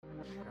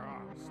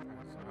Just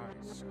as I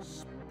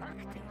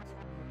suspected.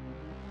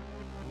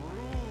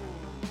 Root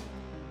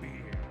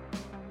beer.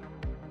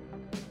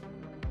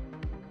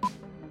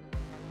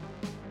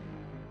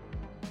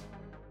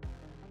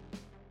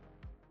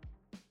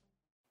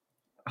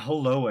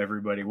 Hello,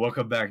 everybody.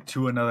 Welcome back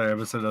to another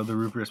episode of the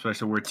Root Beer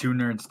Special, where two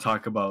nerds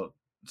talk about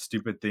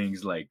stupid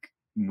things like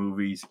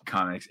movies,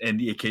 comics, and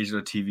the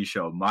occasional TV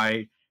show.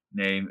 My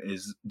name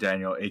is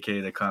Daniel, aka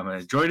the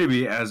Clown. Joining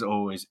me, as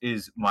always,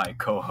 is my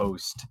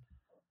co-host,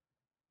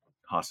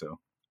 Hasso.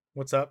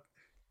 What's up?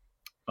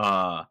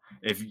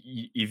 If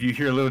you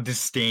hear a little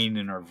disdain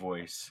in our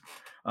voice,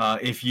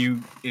 if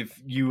you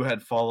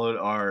had followed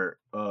our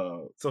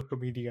Social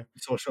media.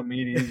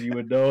 you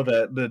would know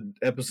that the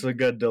episode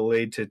got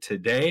delayed to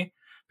today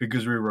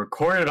because we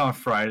recorded on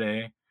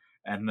Friday,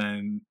 and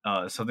then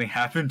something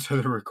happened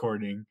to the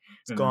recording.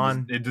 It's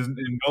gone. It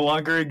no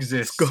longer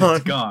exists.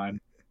 It's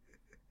gone.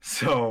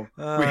 So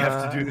we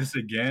have to do this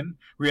again.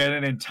 We had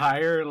an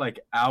entire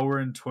hour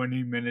and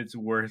 20 minutes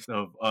worth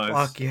of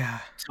us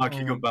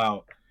talking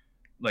about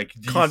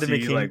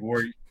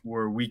DC,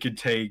 where we could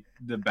take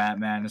the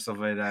Batman and stuff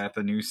like that,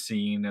 the new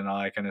scene and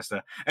all that kind of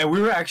stuff. And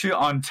we were actually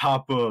on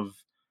top of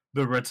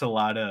the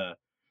Retalada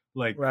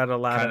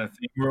kind of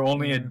thing. We're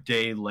only a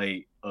day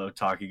late of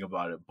talking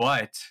about it,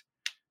 but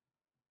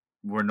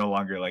we're no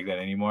longer like that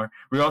anymore.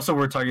 We also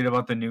were talking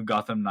about the new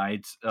Gotham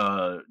Knights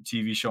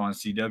TV show on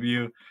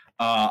CW.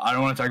 I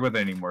don't want to talk about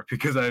that anymore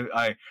because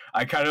I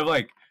kind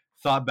of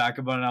thought back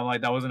about it and I'm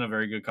like, that wasn't a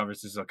very good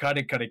conversation. So cut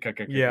it.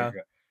 Yeah.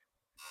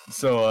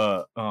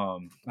 So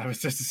that was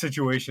just a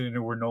situation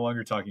and we're no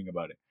longer talking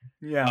about it.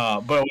 Yeah.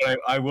 But what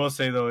I will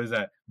say though is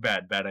that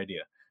bad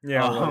idea.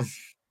 Yeah.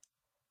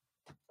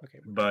 Okay.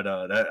 But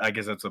I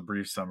guess that's a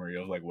brief summary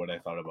of what I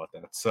thought about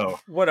that. So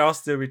what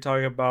else did we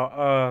talk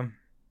about?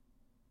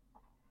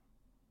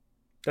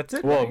 That's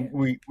it. Well,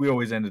 we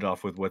always ended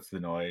off with what's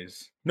the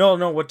noise. No.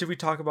 What did we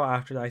talk about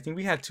after that? I think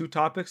we had two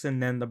topics and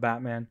then the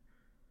Batman.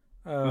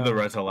 The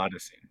Retalada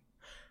scene.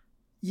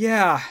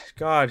 Yeah.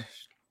 God.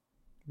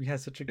 We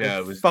had such a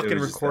good fucking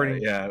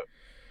recording. Yeah.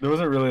 There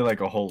wasn't really a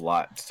whole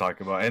lot to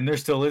talk about, and there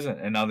still isn't,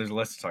 and now there's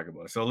less to talk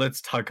about. So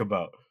let's talk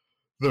about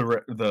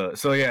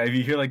so yeah, if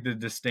you hear the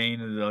disdain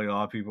of a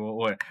lot of people,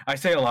 or I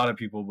say a lot of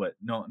people, but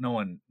no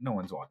one's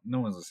watching,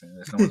 no one's listening to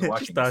this, no one's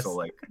watching.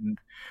 So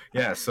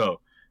yeah, so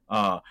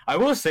I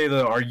will say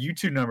that our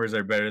YouTube numbers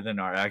are better than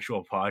our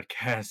actual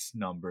podcast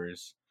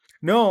numbers.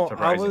 No,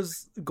 I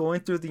was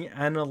going through the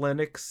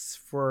analytics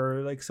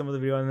for some of the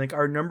video, and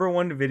our number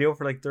one video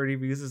for 30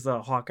 views is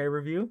a Hawkeye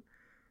review.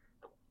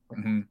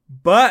 Mm-hmm.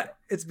 But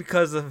it's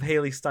because of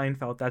Haley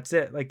Steinfeld. That's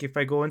it. If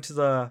I go into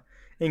the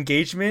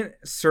engagement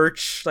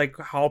search,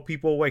 how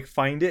people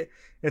find it,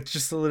 it's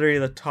just literally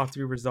the top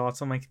 3 results.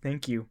 I'm like,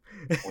 thank you.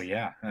 Well,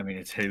 yeah, I mean,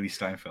 it's Haley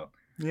Steinfeld.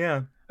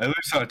 Yeah, I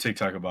literally saw a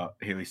TikTok about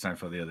Haley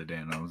Steinfeld the other day,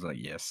 and I was like,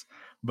 yes,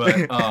 but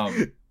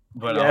yes.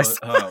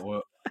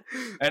 Well,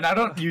 and I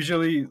don't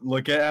usually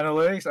look at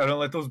analytics. I don't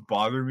let those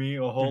bother me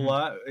a whole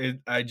lot.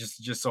 I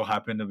just so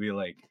happen to be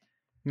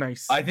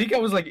nice. I think I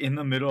was in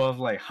the middle of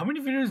how many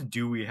videos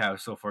do we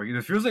have so far?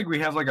 It feels like we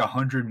have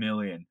 100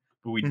 million,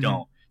 but we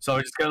don't. So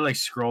I just got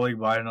scrolling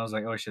by, and I was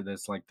like, oh shit,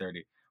 that's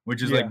 30,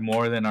 which is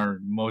more than our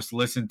most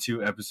listened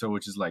to episode,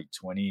 which is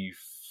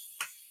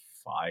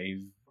 25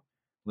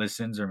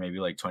 listens or maybe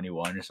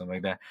 21 or something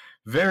like that.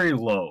 Very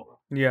low.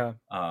 Yeah.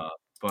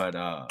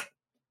 But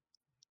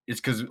it's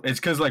because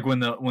when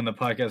the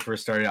podcast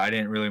first started, I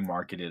didn't really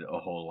market it a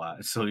whole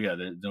lot. So yeah,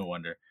 no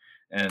wonder.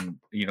 And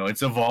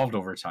it's evolved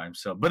over time.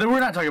 So, but we're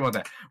not talking about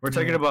that. We're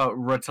talking about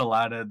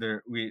Retalada.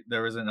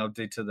 There was an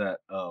update to that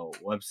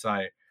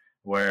website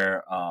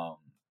where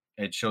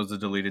it shows the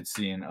deleted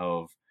scene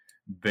of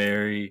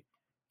Barry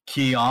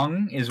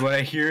Keoghan is what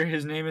I hear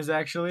his name is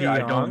actually. I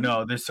don't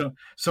know. There's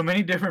so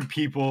many different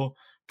people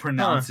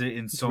pronounce it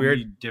in so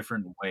many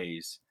different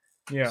ways.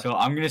 Yeah. So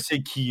I'm gonna say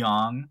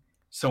Keoghan.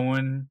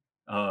 Someone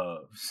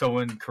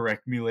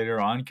correct me later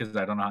on because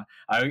I don't know.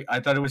 I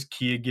thought it was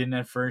Keegan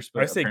at first,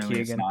 but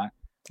apparently it's not.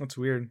 That's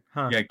weird,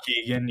 huh? Yeah,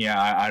 Keegan. Yeah,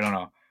 I don't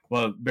know.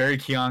 Well, Barry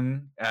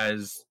Keoghan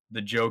as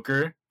the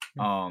Joker.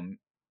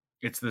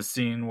 It's the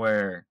scene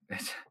where.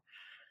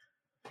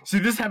 See,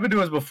 this happened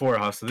to us before,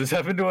 Hustle. This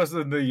happened to us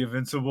in the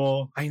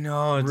Invincible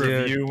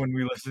review when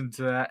we listened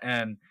to that,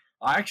 and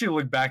I actually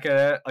look back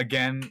at it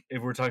again.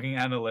 If we're talking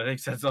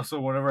analytics, that's also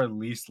one of our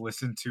least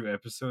listened to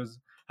episodes.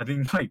 I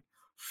think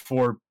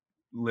 4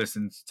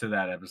 listens to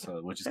that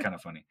episode, which is kind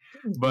of funny.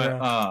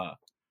 But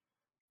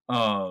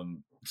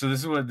so this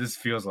is what this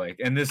feels like,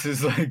 and this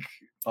is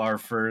our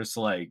first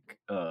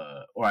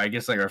or I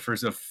guess our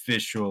first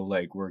official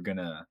we're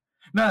gonna.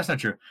 No, that's not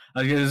true.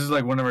 I guess this is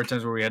one of our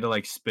times where we had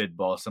to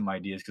spitball some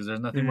ideas because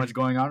there's nothing much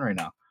going on right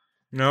now.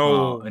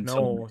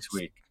 Until next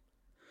week.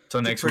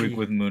 So next week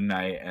with Moon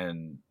Knight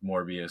and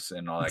Morbius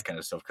and all that kind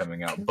of stuff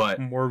coming out.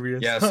 But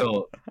Morbius. Yeah,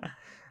 so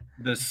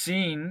the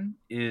scene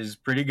is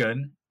pretty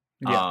good.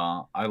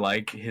 Yeah. I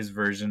like his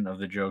version of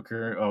the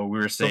Joker. Oh, we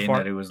were saying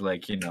that it was you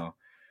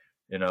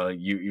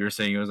were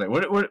saying it was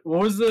what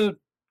was the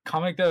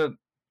comic that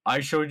I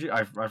showed you.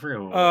 I forget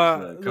who it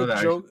was. The cover The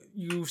that joke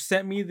you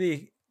sent me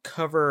the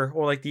cover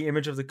or like the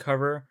image of the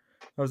cover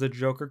of the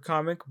Joker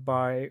comic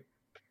by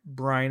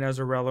Brian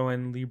Azzarello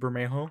and Lee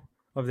Bermejo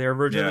of their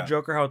version of Yeah. the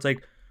Joker. How it's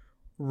like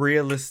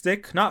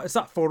realistic, it's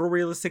not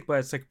photorealistic, but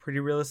it's like pretty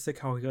realistic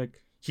how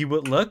he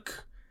would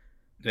look.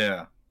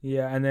 Yeah.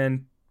 Yeah, and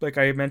then like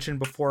I mentioned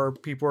before,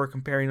 people are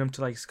comparing him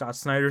to like Scott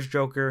Snyder's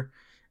Joker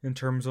in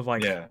terms of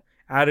like Yeah.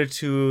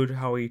 attitude,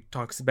 how he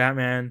talks to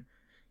Batman.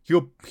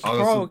 He'll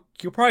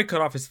probably cut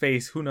off his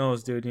face. Who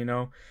knows, dude? You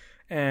know,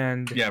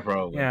 and Yeah,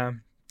 probably. yeah,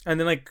 and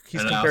then like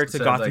he's And it compared also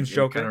to says, Gotham's It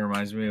Joker. kind of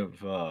reminds me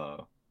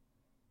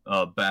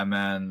of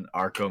Batman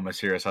Arkham: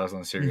 Mysterious House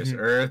on Serious Mhm.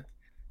 Earth.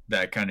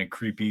 That kind of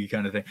creepy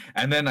kind of thing.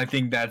 And then I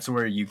think that's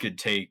where you could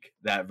take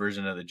that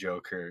version of the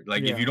Joker.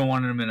 Like Yeah. if you don't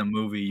want him in a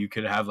movie, you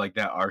could have like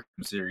that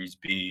Arkham series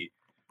be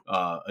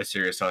a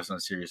Serious House on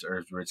Serious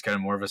Earth, where it's kind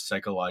of more of a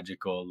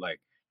psychological like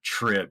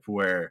trip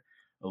where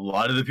a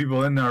lot of the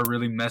people in there are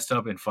really messed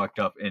up and fucked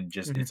up and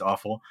just Mhm. it's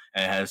awful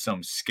and it has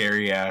some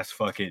scary ass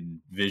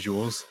fucking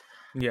visuals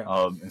Yeah,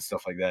 and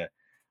stuff like that.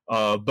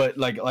 But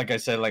like I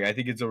said, like I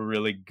think it's a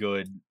really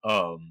good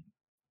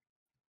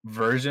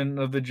version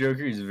of the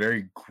Joker. He's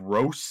very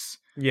gross.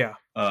 yeah,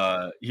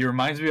 He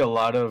reminds me a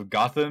lot of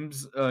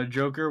Gotham's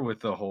Joker with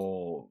the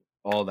whole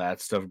all that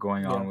stuff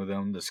going on Yeah. with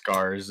him, the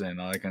scars and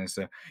all that kind of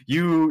stuff.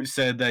 You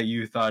said that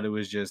you thought it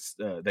was just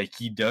that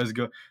he does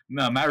go.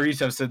 No, Matt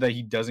Reeves have said that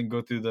he doesn't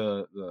go through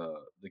the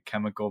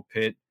chemical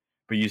pit,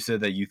 but you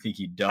said that you think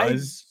he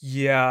does.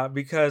 yeah,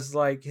 because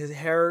like his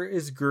hair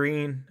is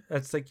green.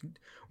 That's like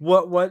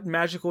what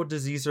magical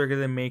disease are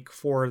gonna make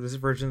for this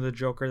version of the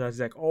Joker? That's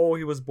like, oh,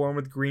 he was born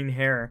with green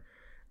hair,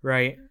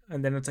 right?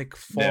 And then it's like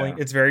falling.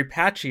 Yeah. It's very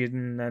patchy,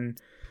 and then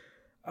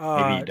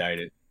Maybe he dyed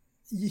it.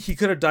 he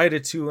could have dyed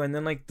it too. And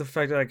then like the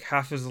fact that like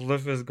half his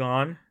lip is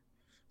gone,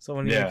 so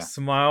when he Yeah. like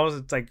smiles,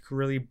 it's like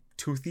really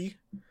toothy.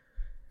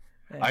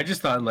 I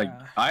just thought like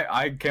Yeah.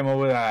 I came up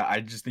with that. I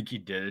just think he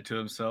did it to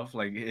himself.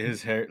 Like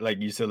his hair, like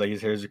you said, like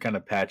his hairs are kind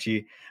of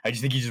patchy. I just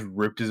think he just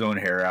ripped his own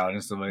hair out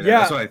and stuff like that. Yeah,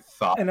 That's what I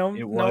thought And I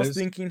it and I was was.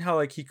 thinking how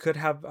like he could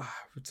have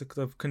it's like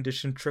the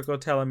condition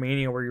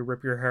trichotillomania where you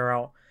rip your hair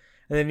out,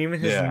 and then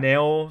even his Yeah.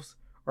 nails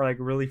are like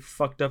really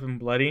fucked up and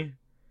bloody.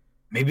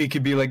 Maybe it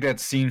could be like that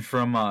scene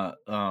from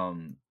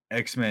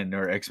X-Men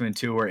or X-Men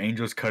 2 where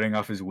Angel's cutting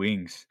off his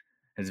wings.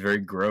 It's very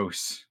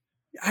gross.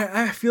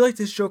 I feel like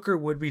this Joker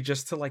would be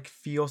just to like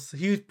feel.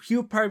 He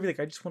would probably be like,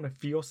 I just want to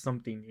feel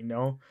something, you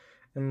know,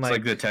 and It's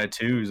like the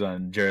tattoos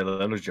on Jared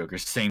Leto's Joker.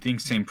 Same thing,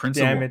 same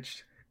principle.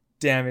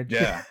 damage.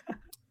 Yeah.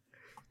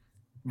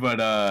 But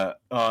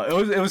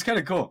it was kind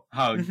of cool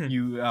how Mhm.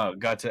 you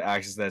got to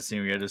access that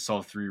scene. We had to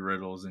solve 3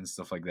 riddles and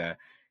stuff like that.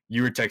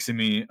 You were texting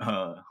me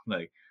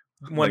like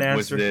One like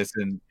what's answer. this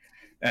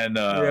and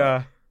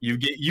Yeah.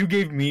 you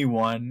gave me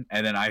one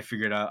and then I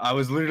figured out. I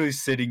was literally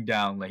sitting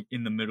down like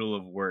in the middle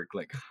of work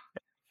like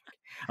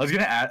I was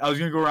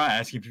gonna go around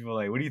asking people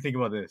like, what do you think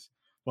about this?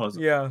 Well,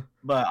 Yeah.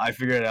 but I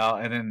figured it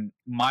out and then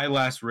my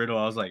last riddle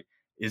I was like,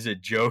 is it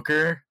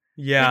Joker?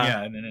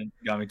 Yeah. And then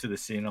it got me to the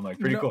scene. I'm like,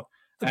 pretty No, cool.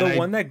 The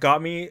one that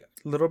got me a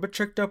little bit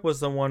tricked up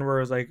was the one where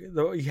it was like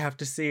you have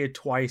to say it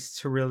twice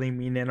to really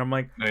mean it. And I'm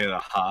like, Oh, yeah, the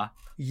ha.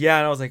 yeah,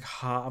 and I was like,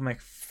 huh. I'm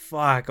like,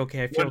 fuck.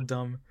 Okay, I feel What-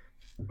 dumb.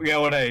 Yeah,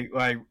 when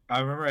I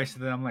remember I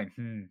said that I'm like,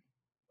 And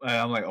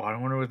I'm like, oh, I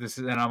wonder what this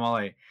is, and I'm all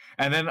like,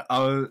 and then I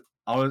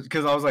was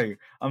because I was like,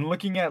 I'm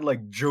looking at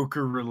like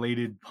Joker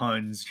related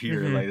puns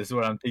here, Mhm. like this is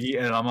what I'm thinking,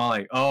 and I'm all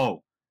like,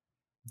 oh,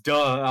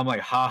 duh, I'm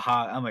like, ha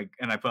ha, I'm like,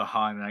 and I put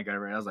ha, and then I got it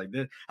right. I was like,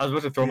 this, I was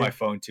about to throw my Yeah.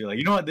 phone too, like,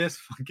 you know what, this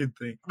fucking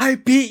thing, I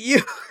beat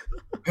you.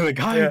 like,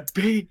 I Yeah.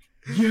 beat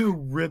you,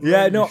 Riddler.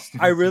 Yeah, no,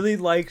 I really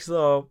liked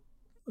the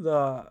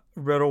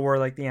riddle where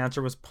like the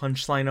answer was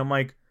punchline. I'm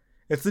like,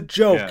 it's a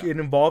joke. Yeah. It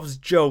involves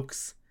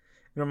jokes.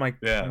 And I'm like,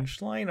 Yeah.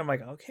 punchline. I'm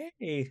like,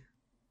 okay.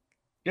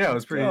 Yeah, it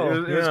was pretty,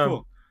 Oh, it was yeah.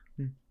 cool,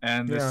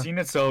 and the Yeah. scene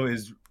itself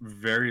is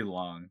very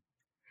long.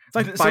 It's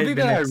like 5 Something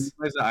that I minutes.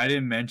 realized that I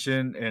didn't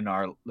mention in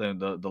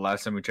the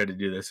last time we tried to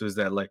do this was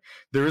that like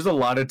there was a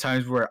lot of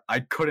times where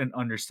I couldn't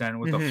understand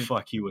what the Mhm.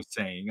 fuck he was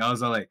saying. I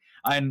was like,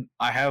 I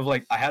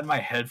had my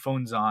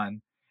headphones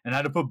on and I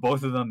had to put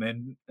both of them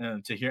in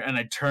to hear, and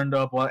I turned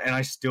up and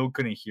I still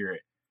couldn't hear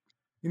it.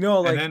 You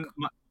know, like, And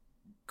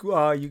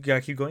then you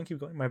gotta keep going.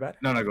 My bad.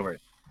 no, go right.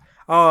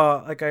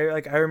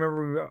 Like I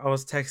remember I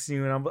was texting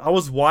you and I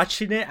was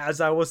watching it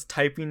as I was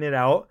typing it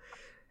out,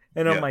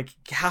 and I'm Yeah. like,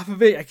 half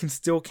of it I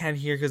can't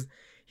hear because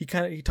he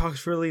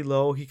talks really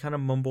low. He kind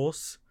of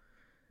mumbles.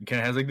 He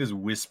kind of has like this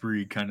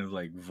whispery kind of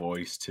like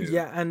voice too.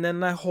 Yeah, and then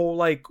that whole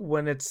like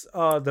when it's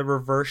the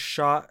reverse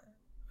shot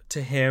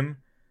to him,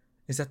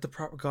 is that the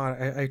proper?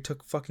 God, I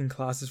took fucking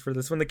classes for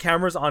this. When the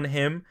camera's on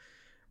him,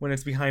 when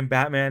it's behind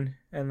Batman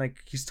and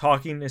like he's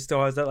talking, it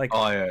still has that like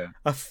Oh yeah.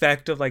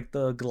 effect of like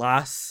the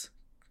glass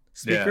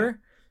speaker.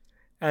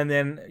 And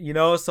then, you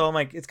know, so I'm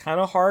like, it's kind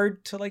of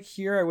hard to like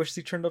hear. I wish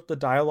they turned up the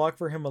dialogue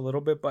for him a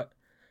little bit, but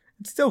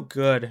it's still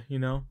good, you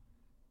know.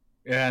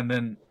 Yeah, and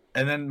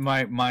then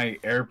my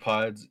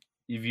AirPods,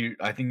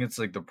 I think it's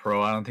like the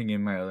Pro. I don't think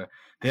in my other,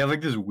 they have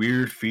like this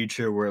weird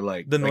feature where The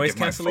like noise if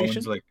my cancellation?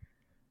 phone's like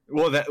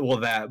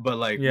that, but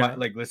like Yeah.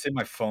 like let's say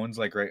my phone's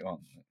like right on,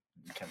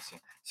 you can't see.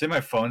 Say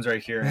my phone's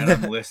right here and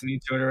I'm listening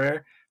to it or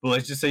whatever, but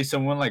let's just say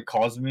someone like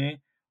calls me,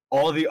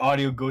 all the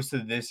audio goes to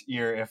this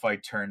ear if I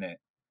turn it,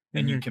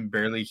 and you Mhm. can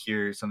barely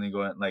hear something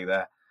going like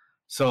that.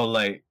 So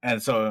like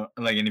and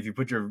if you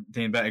put your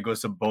thing back, it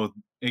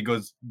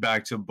goes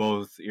back to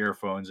both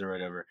earphones or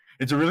whatever.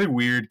 It's a really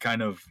weird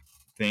kind of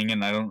thing,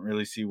 and I don't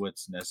really see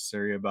what's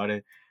necessary about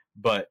it.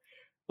 But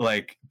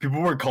like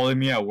people were calling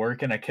me at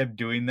work, and I kept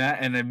doing that,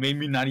 and it made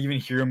me not even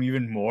hear them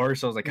even more.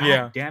 So I was like,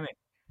 Yeah. God damn it!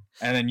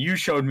 And then you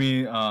showed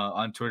me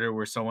on Twitter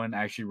where someone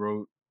actually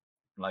wrote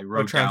down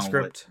what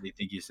transcript. they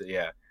think he said.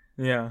 Yeah,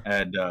 Yeah.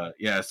 and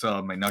so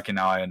I'm like, okay,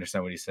 now I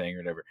understand what he's saying or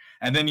whatever.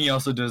 And then he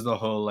also does the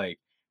whole like,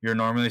 you're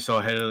normally so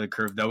ahead of the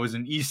curve. That was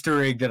an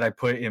Easter egg that I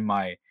put in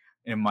my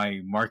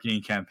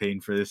marketing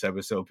campaign for this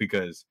episode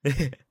because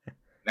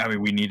I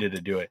mean we needed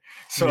to do it.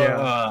 So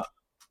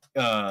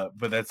Yeah.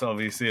 but that's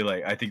obviously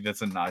like I think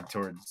that's a nod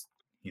towards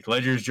Heath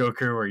Ledger's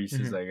Joker where he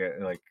says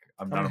Mhm. like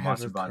I'm I'm not a ahead of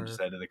monster, the but I'm just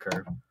curve. ahead of the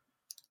curve.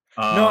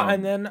 No,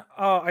 and then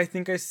I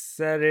think I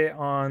said it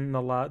on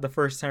the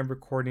first time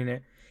recording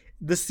it.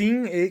 The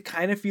scene, it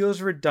kind of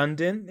feels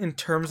redundant in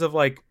terms of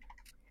like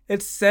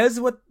it says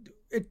what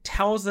it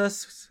tells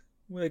us,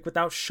 like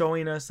without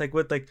showing us, like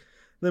with like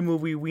the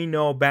movie, we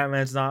know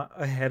Batman's not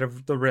ahead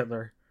of the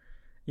Riddler,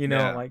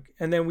 Yeah. like,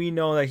 and then we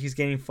know that he's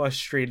getting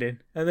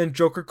frustrated, and then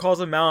Joker calls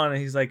him out, and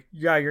he's like,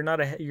 "Yeah, you're not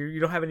ahead. You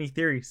don't have any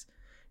theories.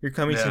 You're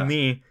coming to Yeah.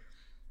 me."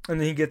 And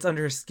then he gets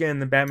under his skin.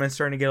 The Batman's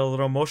starting to get a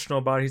little emotional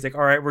about it. He's like,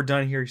 "All right, we're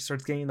done here." He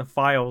starts getting the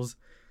files,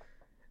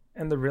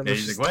 and the Yeah, Riddler's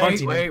he's just like,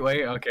 taunting him.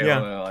 wait, okay,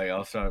 Yeah. well, like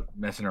I'll start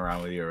messing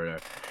around with you or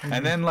whatever. Mhm.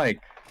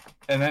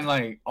 And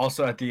then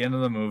also at the end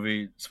of the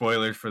movie,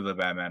 spoilers for the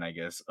Batman, I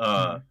guess.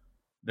 Mhm.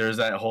 There's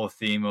that whole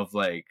theme of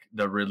like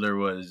the Riddler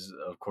was,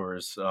 of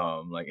course,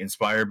 like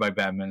inspired by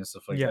Batman and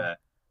stuff like Yeah. that.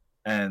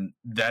 And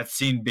that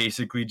scene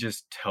basically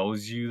just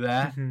tells you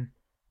that. Mhm.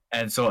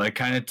 And so it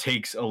kind of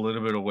takes a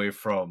little bit away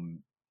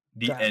from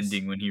the That's-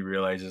 ending when he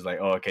realizes like,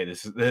 oh, okay,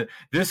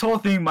 this whole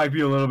thing might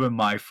be a little bit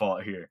my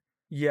fault here.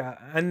 Yeah,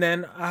 and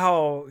then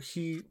how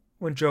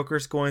when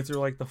Joker's going through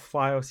like the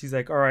files, he's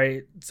like, "All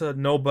right, so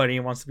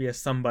nobody wants to be a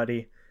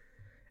somebody,"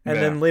 and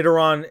Yeah. then later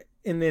on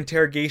in the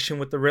interrogation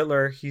with the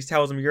Riddler, he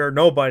tells him, "You're a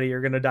nobody.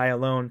 You're gonna die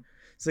alone."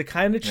 So it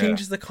kind of Yeah.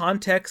 changes the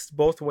context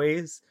both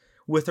ways,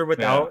 with or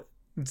without.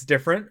 It's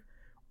different.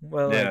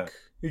 Well, Yeah. like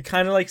you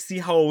kind of like see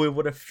how it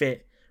would have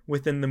fit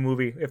within the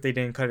movie if they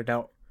didn't cut it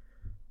out.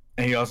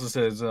 And he also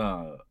says,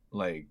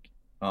 what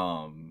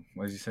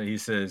does he say? He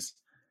says,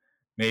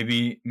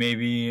 maybe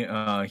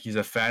he's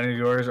a fan of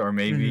yours, or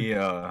maybe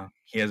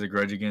he has a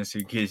grudge against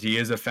you because he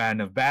is a fan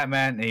of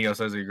Batman, and he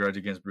also has a grudge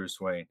against Bruce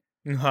Wayne.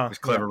 It's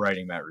clever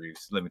writing, Matt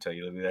Reeves. Let me tell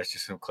you, that's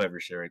just some clever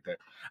shit right there.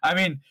 I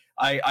mean,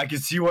 I can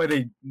see why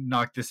they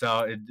knocked this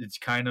out. It's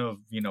kind of,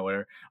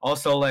 whatever.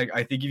 Also, like,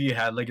 I think if you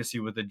had like a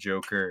scene with the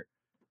Joker,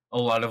 a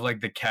lot of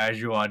like the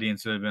casual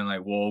audience would have been like,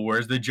 "Well,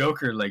 where's the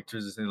Joker?" Like,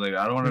 to this thing, like,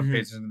 I don't want to pay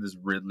attention to this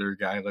Riddler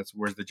guy.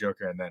 Where's the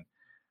Joker? And then,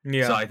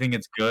 Yeah. so I think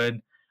it's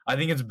good. I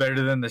think it's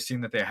better than the scene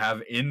that they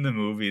have in the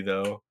movie,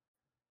 though.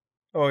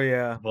 Oh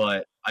yeah.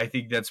 But I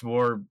think that's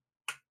more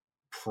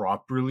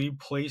properly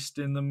placed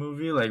in the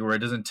movie, like where it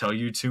doesn't tell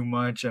you too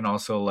much, and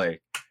also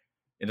like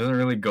it doesn't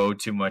really go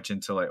too much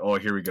into like, oh,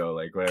 here we go,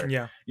 like whatever.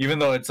 Yeah. Even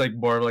though it's like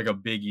more like a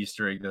big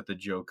Easter egg that the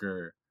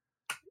Joker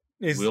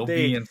will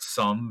be in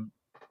some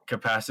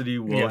capacity,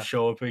 will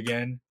show up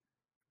again.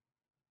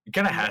 It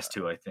kind of has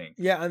to, I think.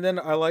 Yeah, and then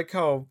I like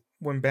how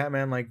when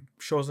Batman like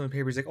shows in the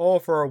paper, he's like, "Oh,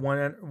 for our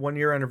 1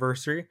 year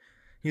anniversary,"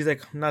 he's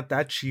like, "I'm not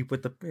that cheap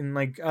with the," and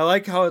like I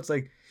like how it's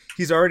like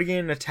he's already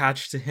getting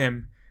attached to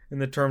him in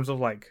the terms of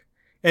like,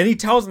 and he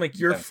tells him like,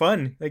 "You're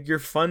fun, like you're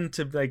fun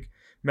to like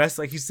mess,"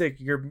 like he's like,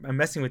 "I'm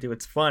messing with you,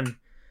 it's fun,"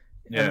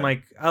 and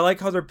like I like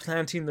how they're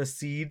planting the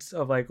seeds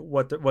of like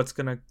what's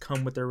gonna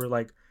come with their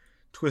like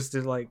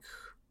twisted like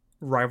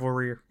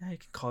rivalry. Yeah, you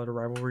can call it a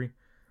rivalry,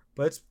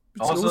 but it's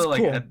also like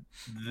cool. At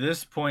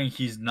this point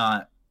he's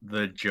not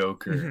the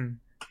Joker.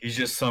 He's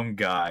just some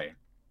guy,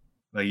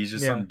 like he's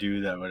just some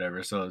dude that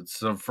whatever. So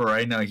for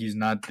right now he's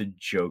not the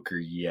Joker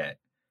yet.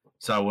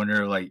 So I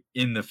wonder like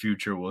in the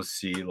future we'll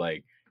see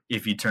like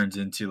if he turns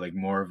into like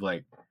more of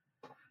like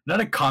not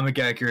a comic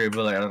accurate,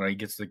 but like I don't know, he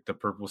gets like the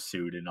purple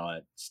suit and all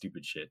that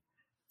stupid shit.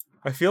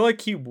 I feel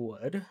like he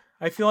would.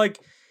 I feel like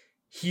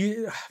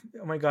he.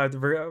 Oh my god,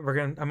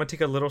 I'm gonna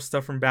take a little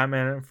stuff from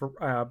Batman for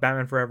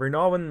Batman Forever. You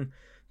know when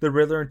the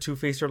Riddler and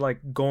Two-Face are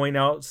like going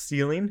out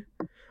stealing?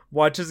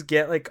 Watch us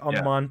get like a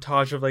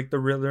montage of like the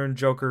Riddler and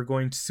Joker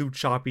going suit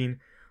shopping,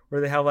 where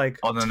they have like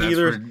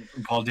Taylor. That's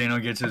where Paul Dano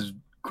gets his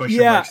question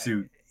mark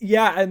suit.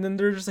 Yeah, and then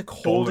they're just like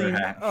holding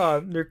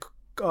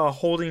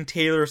holding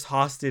Taylor's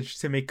hostage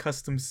to make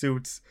custom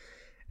suits,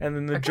 and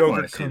then the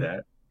Joker comes.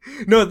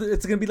 No,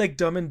 it's gonna be like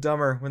Dumb and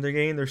Dumber when they're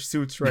getting their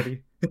suits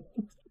ready.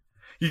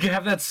 You can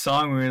have that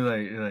song where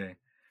like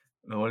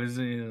what is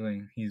it?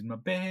 Like he's my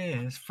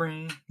best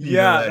friend.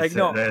 Yeah, like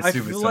no, I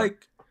feel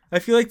like I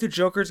feel like the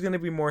Joker's gonna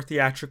be more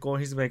theatrical.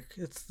 He's like,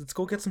 let's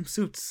go get some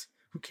suits.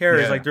 Who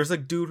cares? Yeah. Like, there's a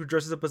dude who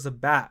dresses up as a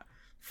bat.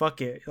 Fuck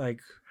it. Like,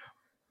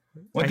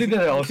 One I thing think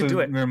that we also could do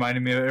it.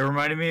 reminded me of, it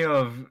reminded me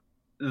of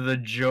the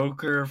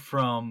Joker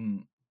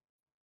from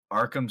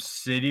Arkham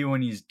City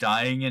when he's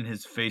dying and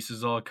his face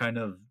is all kind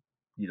of,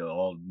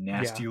 all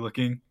nasty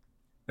looking.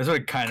 That's what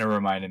it kind of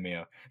reminded me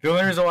of. The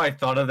only reason why I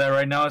thought of that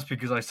right now is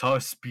because I saw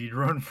a speed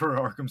run for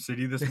Arkham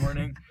City this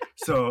morning.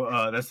 So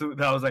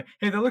that I was like,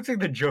 hey, that looks like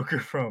the Joker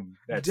from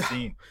that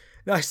scene.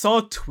 I saw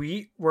a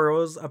tweet where it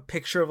was a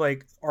picture of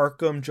like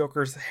Arkham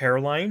Joker's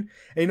hairline,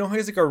 and you know how he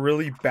has like a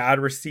really bad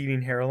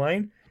receding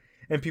hairline,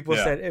 and people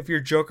said if your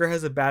Joker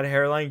has a bad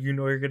hairline, you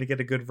know you're gonna get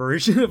a good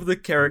version of the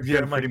character. Yeah,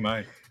 I'm pretty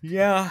like, much.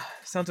 yeah,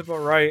 sounds about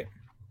right.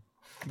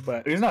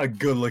 But he's not a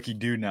good-looking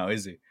dude now,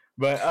 is he?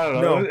 But I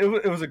don't know. No.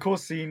 It was a cool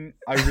scene.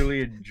 I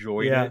really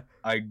enjoyed it.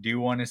 I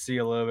do want to see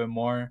a little bit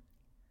more.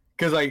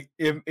 Because, like,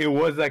 it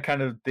was that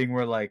kind of thing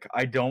where, like,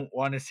 I don't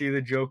want to see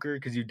the Joker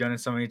because you've done it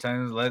so many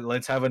times.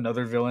 Let's have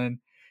another villain.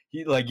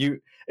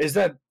 Is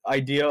that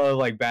idea of,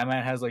 like,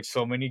 Batman has, like,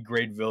 so many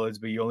great villains,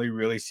 but you only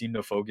really seem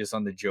to focus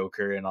on the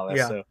Joker and all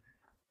that stuff.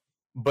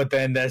 But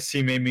then that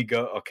scene made me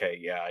go, okay,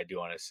 yeah, I do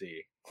want to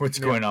see what's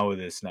going on with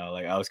this now.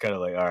 Like, I was kind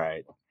of like, all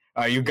right,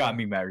 you got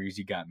me, Matt Reeves,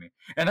 you got me.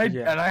 And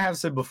I have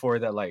said before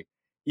that, like,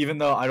 even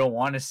though I don't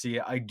want to see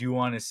it, I do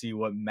want to see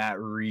what Matt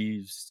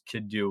Reeves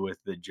could do with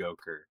the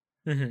Joker.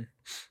 Mm-hmm.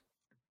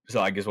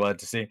 So I guess we'll have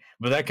to see.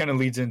 But that kind of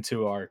leads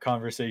into our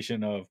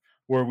conversation of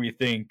where we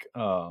think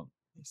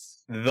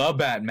the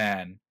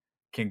Batman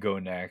can go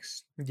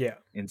next. Yeah.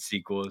 In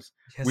sequels.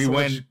 Yes, We so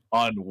went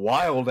on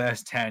wild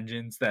ass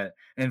tangents that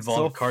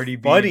involved Cardi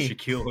B funny. and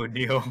Shaquille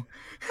O'Neal.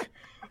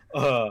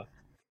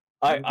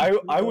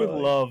 I would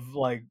love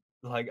like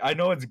I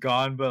know it's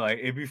gone, but like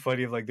it'd be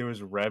funny if like there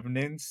was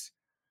remnants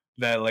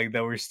that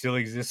were still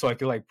exist, so I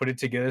could like put it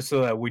together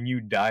so that when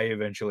you die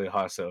eventually,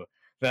 Hasso,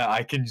 that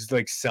I can just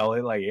like sell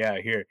it. Like, yeah,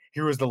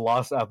 here was the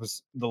lost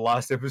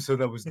episode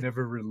that was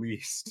never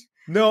released.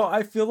 No,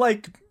 I feel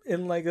like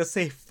in like let's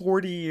say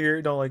 40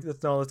 years,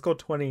 let's go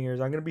 20 years.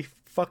 I'm gonna be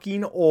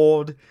fucking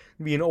old,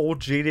 be an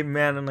old jaded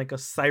man in like a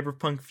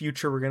cyberpunk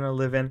future we're gonna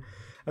live in.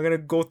 I'm gonna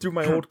go through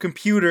my old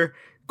computer,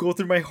 go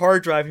through my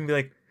hard drive, and be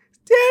like,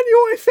 Daniel,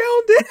 I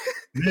found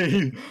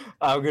it.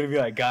 I'm gonna be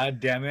like,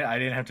 God damn it! I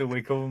didn't have to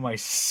wake up on my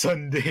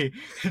Sunday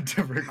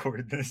to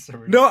record this.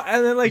 No,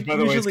 and then like by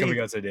the way, it's coming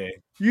out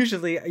today.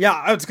 Usually,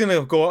 yeah, it's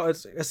gonna go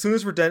as soon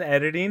as we're done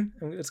editing.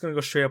 It's gonna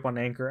go straight up on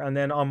Anchor, and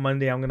then on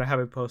Monday I'm gonna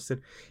have it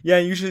posted. Yeah,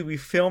 usually we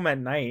film at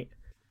night.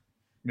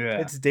 Yeah,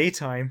 it's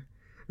daytime,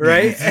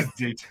 right?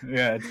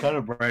 Yeah, it's kind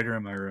of brighter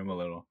in my room a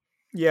little.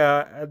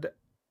 Yeah,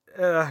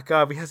 and,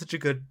 God, we had such a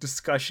good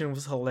discussion. It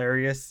was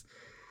hilarious.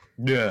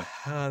 Yeah,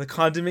 the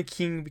Condiment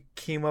King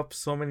came up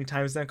so many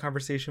times. That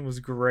conversation was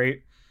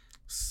great,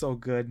 so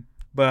good.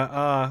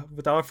 But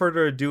without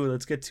further ado,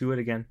 let's get to it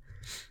again.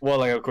 Well,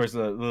 like of course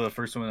the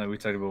first one that we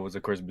talked about was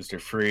of course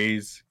Mr.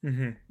 Freeze.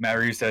 Mm-hmm. Matt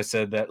Reeves has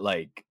said that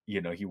like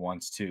he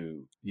wants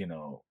to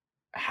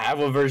have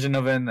a version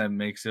of him that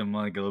makes him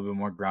like a little bit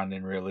more grounded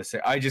and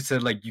realistic. I just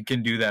said like you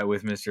can do that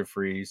with Mr.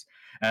 Freeze,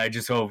 and I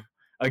just hope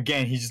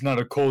again he's just not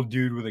a cold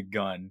dude with a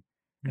gun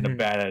and a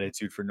bad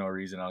attitude for no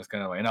reason. I was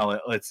kind of like, no,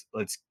 let's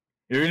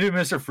if you're gonna do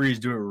Mr. Freeze,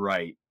 do it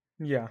right.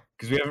 Yeah,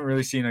 because we haven't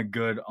really seen a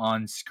good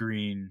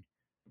on-screen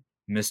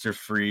Mr.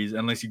 Freeze,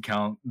 unless you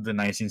count the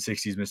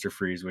 1960s Mr.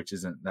 Freeze, which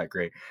isn't that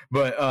great.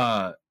 But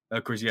of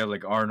course, you have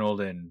like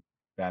Arnold and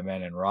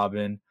Batman and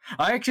Robin.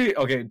 I actually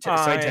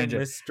side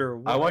tangent.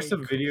 I watched a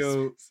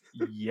video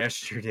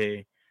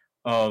yesterday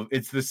of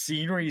it's the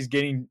scene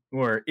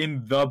where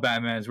in the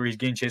Batman's where he's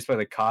getting chased by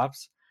the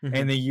cops,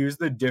 and they use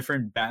the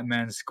different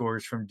Batman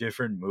scores from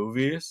different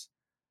movies.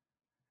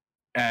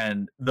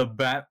 And the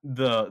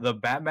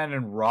Batman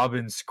and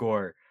Robin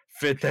score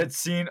fit that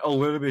scene a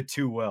little bit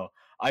too well.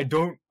 I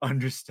don't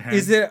understand.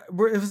 Was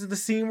it the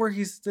scene where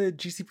he's the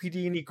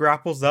GCPD and he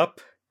grapples up?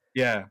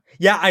 Yeah.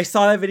 Yeah, I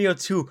saw that video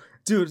too.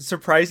 Dude,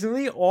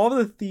 surprisingly, all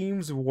the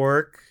themes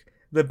work.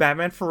 The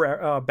Batman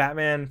Forever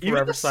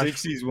Even the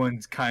 60s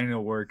ones kind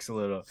of works a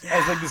little. Yeah.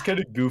 It's like this kind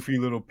of goofy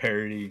little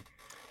parody.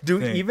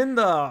 Dude, thing. Even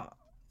the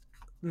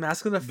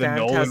Mask of the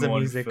Phantasm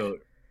music.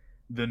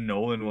 The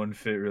Nolan one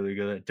fit really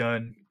good.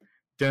 Done.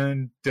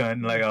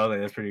 Like, I was like,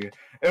 that's pretty good.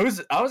 I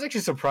was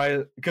actually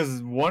surprised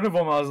because one of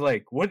them I was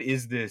like, what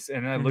is this?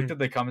 And I looked at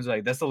the comments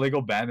like, that's the Lego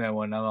Batman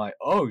one. And I'm like,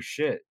 oh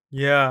shit.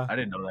 Yeah. I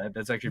didn't know that.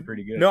 That's actually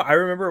pretty good. No, I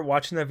remember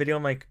watching that video.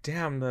 I'm like,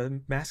 damn, the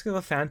Mask of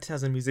the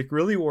Phantasm music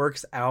really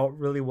works out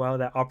really well.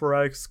 That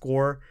operatic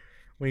score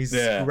when he's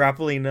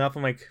grappling up.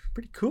 I'm like,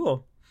 pretty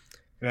cool.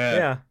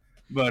 Yeah.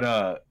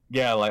 But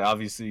yeah, like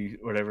obviously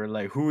whatever.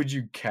 Like who would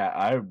you cast?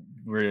 I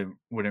wouldn't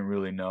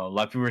really know. A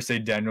lot of people would say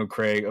Daniel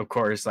Craig. Of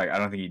course, like I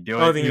don't think he'd do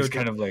it. He's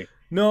kind of like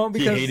because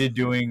he hated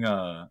doing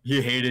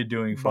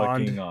Bond.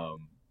 Fucking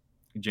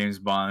James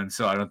Bond.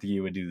 So I don't think he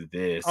would do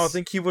this. I don't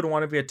think he would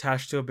want to be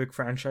attached to a big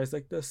franchise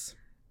like this.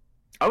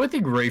 I would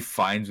think Ralph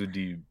Fiennes would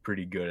do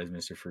pretty good as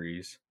Mr.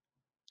 Freeze.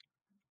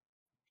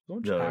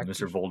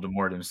 Mr.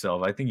 Voldemort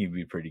himself. I think he'd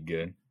be pretty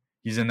good.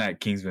 He's in that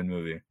Kingsman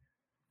movie.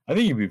 I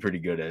think he'd be pretty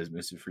good as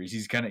Mr. Freeze.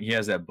 He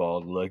has that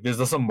bald look. There's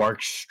also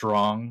Mark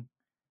Strong,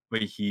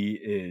 but he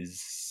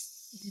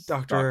is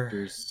Dr.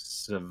 Dr.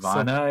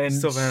 Savannah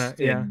Savannah,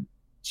 yeah. in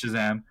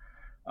Shazam.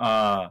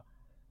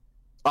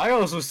 I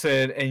also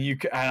said,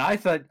 and I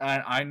thought,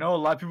 I know a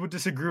lot of people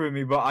disagree with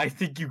me, but I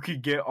think you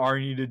could get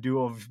Arnie to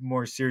do a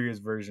more serious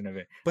version of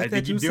it. But I that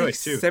think he'd dude's do like it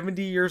too.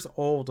 70 years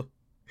old.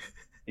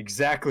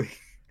 Exactly.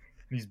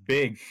 He's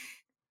big.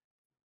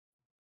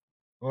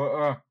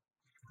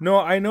 No,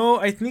 I know.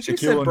 I think we Shaquille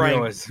said O'Neal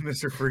Brian. as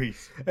Mr.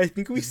 Freeze. I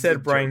think we This is a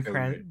said Brian joke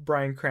that we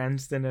Brian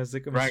Cranston as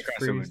like a Bryan Mr.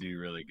 Cranston Freeze. would do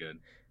really good.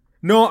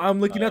 No, I'm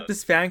looking at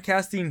this fan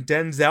casting.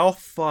 Denzel,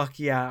 fuck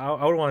yeah,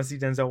 I would want to see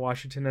Denzel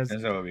Washington as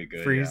Denzel would be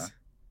good. Freeze.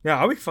 Yeah,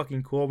 that'd be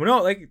fucking cool. But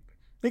no, like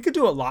they could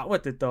do a lot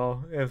with it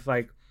though.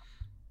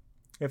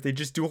 If they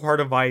just do Heart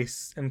of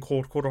Ice and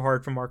Cold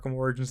Heart from Arkham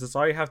Origins, that's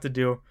all you have to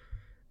do.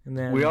 And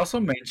then We also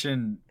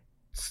mentioned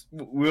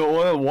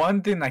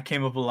one thing that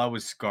came up a lot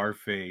was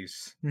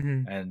Scarface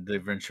Mhm. and the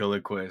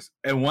ventriloquist.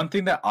 And one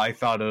thing that I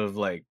thought of,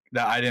 like,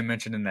 that I didn't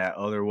mention in that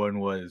other one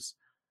was,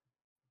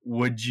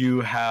 would you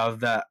have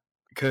that?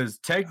 Because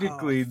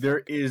technically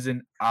there is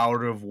an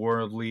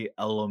out-of-worldly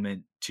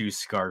element to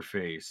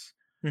Scarface,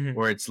 Mhm.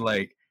 where it's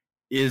like,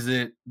 is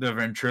it the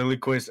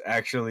ventriloquist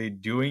actually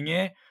doing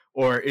it,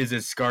 or is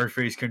it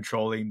Scarface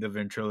controlling the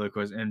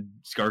ventriloquist and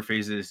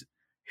Scarface is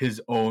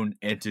his own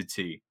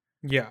entity?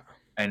 Yeah.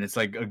 And it's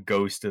like a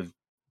ghost of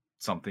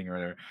something or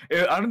whatever.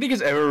 I don't think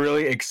it's ever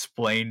really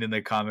explained in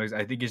the comics.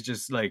 I think it's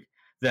just like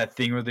that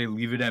thing where they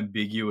leave it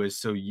ambiguous,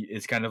 so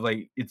it's kind of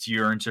like it's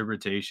your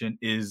interpretation.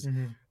 Is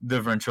Mhm.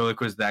 the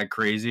ventriloquist that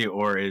crazy,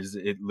 or is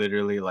it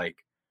literally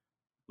like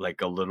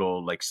a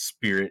little like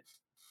spirit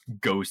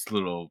ghost,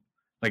 little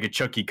like a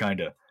Chucky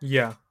kind of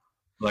Yeah.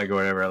 like or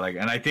whatever? Like,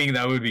 and I think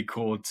that would be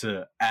cool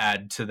to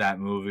add to that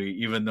movie,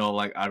 even though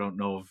like I don't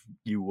know if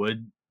you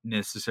would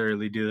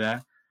necessarily do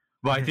that.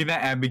 But I Mhm. think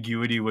that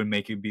ambiguity would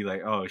make it be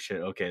like, oh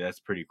shit, okay, that's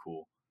pretty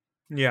cool.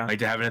 Yeah. Like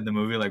to have it in the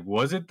movie, like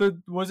was it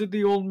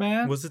the old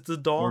man, Was it the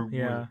doll? or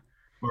Yeah.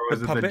 or was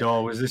it the puppet?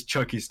 doll? Was this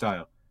Chucky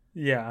style?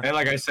 Yeah. And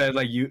like I said,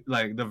 like you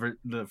like the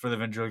for the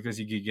ventriloquist,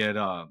 you could get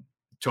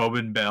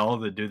Tobin Bell,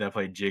 the dude that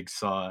played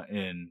Jigsaw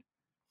in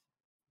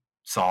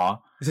Saw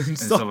and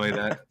stuff like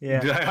that.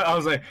 Yeah. I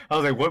was like,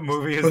 what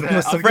movie is that?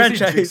 What's I the was gonna say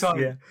franchise? Jigsaw,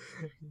 Yeah.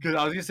 because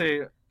I was gonna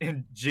say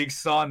in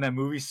Jigsaw in that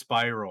movie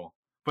Spiral,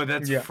 but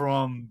that's Yeah.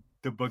 from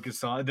the Book of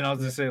Saw. And then I was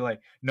Yeah. gonna say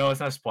like, no, it's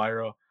not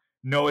Spiral.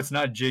 No, it's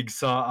not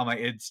Jigsaw. I'm like,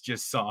 it's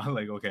just Saw.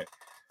 Like, okay,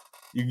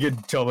 you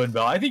get Tobin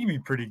Bell. I think he'd be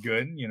pretty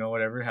good. You know,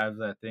 whatever has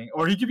that thing,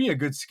 or he could be a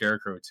good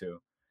Scarecrow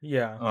too.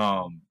 Yeah.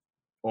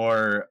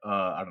 Or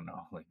I don't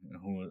know, like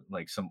who,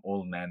 like some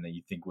old man that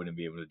you think wouldn't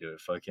be able to do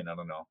it. Fucking, I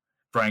don't know,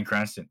 Bryan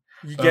Cranston.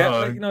 You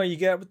get you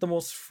get with the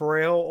most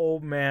frail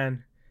old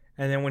man,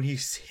 and then when he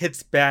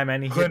hits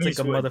Batman, he Clint hits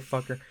like a Eastwood.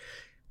 motherfucker.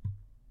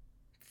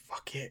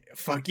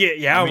 Fuck it,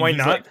 yeah. I mean, why he's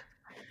not? like-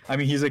 I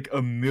mean, he's like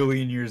a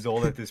million years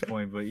old at this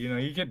point, but you know,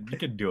 you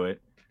could do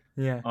it.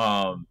 Yeah.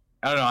 I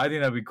don't know. I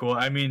think that'd be cool.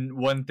 I mean,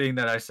 one thing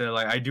that I said,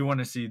 like, I do want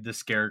to see the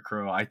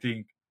Scarecrow. I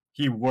think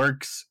he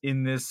works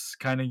in this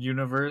kind of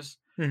universe.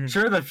 Mhm.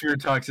 Sure, the fear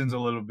toxin's a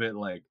little bit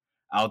like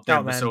out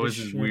there, but so is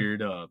his Outlandish, yeah.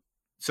 weird.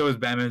 So is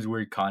Batman's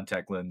weird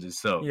contact lenses.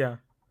 So Yeah.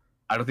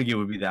 I don't think it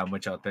would be that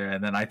much out there.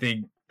 And then I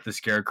think the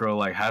Scarecrow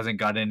like hasn't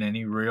gotten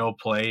any real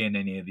play in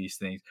any of these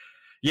things.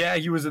 Yeah,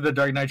 he was in the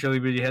Dark Knight trilogy,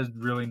 but he has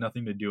really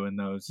nothing to do in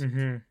those.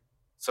 hmm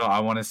So I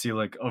want to see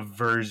like a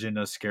version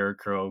of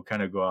Scarecrow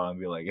kind of go out and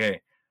be like,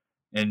 hey,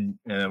 and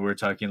we're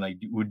talking like,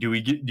 do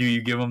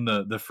you give him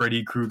the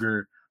Freddy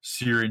Krueger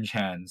syringe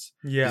hands?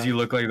 Yeah. Does he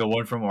look like the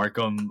one from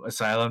Arkham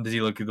Asylum? Does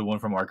he look like the one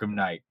from Arkham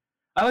Knight?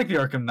 I like the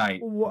Arkham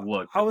Knight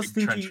look. I the was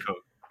big trench thinking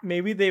coat.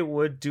 maybe they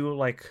would do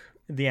like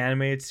the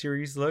animated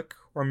series look,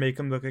 or make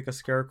him look like a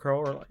Scarecrow,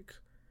 or like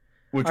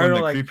Which I one, don't the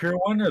know, like, creepier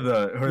one or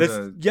the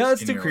that's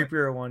the skinnier one?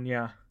 creepier one.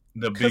 Yeah.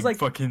 The 'Cause, big like,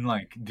 fucking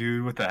like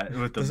dude with the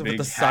With big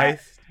the hat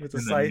scythe. With the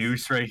and the scythe.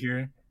 noose right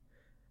here.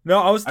 No,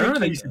 I was I remember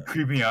that thinking used to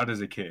creep me out as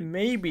a kid.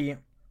 maybe.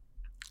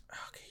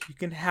 Okay, you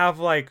can have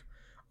like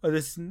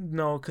this.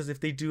 No, because if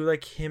they do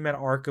like him at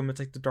Arkham, it's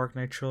like the Dark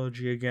Knight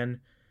trilogy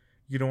again.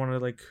 You don't want to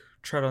like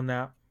tread on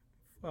that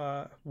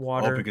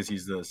water. Oh, because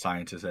he's the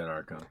scientist at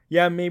Arkham.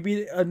 Yeah,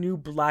 maybe a new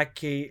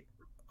Blackgate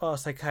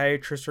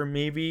psychiatrist, or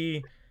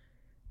maybe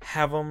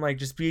have him like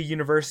just be a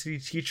university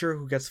teacher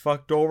who gets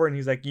fucked over, and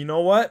he's like, you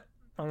know what?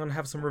 I'm gonna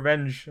have some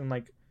revenge, and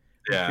like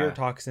fear Yeah.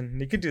 toxin.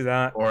 They could do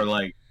that. Or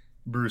like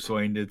Bruce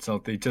Wayne did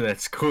something to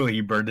that school,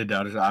 he burned it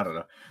down. I don't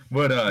know,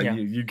 but Yeah.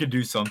 you could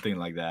do something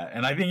like that,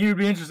 and I think it would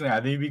be interesting. I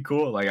think it'd be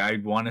cool. Like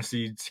I'd want to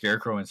see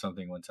Scarecrow in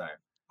something one time.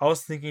 I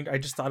was thinking. I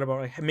just thought about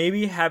like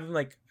maybe have him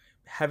like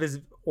have his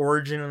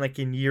origin like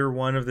in year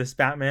one of this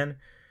Batman,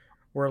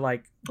 where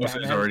like Oh, so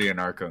he's already in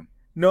Arkham.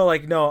 no.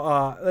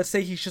 Let's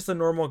say he's just a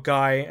normal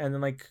guy, and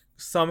then like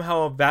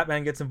somehow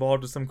Batman gets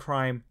involved with some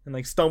crime and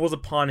like stumbles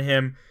upon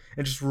him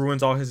and just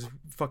ruins all his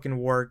fucking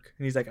work.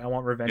 And he's like, I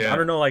want revenge. Yeah. I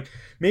don't know, like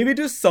maybe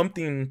do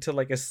something to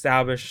like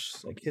establish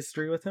like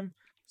history with him.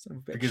 Son of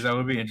a bitch. Because that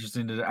would be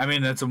interesting to. I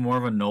mean, that's a more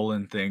of a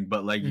Nolan thing,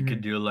 but like you Mhm.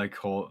 could do like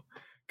whole,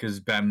 because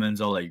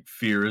Batman's all like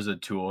fear is a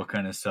tool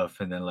kind of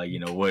stuff, and then like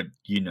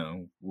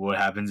what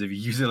happens if you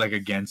use it like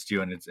against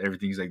you, and it's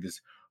everything's like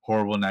this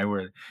horrible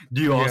nightmare.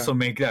 Do you Yeah. also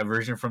make that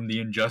version from the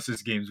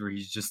Injustice games where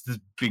he's just this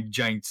big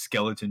giant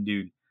skeleton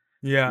dude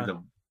Yeah. with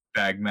a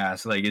bag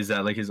mask? Like, is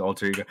that like his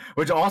alter ego?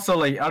 Which also,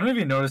 like, I don't know if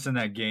you noticed in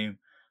that game,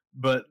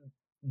 but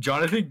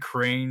Jonathan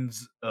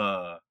Crane's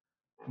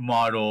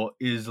model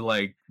is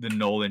like the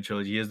Nolan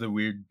trilogy. He has the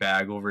weird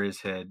bag over his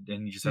head,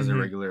 and he just has a Mhm.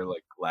 regular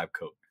like lab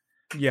coat.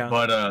 Yeah.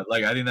 But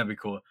like I think that'd be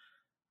cool.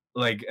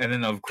 Like, and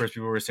then of course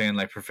people were saying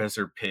like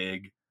Professor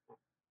Pig.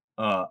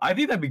 I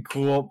think that'd be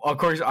cool. Of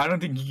course, I don't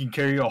think he can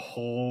carry a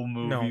whole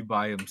movie No.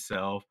 by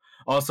himself.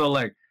 Also,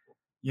 like,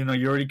 you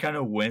already kind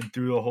of went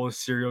through the whole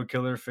serial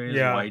killer phase.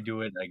 Yeah. Why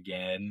do it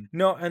again?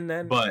 No, and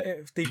then But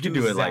if they you do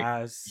can do it like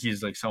Zaz,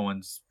 he's like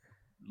someone's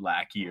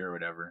lackey or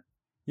whatever.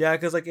 yeah,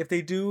 because like if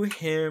they do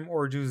him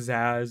or do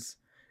Zaz,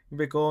 you'd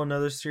be like, oh,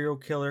 another serial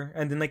killer,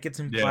 and then like it's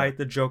implied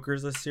the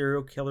Joker's a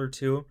serial killer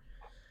too.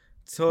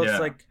 So it's Yeah.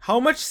 like, how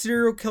much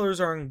serial killers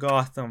are in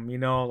Gotham? You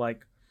know,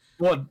 like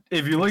Well,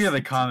 if you look at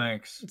the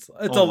comics, it's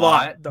a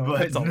lot, though.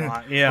 but It's a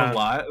lot, yeah. a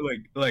lot.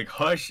 Like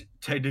Hush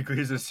technically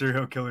is a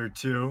serial killer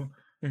too.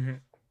 hmm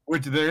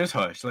Which there is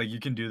Hush, like you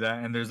can do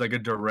that, and there's like a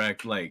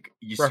direct like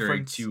Easter egg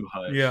Reference. to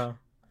Hush. Yeah,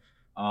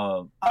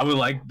 I would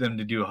like them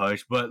to do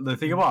Hush, but the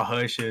thing about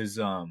Hush is,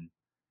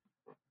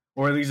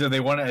 or at least if they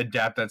want to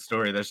adapt that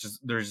story, there's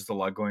just a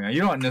lot going on.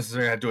 You don't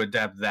necessarily have to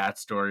adapt that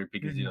story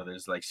because Mhm.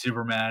 there's like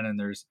Superman and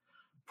there's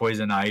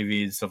Poison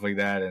Ivy and stuff like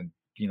that, and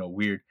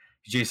weird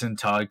Jason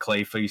Todd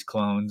Clayface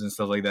clones and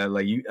stuff like that.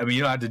 Like you don't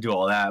have to do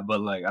all that, but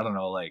like I don't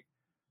know, like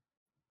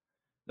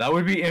that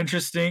would be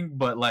interesting.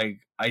 But like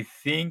I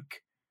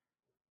think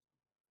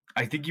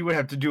you would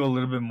have to do a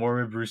little bit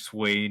more with Bruce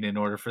Wayne in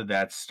order for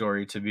that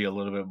story to be a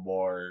little bit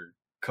more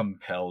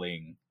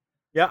compelling.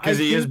 yeah. Because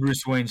he is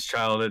Bruce Wayne's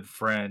childhood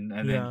friend,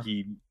 and Yeah.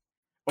 then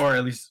or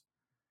at least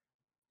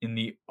in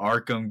the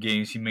Arkham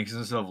games, he makes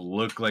himself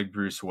look like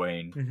Bruce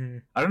Wayne. hmm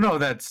I don't know if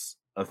that's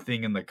a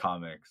thing in the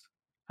comics.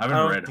 I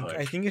haven't read Hush.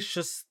 I think it's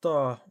just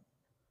because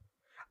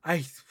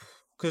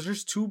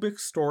there's two big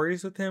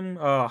stories with him,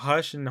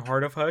 Hush and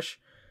Heart of Hush.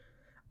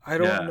 I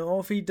don't know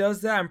if he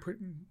does that.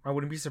 I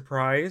wouldn't be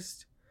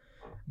surprised.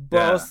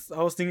 But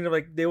I was thinking of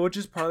like they would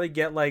just probably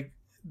get like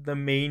the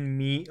main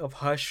meat of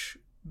Hush.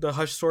 The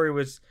Hush story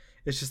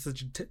it's just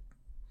such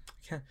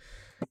can't.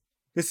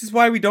 This is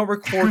why we don't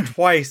record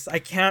twice. I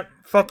can't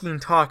fucking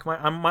talk.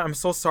 I'm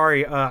so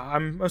sorry.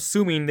 I'm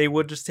assuming they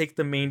would just take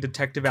the main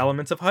detective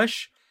elements of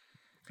Hush.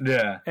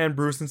 Yeah. And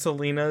Bruce and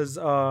Selena's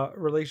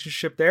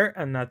relationship there,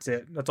 and that's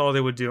it. That's all they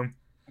would do.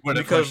 What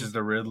if Hush is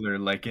the Riddler,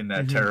 like in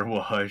that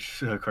terrible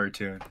Hush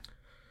cartoon?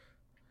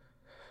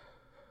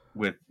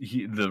 With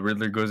the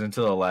Riddler goes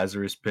into the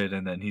Lazarus pit,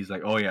 and then he's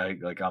like, "Oh yeah,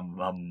 like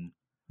I'm."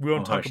 We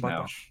don't talk about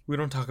now. that. We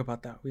don't talk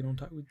about that. We don't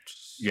talk.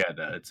 Yeah,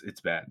 no, it's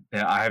bad.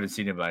 Yeah, I haven't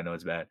seen it, but I know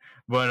it's bad.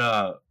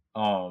 But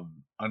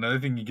another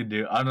thing you could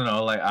do, I don't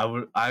know, like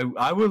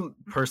I would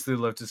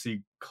personally love to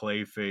see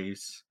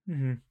Clayface,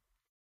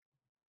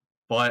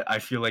 but I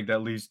feel like that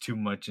leads too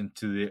much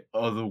into the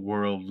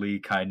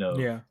otherworldly kind of.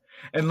 Yeah.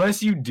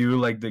 Unless you do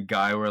like the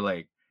guy where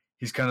like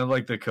he's kind of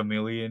like the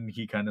chameleon,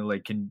 he kind of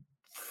like can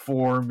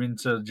form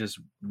into just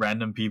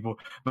random people,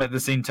 but at the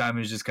same time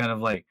it's just kind of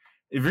like,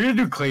 if you're gonna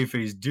do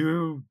Clayface,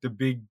 do the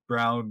big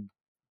brown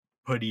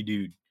putty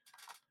dude.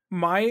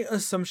 My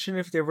assumption,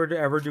 if they were to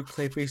ever do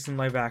Clayface in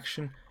live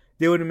action,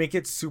 they would make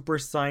it super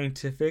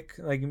scientific,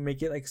 like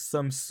make it like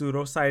some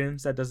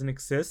pseudoscience that doesn't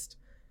exist.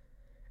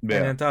 Yeah.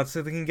 And I thought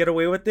so they can get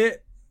away with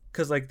it,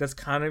 because like that's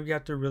kind of, you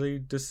have to really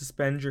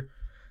dissuspend your.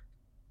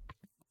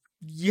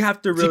 You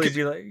have to really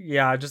do like,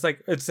 yeah, just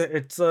like it's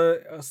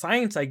a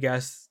science, I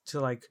guess, to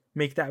like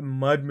make that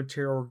mud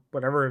material,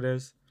 whatever it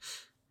is.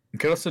 You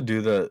could also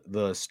do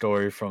the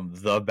story from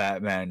the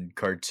Batman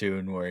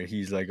cartoon where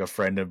he's like a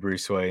friend of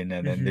Bruce Wayne,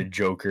 and then the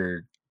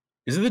Joker.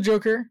 Is it the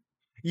Joker?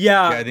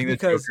 Yeah, I think the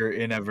Joker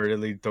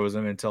inadvertently throws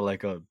him into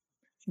like a.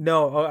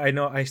 No, I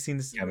know. I've seen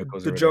this.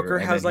 The Joker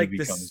has like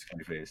this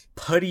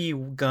putty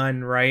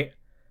gun, right?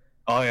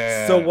 Oh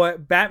yeah. So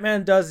what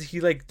Batman does,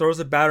 he like throws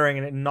a batarang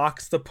and it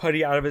knocks the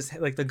putty out of his,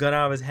 like the gun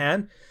out of his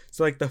hand.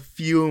 So like the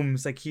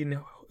fumes, like he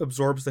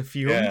absorbs the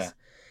fumes,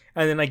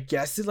 and then I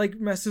guess it like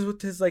messes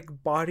with his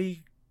like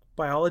body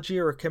biology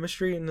or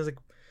chemistry, and is like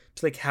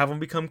to like have him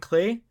become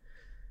clay.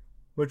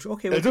 Which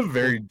it's a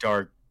very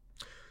dark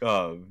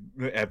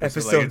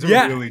episode. Like, it's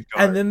really dark.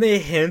 And then they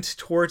hint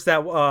towards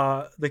that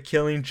the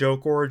Killing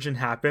Joke origin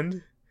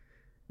happened.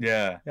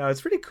 Yeah,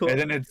 it's pretty cool. And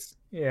then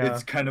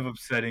it's kind of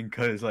upsetting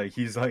because like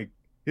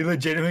he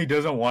legitimately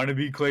doesn't want to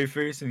be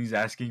Clayface, and he's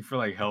asking for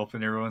like help,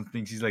 and everyone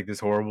thinks he's like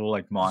this horrible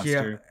like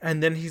monster. Yeah,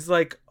 and then he's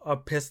like a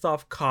pissed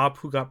off cop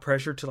who got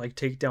pressured to like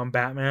take down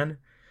Batman.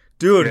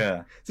 Dude,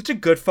 such a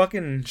good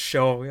fucking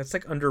show. It's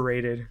like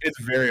underrated. It's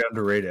very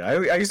underrated.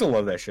 I used to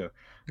love that show.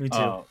 Me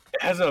too.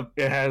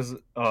 It has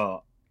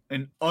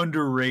an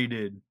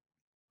underrated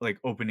like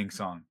opening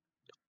song.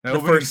 The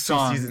opening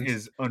song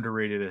is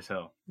underrated as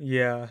hell.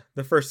 Yeah,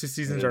 the first two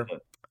seasons are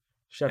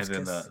Chef's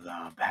and then kiss.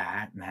 the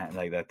Batman,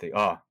 like that thing.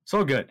 Oh,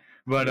 so good.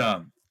 But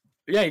Yeah.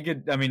 yeah, you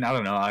could. I mean, I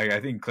don't know. I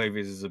think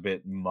Clayface is a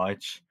bit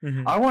much.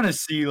 Mhm. I want to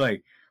see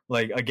like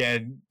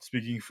again,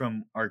 speaking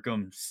from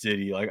Arkham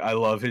City, like I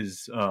love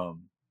his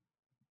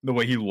the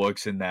way he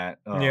looks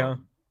Yeah.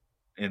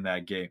 in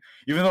that game.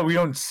 Even though we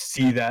don't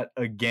see that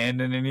again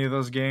in any of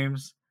those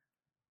games,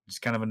 it's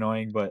kind of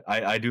annoying. But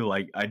I do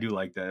like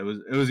that.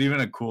 It was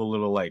even a cool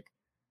little like.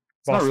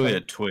 It's not Boss really a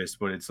fight. twist,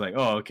 but it's like,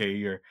 oh,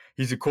 okay,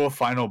 he's a cool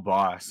final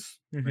boss.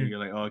 Like, Mhm. you're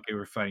like, oh, okay,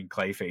 we're fighting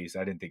Clayface.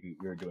 I didn't think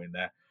we were doing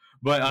that,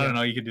 but I Yeah. don't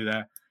know. You could do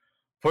that.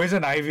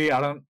 Poison Ivy.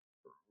 I don't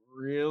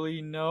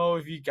really know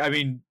if you. I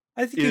mean,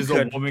 I think you is a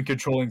could. woman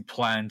controlling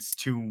plants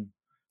too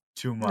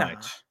Nah.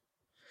 much?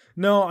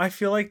 No, I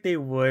feel like they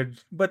would.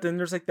 But then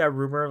there's like that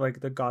rumor, like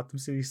the Gotham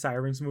City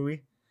Sirens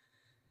movie.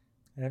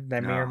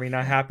 That may or No, may not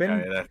yeah,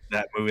 happen.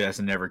 that movie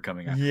that's never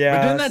coming out. But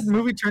then that Yes.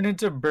 movie turned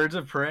into Birds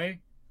of Prey.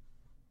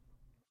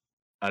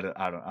 I don't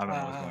know what's going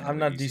on I'm with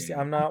not DC DC.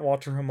 I'm anymore. not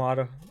Walter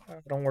Hamada. I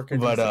don't work at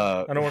But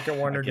DC. I don't work at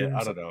Warner I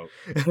Games. don't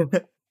know.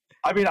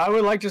 I mean, I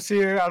would like to see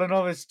her. I don't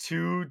know if it's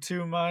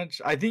too much.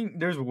 I think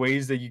there's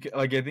ways that you could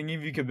like. I think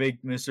if you could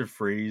make Mr.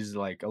 Freeze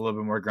like a little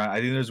bit more grounded,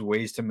 I think there's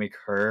ways to make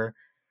her.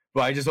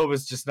 But I just hope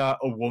it's just not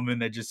a woman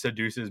that just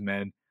seduces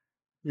men.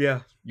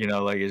 Yeah. You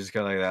know, like it's just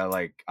kind of like that.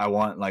 Like I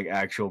want like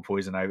actual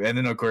Poison Ivy, and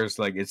then of course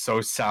like it's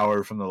so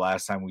sour from the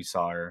last time we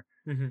saw her.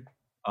 hmm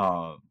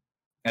Um,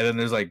 and then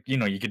there's like you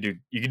know you could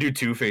do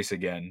Two Face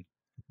again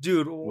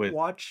Dude, with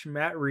watch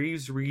Matt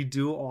Reeves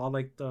redo all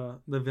like the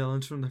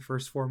villains from the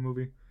first 4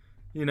 movie.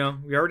 You know,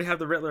 we already have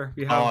the Riddler.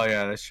 We have, oh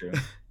yeah that's true.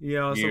 you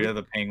know, so You have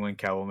the Penguin,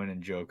 Catwoman,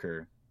 and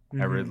Joker at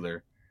Mhm.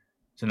 Riddler.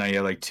 So now you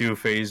have like Two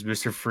Face,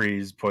 Mr.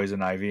 Freeze,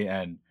 Poison Ivy,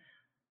 and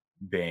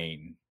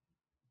Bane.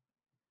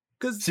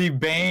 Because See,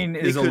 Bane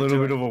is a could little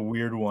do bit it. of a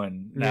weird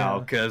one now Yeah.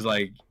 because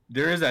like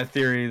there is that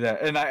theory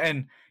that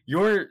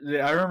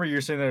I remember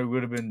you're saying that it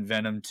would have been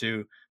Venom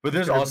too, but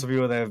there's could've also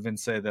people that have been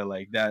saying that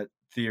like that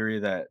theory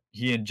that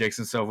he injects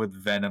himself with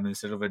venom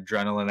instead of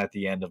adrenaline at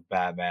the end of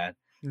Batman.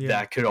 Yeah.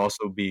 That could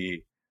also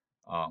be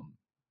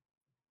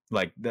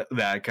like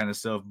that kind of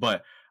stuff.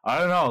 But I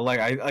don't know. Like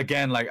I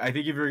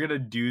think if you're gonna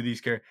do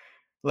these characters,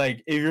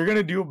 like if you're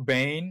gonna do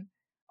Bane,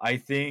 I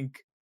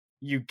think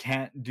you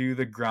can't do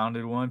the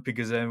grounded one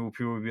because then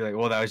people would be like,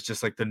 "Well, that was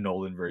just like the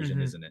Nolan version,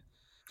 Mhm. isn't it?"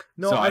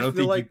 No, So I I don't feel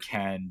think you like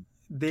can.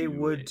 they do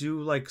would it.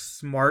 do like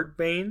smart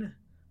Bane,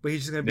 but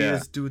he's just gonna be Yeah.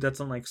 this dude that's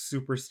on like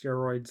super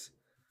steroids.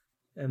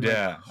 And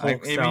Yeah,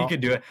 like maybe you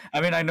could do it.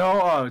 I mean, I know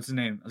what's his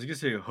name. I was gonna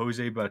say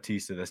Jose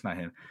Bautista. That's not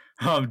him.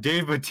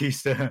 Dave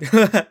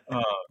Bautista.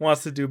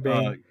 wants to do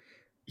Bane.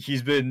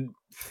 He's been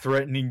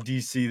threatening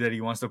DC that he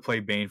wants to play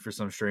Bane for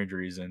some strange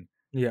reason.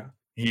 Yeah.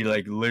 He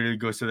like literally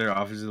goes to their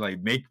offices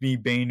like, make me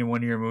Bane in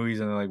one of your movies,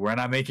 and they're like, we're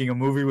not making a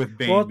movie with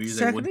Bane. Well, But he's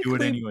like, we'll do it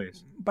technically,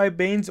 anyways. by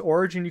Bane's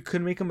origin, you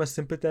could make him a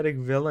sympathetic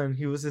villain.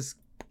 He was this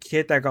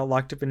kid that got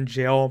locked up in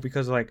jail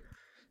because like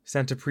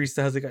Santa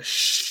Prista has like a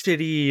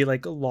shitty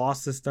like law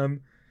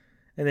system,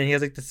 and then he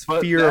has like this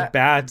But fear of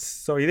bats.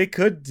 So they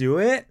could do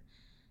it.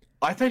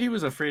 I thought he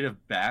was afraid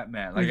of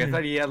Batman. Like I Mhm.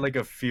 thought he had like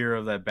a fear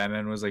of that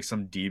Batman was like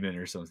some demon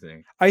or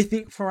something. I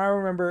think, from what I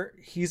remember,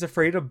 he's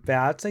afraid of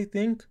bats. I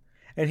think,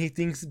 and he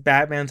thinks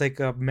Batman's like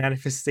a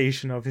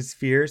manifestation of his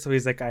fear. So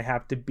he's like, I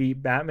have to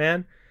beat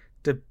Batman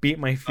to beat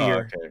my Oh, fear.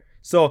 okay.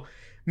 So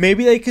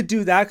maybe they could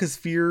do that because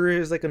fear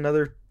is like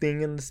another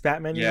thing in this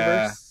Batman Yeah.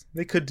 universe.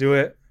 They could do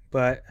it,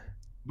 but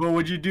But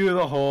would you do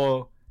the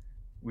whole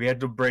we had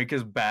to break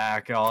his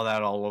back and all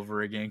that all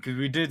over again? Because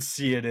we did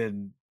see it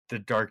in The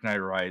Dark Knight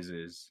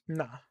Rises,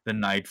 nah, the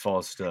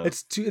Nightfall stuff.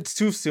 it's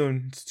too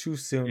soon. It's too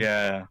soon.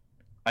 Yeah.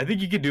 I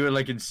think you could do it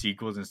like in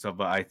sequels and stuff,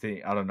 but I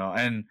don't know.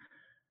 And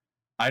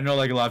I know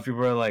like a lot of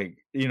people are like,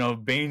 you know,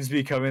 Bane's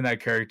becoming that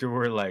character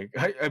where like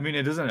I mean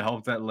it doesn't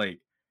help that like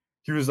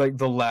he was like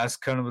the last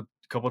kind of a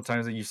couple of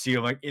times that you see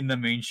him like in the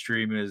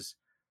mainstream is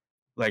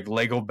like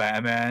Lego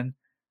Batman,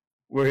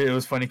 where it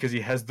was funny because he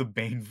has the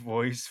Bane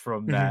voice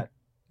from Mhm. that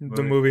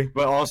The movie,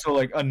 But also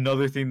like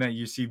another thing that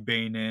you see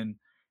Bane in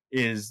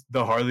is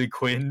the Harley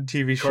Quinn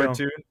TV show.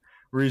 cartoon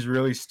where he's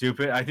really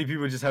stupid. I think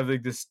people just have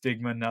like this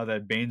stigma now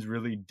that Bane's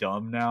really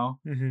dumb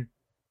now. hmm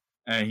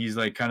And he's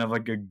like kind of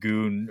like a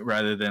goon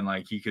rather than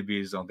like he could be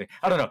his own thing.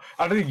 I don't know.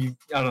 I don't think you.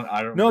 I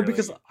don't. No, really-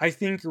 because I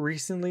think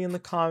recently in the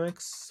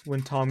comics,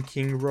 when Tom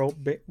King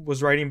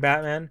was writing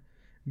Batman,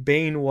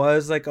 Bane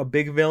was like a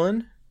big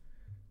villain.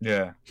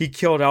 yeah. He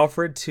killed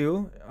Alfred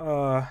too.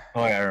 Oh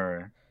yeah, I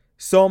remember.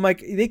 So I'm like,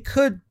 they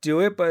could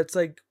do it, but it's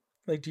like,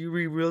 do you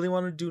really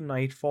want to do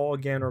Nightfall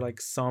again or like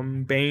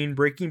some Bane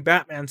breaking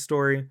Batman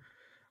story?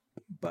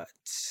 But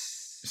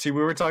See,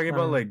 we were talking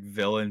about Um, like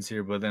villains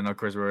here, but then of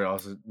course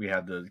we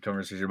had the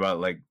conversation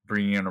about like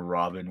bringing in a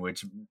Robin,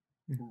 which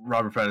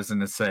Robert Pattinson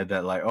has said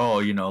that like, oh,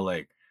 you know,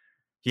 like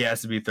he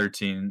has to be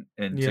 13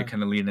 and Yeah. to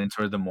kind of lean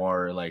into the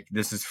more like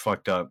this is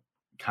fucked up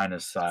kind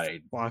of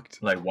side.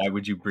 fucked. Like, why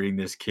would you bring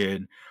this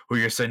kid who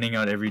you're sending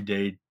out every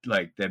day?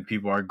 Like, then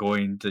people are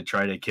going to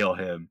try to kill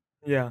him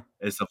Yeah.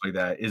 and stuff like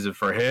that. Is it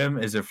for him?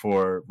 Is it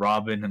for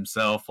Robin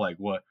himself? Like,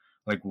 what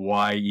like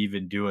why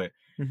even do it?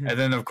 Mhm. And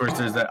then of course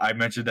there's that I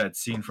mentioned that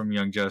scene from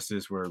Young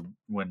Justice where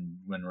when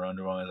Wonder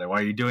Woman is like, why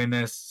are you doing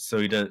this? So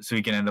he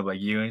can end up like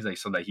you, and he's like,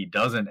 so that he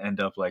doesn't end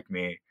up like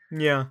me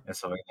Yeah. and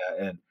stuff like that.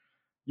 And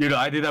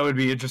I think that would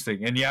be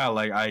interesting. And yeah,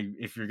 like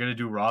if you're gonna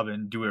do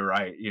Robin, do it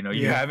right. You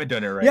Yeah. haven't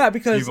done it right. Yeah,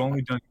 because you've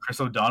only done Chris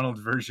O'Donnell's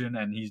version,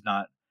 and he's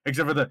not,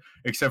 except for the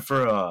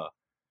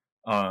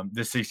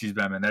 '60s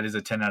Batman. That is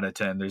a 10 out of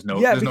 10. There's no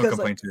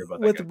complaints here about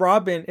that with guy.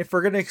 Robin, if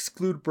we're gonna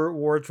exclude Burt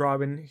Ward's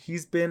Robin,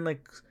 he's been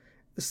like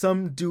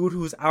some dude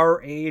who's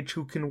our age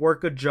who can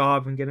work a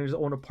job and get his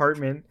own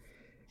apartment.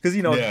 Because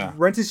Yeah.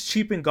 rent is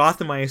cheap in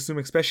Gotham, I assume,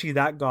 especially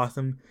that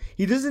Gotham.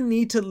 He doesn't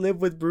need to live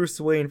with Bruce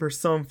Wayne for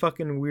some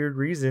fucking weird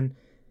reason.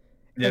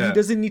 And Yeah. he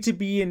doesn't need to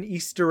be an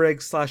Easter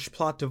egg /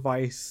 plot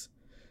device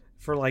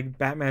for like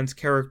Batman's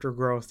character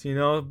growth. We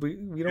don't.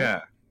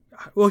 Yeah.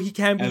 Well, he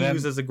can be And then-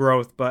 used as a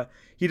growth, but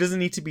he doesn't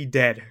need to be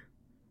dead.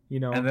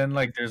 And then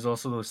like there's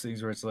also those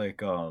things where it's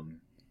like I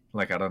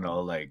don't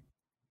know, like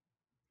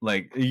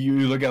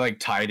you look at like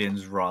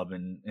Titan's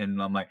Robin,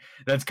 and I'm like,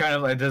 that's kind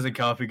of like, it doesn't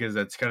count because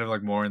that's kind of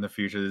like more in the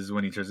future. This is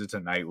when he turns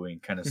into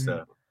Nightwing kind of Mhm.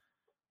 stuff.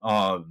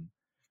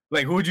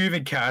 Like who would you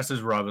even cast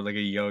as Robin? Like a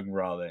young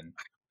Robin,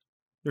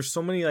 There's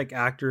so many like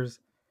actors.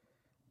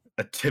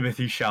 a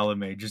Timothy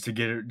Chalamet, just to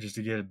get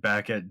it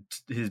back at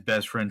his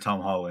best friend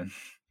Tom Holland.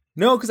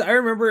 No, because I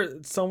remember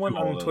someone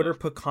All on of Twitter them.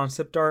 put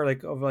concept art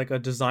like of like a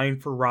design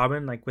for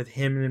Robin, like with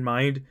him in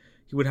mind.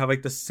 He would have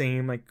like the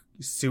same like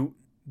suit,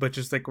 but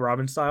just like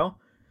Robin style.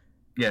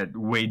 Yeah,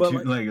 way But, too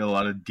like- like a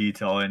lot of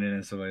detail in it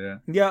and stuff like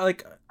that. Yeah,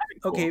 like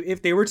Cool. okay,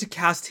 if they were to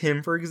cast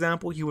him, for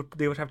example,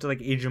 they would have to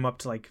like age him up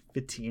to like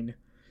 15.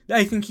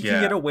 I think he can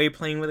Yeah. get away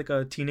playing with like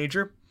a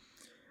teenager,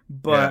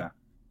 but Yeah.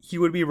 he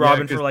would be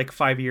Robin 'cause for like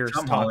 5 years.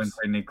 Tom tops. Holland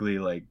technically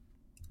like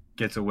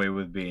gets away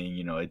with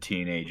being, a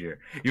teenager,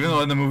 even though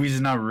in the movies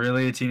he's not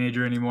really a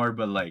teenager anymore.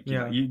 But like,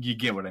 Yeah. you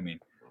get what I mean.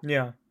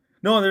 Yeah.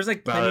 No, there's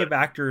like plenty But- of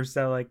actors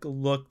that like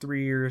look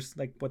 3 years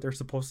like what they're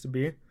supposed to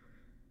be.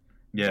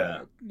 Yeah,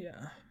 But,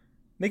 yeah.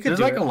 They could there's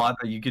do like it. a lot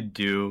that you could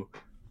do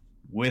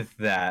with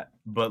that,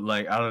 but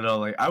like I don't know,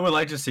 like I would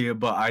like to see it,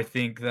 but I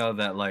think though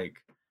that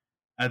like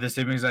at the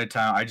same exact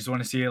time, I just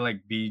want to see it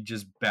like be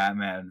just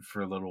Batman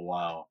for a little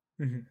while,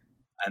 Mhm.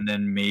 and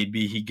then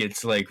maybe he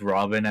gets like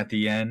Robin at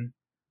the end.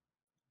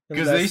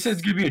 Because they Unless- said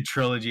it's gonna be a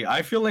trilogy.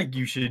 I feel like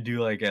you should do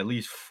like at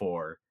least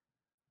 4.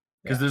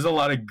 Because Yeah. there's a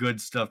lot of good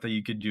stuff that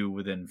you could do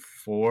within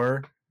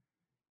 4.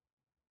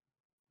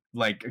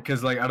 Like,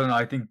 because like I don't know,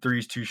 I think 3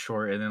 is too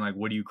short, and then like,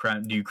 what do you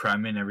cram? Do you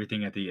cram in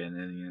everything at the end,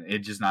 and it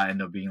just not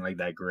end up being like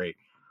that great?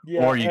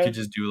 Yeah, Or you could and-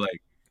 just do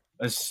like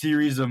a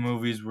series of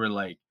movies where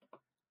like,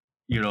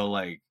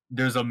 like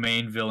there's a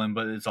main villain,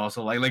 but it's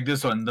also like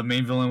this one. The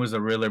main villain was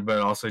the Riddler, but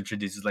it also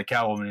introduces like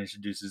Catwoman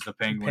introduces the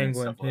Penguin and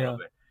Penguin, stuff a little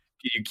bit.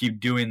 You keep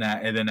doing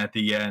that, and then at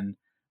the end,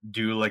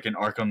 do like an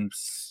Arkham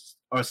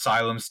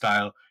Asylum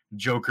style.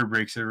 Joker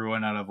breaks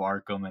everyone out of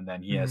Arkham, and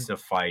then he has to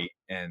fight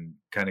and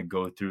kind of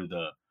go through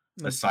the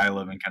like-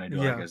 asylum and kind of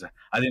do Yeah. like that.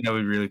 I think that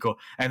would be really cool.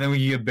 And then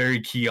we get Barry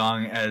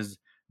Keoghan as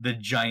the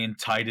giant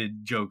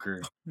tided Joker.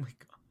 Oh my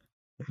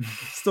god.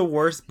 It's the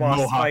worst boss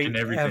Mohawk fight and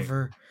everything.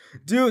 ever.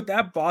 Dude,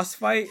 that boss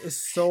fight is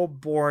so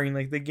boring.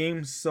 Like the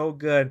game's so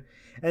good.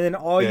 And then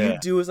all you Yeah.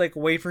 do is like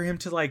wait for him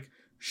to like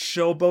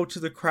showboat to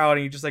the crowd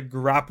and you just like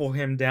grapple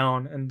him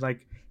down and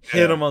like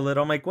hit Yeah. him a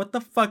little. I'm like, what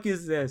the fuck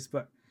is this?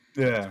 But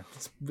Yeah,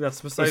 that's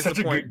it's besides such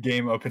the a point. good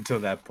game up until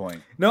that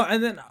point. No,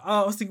 and then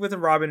I was thinking with the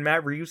Robin,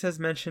 Matt Reeves has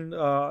mentioned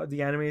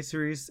the anime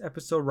series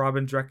episode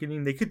Robin's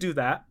Reckoning. They could do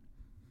that.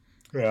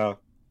 Yeah,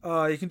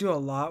 You can do a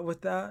lot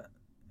with that.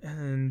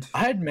 And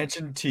I had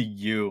mentioned to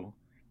you,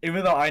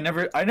 even though I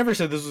never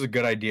said this was a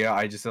good idea.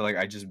 I just said like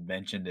I just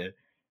mentioned it,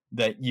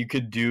 that you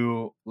could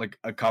do like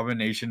a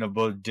combination of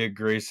both Dick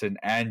Grayson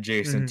and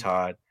Jason Mhm.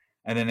 Todd,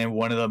 and then in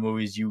one of the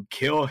movies you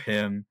kill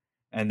him,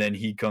 and then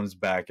he comes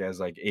back as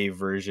like a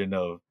version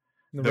of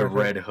the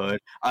Red Hood.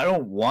 I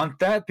don't want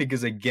that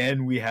because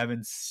again, we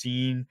haven't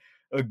seen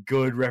a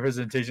good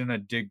representation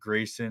of Dick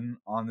Grayson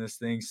on this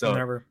thing. So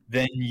Never.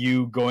 then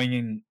you going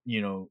in,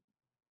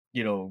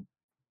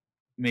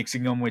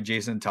 mixing them with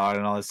Jason Todd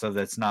and all that stuff.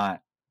 That's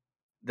not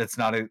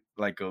a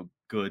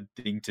good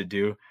thing to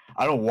do.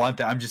 I don't want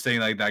that. I'm just saying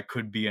like that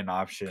could be an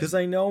option. Because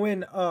I know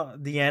in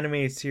the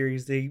anime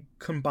series they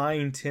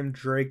combined Tim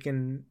Drake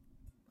and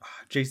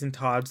Jason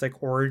Todd's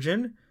like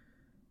origin,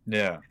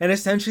 Yeah. and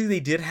essentially they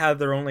did have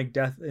their own like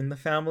death in the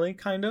family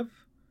kind of.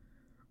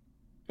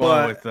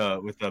 Well,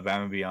 But- with the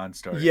Batman Beyond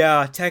story.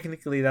 Yeah,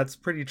 technically that's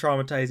pretty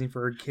traumatizing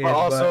for a kid. But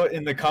also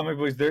in the comic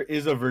books, there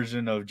is a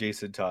version of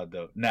Jason Todd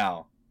though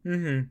now,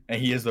 and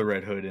he is the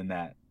Red Hood in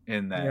that.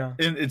 Yeah.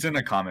 It's in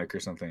a comic or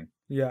something.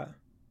 yeah,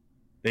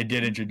 They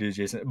did introduce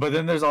Jason, but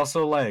then there's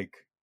also like,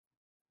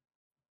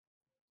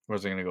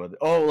 where's I gonna go with it?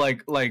 Oh,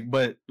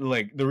 but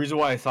the reason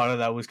why I thought of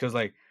that was because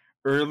like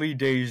early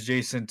days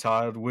Jason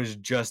Todd was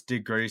just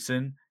Dick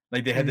Grayson.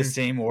 Like they had the Mhm.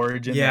 same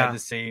origin, they Yeah. had the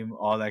same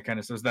all that kind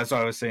of stuff. So that's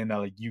why I was saying that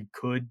like you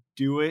could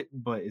do it,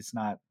 but it's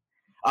not.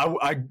 I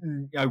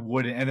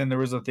wouldn't. And then there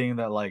was a thing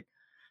that like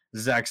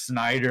Zack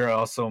Snyder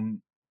also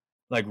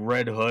like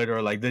Red Hood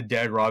or like the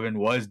dead Robin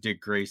was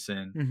Dick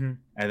Grayson, Mm-hmm.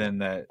 and then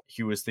that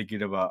he was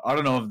thinking about I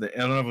don't know if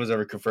it was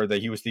ever confirmed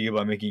that he was thinking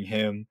about making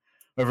him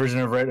a version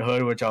of Red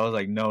Hood, which I was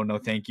like, no,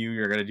 thank you.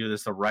 You're gonna do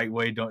this the right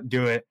way. Don't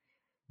do it.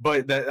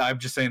 But that I'm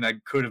just saying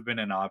that could have been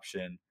an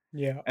option.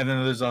 Yeah. And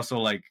then there's also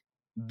like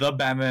the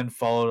Batman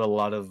followed a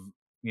lot of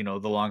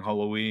the Long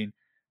Halloween.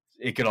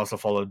 It could also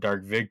follow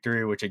Dark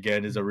Victory, which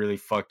again is a really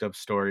fucked up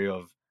story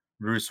of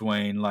Bruce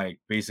Wayne like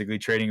basically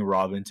trading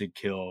Robin to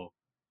kill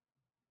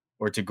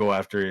or to go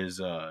after his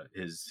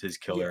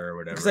killer or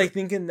whatever. Because I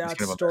think in that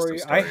kind of a messed up story,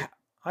 story.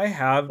 I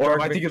have Or Dark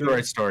am I thinking of the Victory.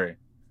 right story?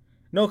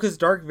 No, because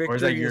Dark Or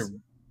is that Victory year? is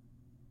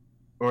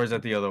Or is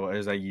that the other one?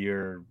 Is that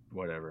year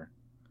whatever?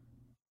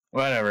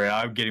 Whatever.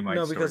 I'm getting my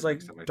no, because stories like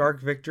mixed up, I think.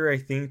 Dark Victory, I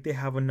think they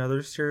have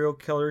another serial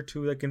killer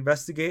to like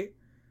investigate,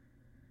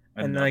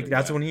 and like Another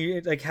that's guy. when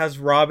he like has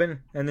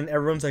Robin, and then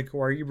everyone's like,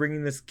 "Why are you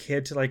bringing this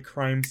kid to like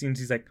crime scenes?"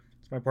 He's like,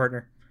 "It's my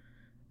partner."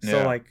 So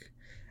Yeah. like,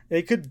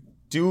 they could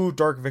do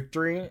Dark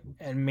Victory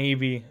and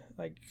maybe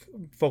like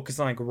focus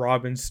on like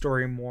Robin's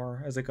story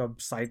more as like a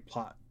side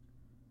plot.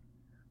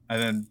 And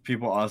then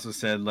people also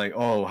said like,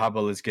 "Oh, how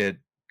about let's get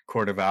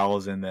Court of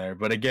Owls in there?"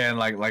 But again,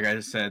 like I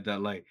said,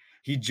 that like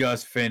he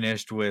just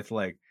finished with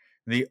like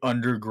the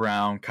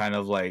underground kind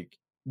of like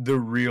the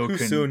real Too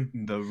soon.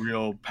 the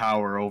real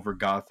power over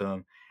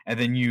Gotham, and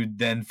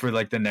then for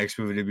like the next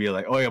movie to be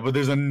like, "Oh yeah, but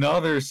there's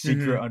another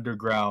secret Mhm.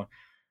 underground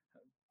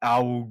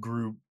owl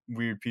group,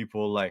 weird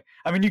people." Like,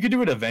 I mean, you could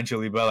do it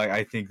eventually, but like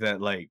I think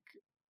that like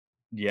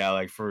yeah,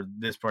 like for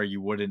this part, you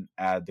wouldn't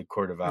add the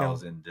Court of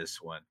Owls No. in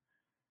this one.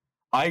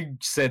 I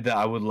said that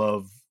I would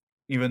love,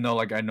 even though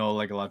like I know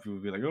like a lot of people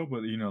would be like, oh,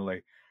 but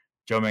like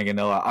Joe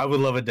Manganiello, I would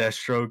love a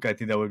Deathstroke. I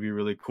think that would be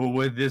really cool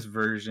with this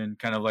version,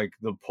 kind of like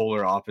the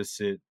polar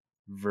opposite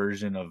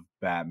version of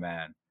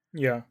Batman.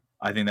 Yeah.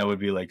 I think that would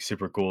be like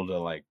super cool to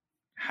like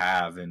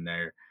have in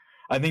there.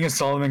 I think a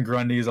Solomon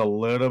Grundy is a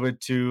little bit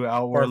too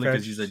outwardly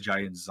because he's a Far-fetched.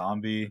 giant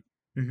zombie.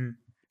 Hmm.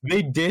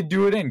 They did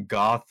do it in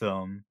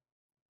Gotham,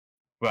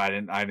 but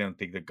I don't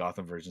think the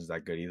Gotham version is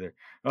that good either.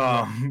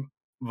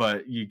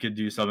 But you could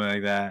do something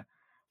like that.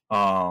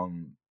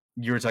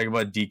 You were talking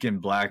about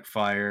Deacon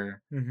Blackfire.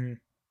 Hmm.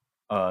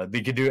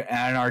 They could do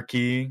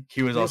Anarchy.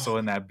 He was also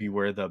in that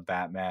Beware the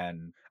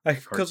Batman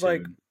Because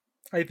like cartoon.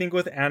 I think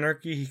with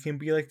Anarchy, he can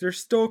be like, "There's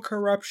still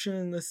corruption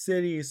in the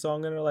city, so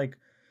I'm gonna like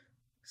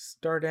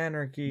start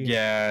anarchy."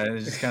 Yeah,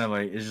 it's just kind of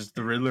like it's just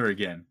the Riddler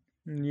again.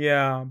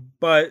 Yeah,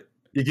 but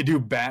You could do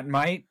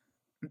Batmite.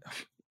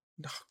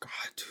 oh god,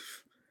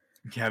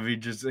 dude. Have you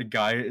just a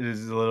guy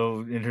is a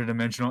little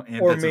interdimensional and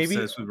Or that's maybe-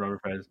 obsessed with rubber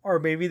pads. Or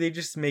maybe they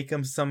just make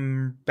him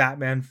some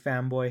Batman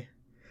fanboy,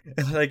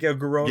 like a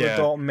grown Yeah,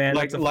 adult man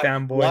that's a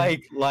fanboy.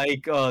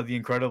 like the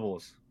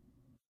Incredibles,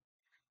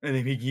 and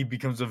then he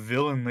becomes a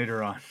villain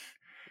later on.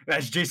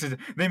 That's Jason.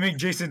 They make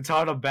Jason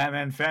Todd a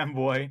Batman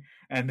fanboy,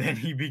 and then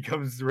he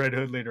becomes Red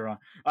Hood later on.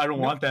 I don't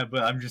No. want that,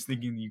 but I'm just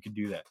thinking you could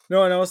do that.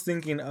 No, and I was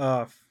thinking,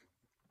 I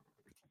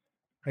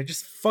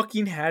just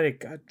fucking had it.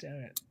 God damn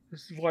it!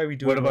 This is why we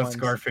do What it about once.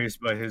 Scarface?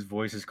 But his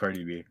voice is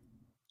Cardi B.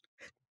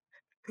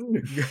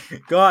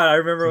 God, I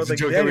remember I was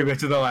It's a like, joke that we Daniel, went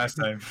to the last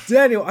time.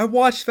 Daniel, I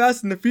watched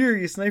Fast and the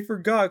Furious and I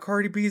forgot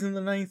Cardi B's in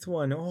the 9th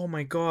one. Oh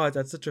my god,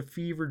 that's such a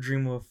fever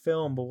dream of a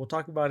film, but we'll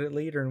talk about it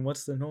later. And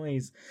what's the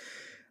noise?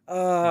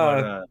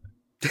 But,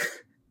 you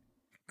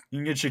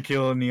can get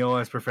Shaquille O'Neal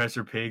as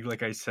Professor Pig,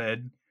 like I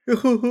said,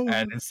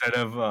 and instead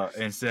of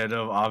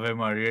Ave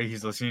Maria,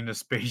 he's listening to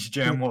Space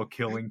Jam while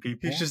killing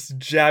people. he's just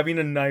jabbing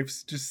a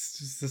knife,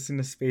 just listening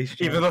to Space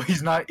Jam. Even though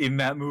he's not in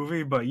that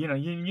movie, but you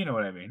know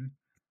what I mean.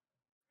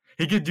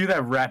 He could do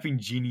that rapping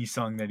genie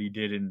song that he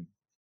did in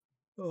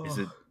is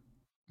it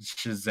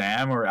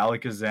Shazam or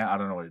Alakazam? I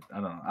don't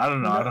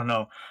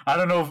know. I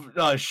don't know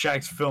if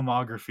Shaq's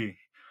filmography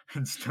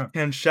and stuff.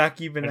 Can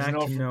Shaq even I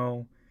just act?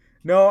 know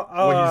No.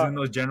 Well, he's in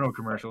those general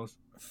commercials.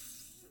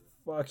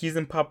 Fuck, he's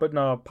in Papa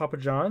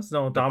John's?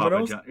 No, The Papa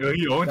Domino's? John-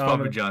 he owns Papa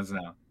Domino's. John's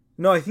now.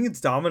 No, I think it's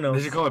They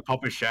Domino's. should call it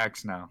Papa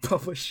Shaq's now.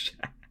 Papa Shaq.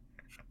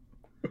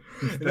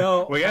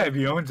 No. Well, yeah, if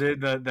he owns it,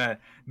 the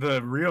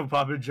real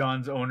Papa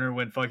John's owner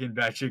went fucking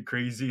batshit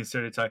crazy and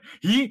started talking.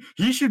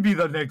 He should be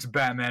the next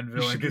Batman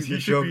villain should be because the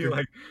he should be Joker.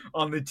 like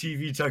on the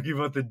TV talking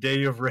about the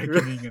Day of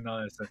Reckoning and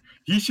all that stuff.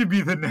 He should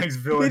be the next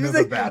villain He's of the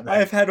like, Batman.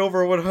 I've had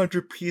over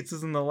 100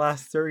 pizzas in the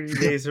last 30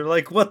 days. They're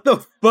like, what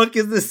the fuck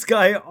is this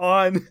guy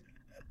on?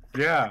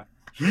 Yeah,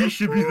 he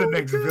should be the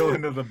next God.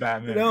 villain of the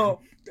Batman.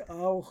 No.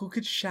 Oh, who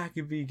could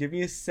Shaq be? Give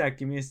me a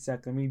sec. Let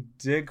me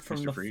dig from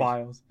Mr. the Freeze.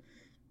 files.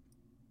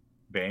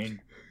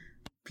 Bane.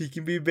 He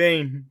can be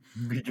Bane.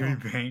 He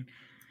could be Bane.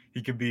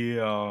 He could be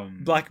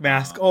Black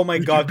Mask. Oh my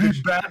god. He Could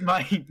could be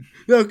Batmite.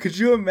 no, could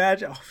you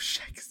imagine? Oh,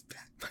 Shaq is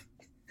Batman.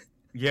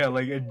 Yeah,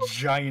 like a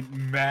giant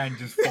man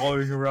just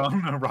following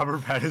around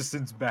Robert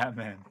Pattinson's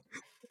Batman.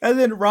 And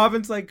then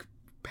Robin's like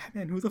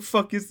Batman, who the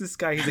fuck is this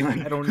guy? He's like,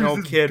 I don't know,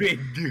 This kid. big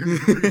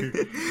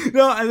dude.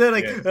 No, and then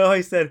like, Yes. oh,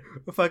 he said,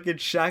 fucking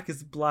Shaq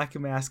is Black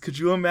Mask. Could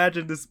you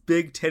imagine this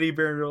big teddy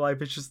bear in real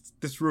life? It's just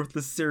this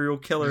ruthless serial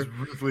killer. This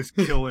ruthless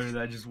killer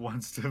that just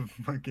wants to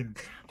fucking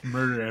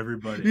murder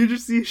everybody. You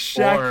just see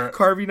Shaq Or-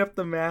 carving up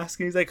the mask,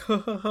 and he's like, ha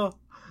ha ha,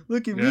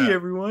 look at me, Yeah.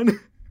 everyone.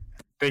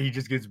 That he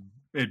just gets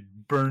it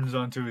burns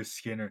onto his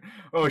skin.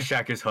 Or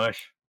Shaq is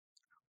Hush.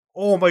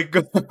 Oh my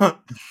god.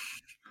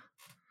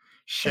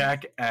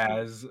 Shaq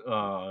as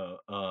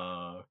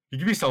he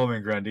could be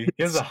Solomon Grundy.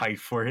 He has the height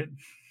for it.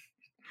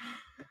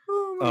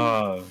 Oh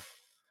my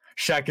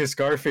Shaq is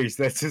Scarface.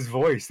 That's his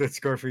voice. That's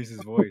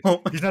Scarface's voice.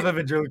 Oh my He's not the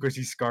ventriloquist.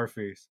 He's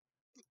Scarface.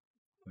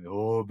 Like,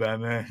 oh,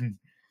 Batman.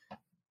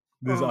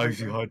 This Oh my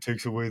icy God. hot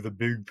takes away the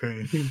big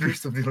pain, or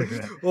something like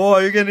that. Oh,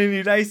 you're gonna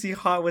need icy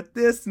hot with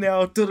this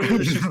now.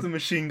 Totally shoots the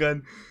machine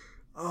gun.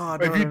 Oh,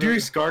 no, If you no, do no.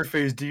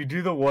 Scarface, do you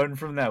do the one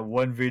from that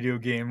one video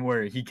game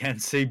where he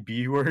can't say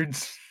B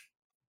words?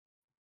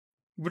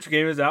 Which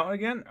game is that one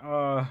again?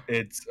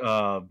 It's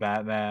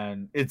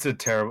Batman. It's a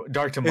terrible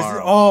Dark Is Tomorrow.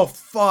 it, oh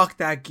fuck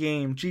that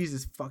game.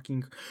 Jesus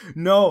fucking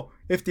no.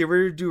 If they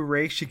were to do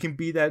Ray, she can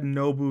be that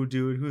Nobu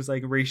dude who's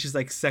like Ray. She's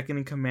like second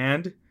in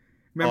command.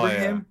 Remember Oh, yeah.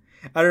 him?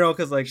 I don't know,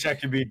 cause like Shaq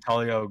could be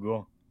Talia al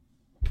Ghul.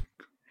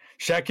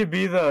 Shaq could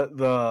be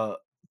the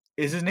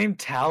is his name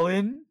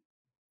Talon?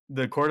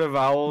 The Court of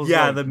Owls.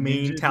 yeah, like, the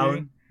main ninja dude?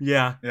 talent.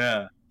 Yeah.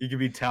 Yeah, he could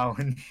be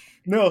Talon.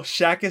 No,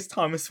 Shaq is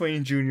Thomas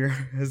Wayne Jr.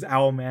 as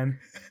Owlman.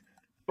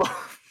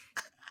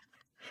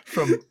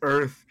 From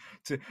Earth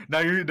to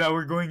now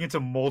we're going into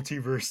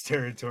multiverse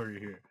territory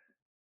here.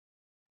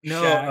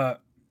 No, Shaq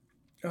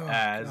oh,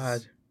 as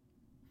God.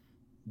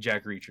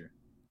 Jack Reacher.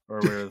 Or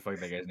whatever the fuck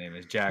that guy's name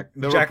is. Jack.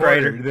 The Jack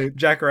reporter, Ryder. the-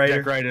 Jack Ryder.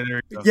 Jack Ryder.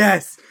 There we go.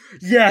 Yes,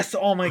 yes.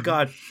 Oh my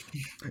god.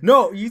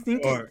 No, you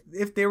think Or-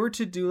 if they were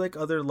to do like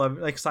other love,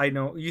 like side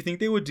note, you think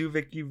they would do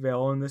Vicky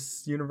Vale in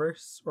this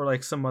universe, or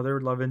like some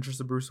other love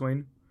interest of Bruce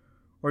Wayne,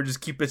 or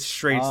just keep it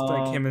straight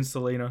like him and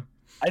Selena?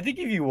 I think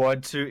if you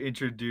want to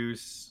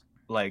introduce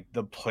like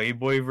the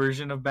Playboy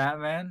version of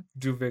Batman,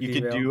 Do Vicky you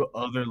could Vale. do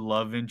other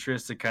love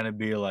interests to kind of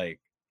be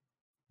like,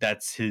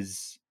 that's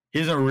his. He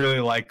doesn't really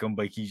like him,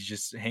 but he's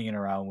just hanging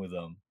around with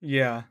them.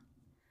 Yeah,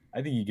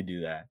 I think you could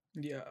do that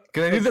yeah.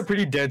 because I think they're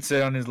pretty dead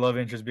set on his love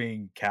interest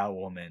being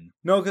Catwoman.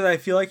 No, because I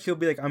feel like he'll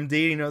be like, I'm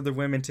dating other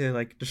women to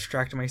like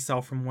distract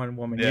myself from one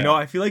woman. You Yeah. know,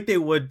 I feel like they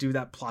would do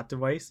that plot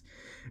device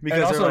because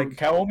And they're also, like,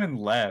 Catwoman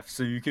left,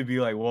 so you could be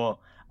like, well,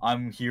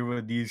 I'm here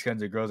with these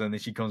kinds of girls, and then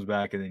she comes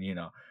back, and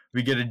then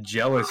we get a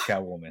jealous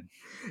Catwoman.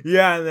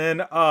 yeah, and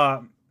then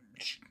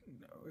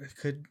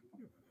could.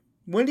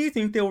 When do you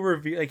think they'll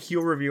reveal? Like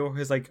he'll reveal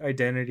his like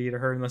identity to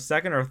her in the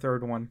second or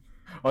third one?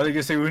 Or they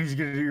could say when he's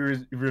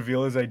gonna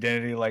reveal his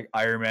identity, like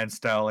Iron Man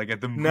style, like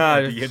at the Nah,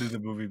 at the end of the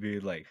movie, be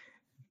like,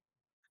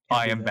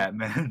 Can't I do am that.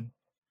 Batman.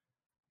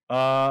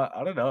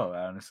 I don't know.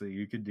 Honestly,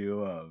 you could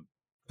do.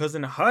 Because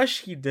in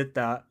Hush he did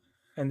that,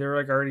 and they're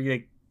like already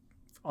like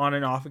on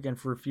and off again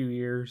for a few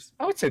years.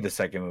 I would say the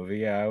second movie.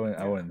 Yeah, I wouldn't.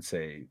 I wouldn't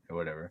say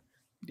whatever.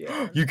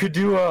 Yeah, You could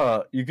do.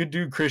 You could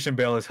do Christian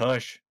Bale as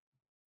Hush.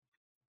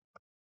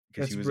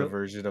 Because That's he was a real-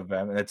 version of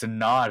Batman. That's a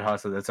nod,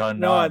 Hustle. That's a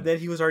no, nod. then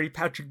he was already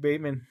Patrick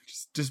Bateman.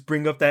 Just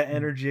bring up that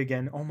energy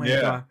again. Oh my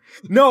Yeah. god.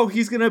 No,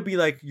 he's gonna be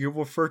like, you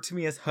refer to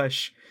me as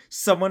Hush.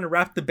 Someone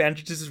wrap the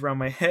bandages around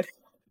my head.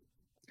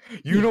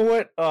 You know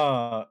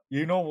what?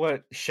 You know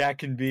what Shaq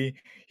can be?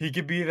 He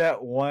could be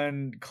that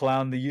one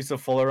clown that used to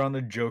follow around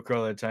the Joker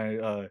all the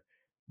time.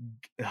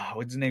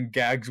 What's his name?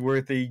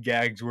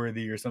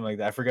 Gagsworthy, or something like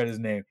that. I forgot his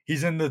name.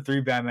 He's in the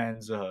Three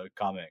Batmans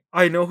comic.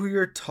 I know who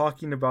you're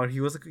talking about.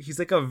 He's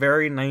like a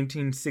very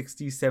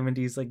 1960s,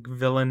 70s like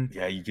villain.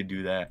 Yeah, you could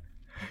do that.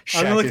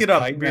 I'm gonna Shaq look is it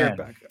up. Kite Be right Man.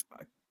 back.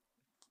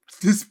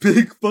 This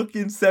big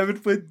fucking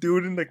 7-foot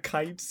dude in the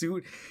kite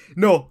suit.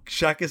 No,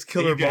 Shaq is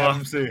Killer You can have him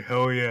Moth. say,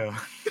 "Hell yeah!"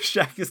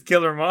 Shaq is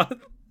Killer Moth.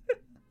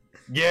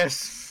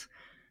 Yes,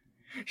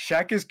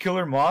 Shaq is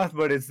Killer Moth,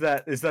 but it's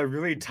that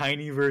really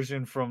tiny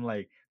version from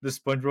like the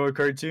SpongeBob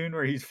cartoon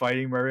where he's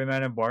fighting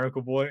Merryman and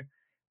Barnacle Boy,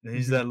 and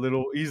he's Mhm. that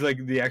little. He's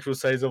like the actual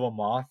size of a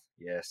moth.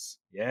 Yes,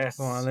 yes.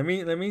 Hold on,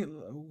 let me.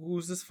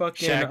 Who's this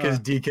fucking? Shaq is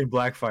Deacon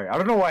Blackfire. I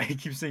don't know why he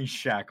keeps saying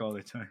Shaq all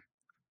the time.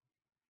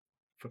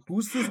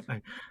 Who's this?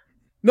 I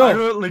No,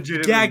 don't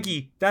legitimately.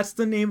 Gaggy. That's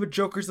the name of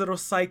Joker's little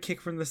sidekick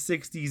from the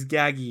 60s.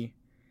 Gaggy.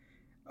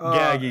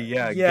 Gaggy,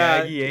 yeah,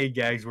 yeah, Gaggy A.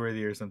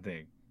 Gagsworthy or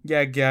something.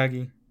 yeah,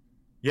 Gaggy.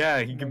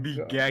 Yeah, he Oh could my be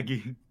God.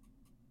 Gaggy.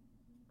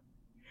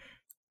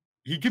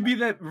 He could be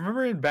that.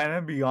 Remember in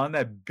Batman Beyond,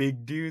 that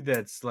big dude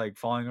that's like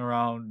following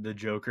around the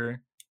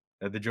Joker,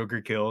 that the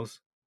Joker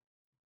kills.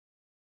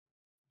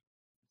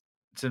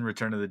 It's in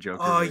Return of the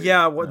Joker. Oh right?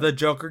 yeah, what the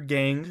Joker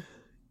gang?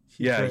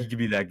 Yeah, he could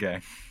be that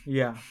guy.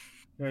 Yeah.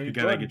 The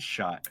guy that gets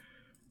shot.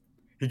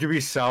 He could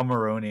be Sal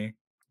Maroni.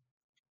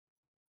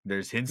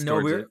 There's hints No,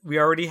 towards it. we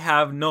already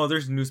have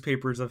there's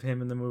newspapers of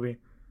him in the movie.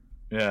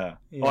 Yeah.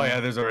 Yeah. Oh yeah,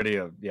 there's already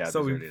a So there's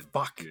we already a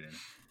fuck. dude in it.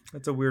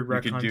 That's a weird We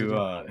retcon. could to do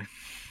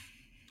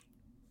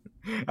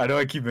I know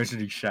I keep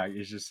mentioning Shaq.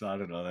 It's just I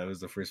don't know. That was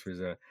the first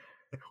person.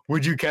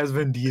 Would you cast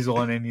Vin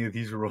Diesel in any of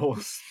these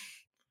roles?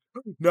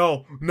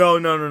 No. We're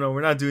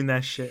not doing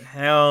that shit.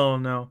 Hell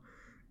no.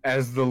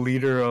 As the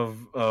leader of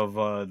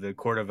the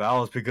Court of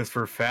Owls, because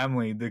for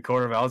family, the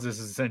Court of Owls is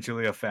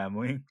essentially a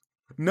family.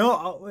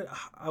 No,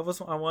 I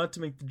wanted to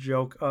make the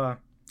joke.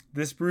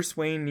 This Bruce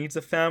Wayne needs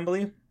a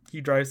family. He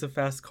drives a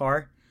fast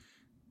car.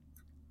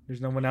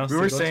 There's no one else. We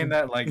to were go saying to.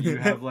 that like you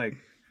have like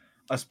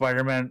the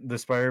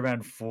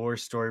Spider-Man 4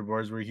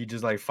 storyboards where he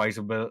just like fights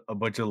a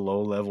bunch of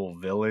low-level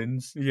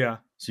villains. Yeah.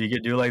 So you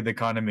could do like the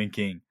Condiment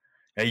King.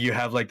 And you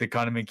have like the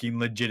Condiment King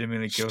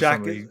legitimately kill Shaq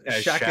somebody is-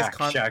 as Shaq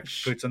is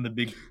Shaq puts on the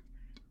big.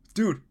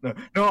 Dude.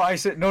 No, I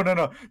said no.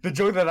 The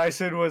joke that I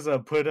said was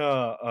put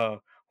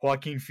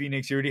Joaquin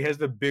Phoenix. He already has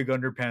the big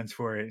underpants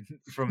for it.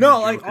 From No,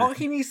 the like Joker. all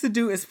he needs to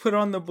do is put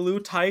on the blue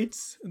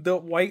tights, the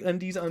white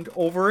undies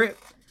over it,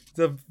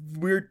 the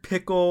weird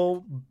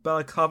pickle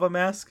balaclava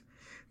mask,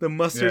 the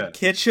mustard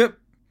ketchup.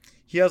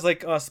 He has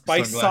like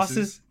spice Sunglasses.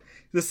 sauces,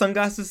 the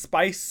sunglasses,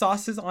 spice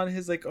sauces on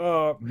his like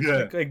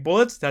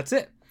bullets. That's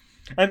it.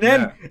 And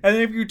then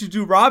if you were to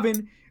do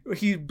Robin,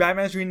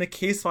 Batman's reading the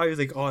case file. He's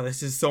like, oh,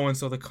 this is so and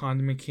so, the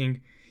Condiment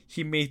King.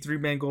 He made 3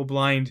 men go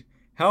blind.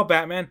 How,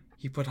 Batman?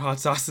 He put hot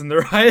sauce in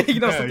their eye,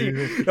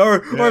 something.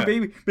 Or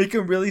maybe make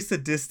him really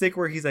sadistic,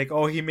 where he's like,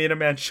 oh, he made a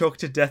man choke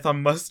to death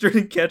on mustard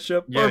and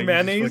ketchup or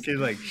mayonnaise. Just fucking,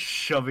 like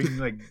shoving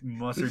like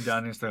mustard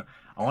down his throat.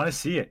 I want to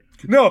see it.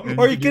 No, And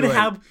or you you could could do,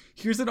 have.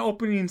 Here's an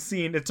opening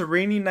scene. It's a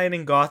rainy night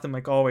in Gotham,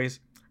 like always.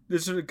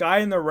 There's a guy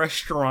in the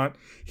restaurant.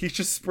 He's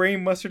just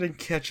spraying mustard and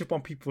ketchup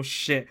on people's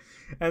shit.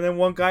 And then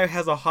one guy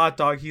has a hot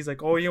dog. He's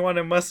like, oh, you want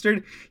a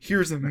mustard?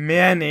 Here's a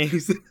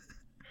mayonnaise.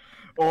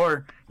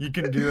 Or you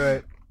can do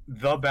it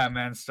the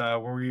Batman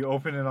style, where we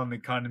open it on the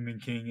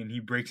Condiment King and he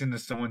breaks into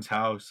someone's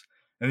house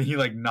and he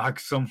like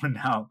knocks someone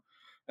out.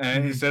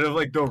 And instead of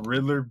like the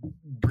Riddler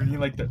bringing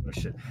like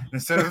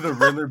instead of the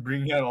Riddler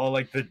bringing out all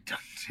like the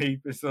duct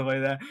tape and stuff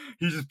like that,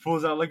 he just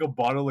pulls out like a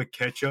bottle of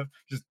ketchup,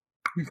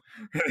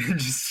 and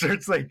just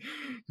starts like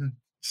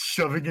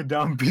shoving it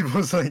down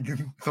people's like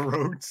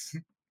throats.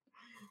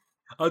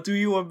 I'll do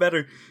you one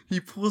better. He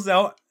pulls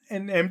out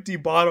an empty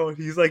bottle and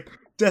he's like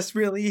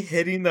desperately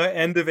hitting the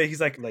end of it. He's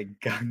like,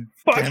 God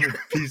Fuck. damn it,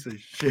 piece of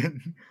shit.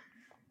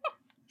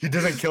 He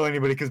doesn't kill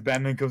anybody because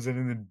Batman comes in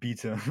and then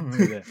beats him.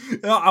 Like that.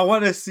 no, I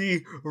want to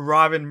see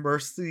Robin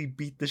mercilessly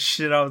beat the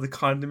shit out of the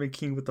Condiment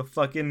King with the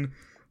fucking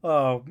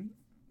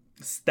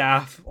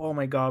staff. Oh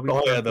my god.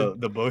 Oh yeah,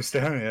 the bow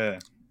staff. Yeah.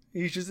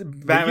 He's just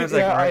Batman's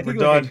like, I alright, we're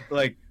think, done.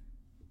 Like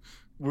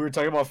we were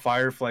talking about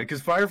Firefly, because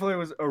Firefly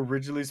was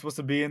originally supposed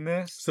to be in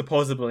this,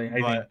 Supposedly,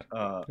 I think.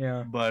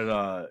 but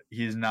but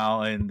he's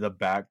now in the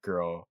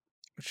Batgirl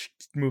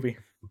Movie.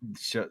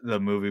 the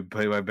movie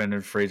played by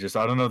Brendan Fraser.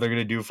 So I don't know if they're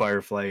gonna do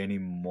Firefly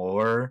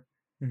anymore.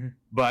 Mhm.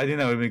 But I think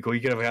that would be cool.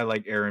 You could have had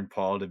like Aaron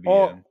Paul to be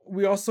Oh, him.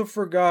 we also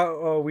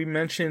forgot. We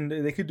mentioned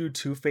they could do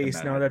Two-Face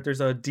now Batman. that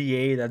there's a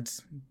DA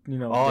that's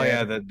Oh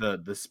yeah, dead.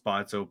 the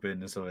spots open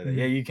and stuff like that. Mhm.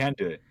 Yeah, you can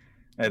do it.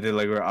 I did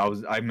like where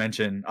I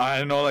mentioned.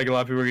 I know like a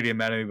lot of people are gonna get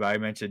mad at me, but I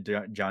mentioned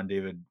John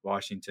David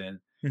Washington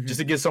Mhm. just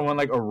to get someone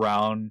like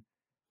around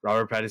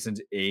Robert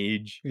Pattinson's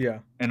age, Yeah.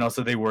 and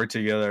also they work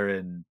together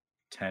in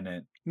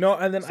Tenet. No,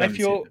 and then I Seventh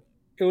feel season.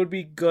 it would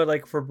be good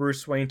like for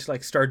Bruce Wayne to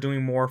like start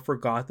doing more for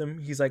Gotham.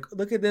 He's like,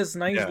 look at this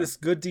nice, Yeah. this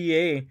good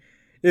DA.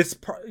 It's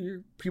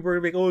people are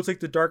gonna be like, oh, it's like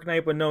the Dark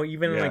Knight, but no,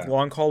 even in like Yeah.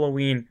 Long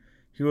Halloween,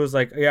 he was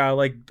like, yeah, I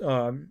like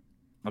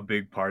A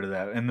big part of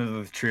that, and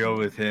then the trio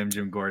with him,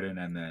 Jim Gordon,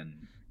 and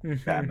then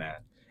mhm. Batman.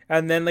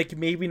 And then like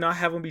maybe not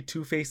have him be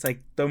Two-Face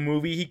like the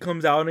movie he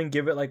comes out and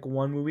give it like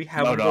one movie.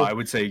 Have No, him no, go, I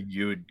would say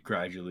you would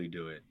gradually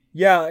do it.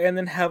 yeah, and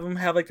then have him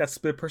have like that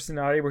split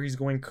personality where he's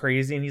going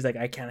crazy and he's like,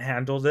 I can't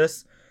handle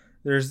this.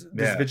 There's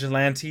this Yeah.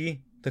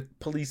 vigilante. The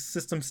police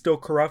system's still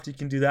corrupt. You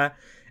can do that.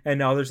 And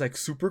now there's like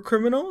super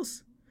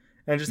criminals.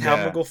 And just have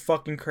Yeah. him go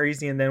fucking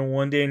crazy. And then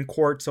one day in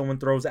court, someone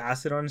throws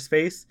acid on his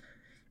face.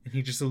 And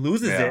he just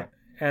loses Yeah. it.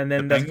 And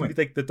then The that's gonna Penguin.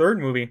 be like the third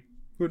movie.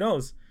 Who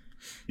knows?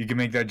 You can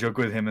make that joke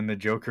with him and the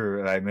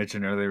Joker that I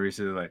mentioned earlier. Where he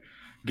said like,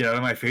 "Get out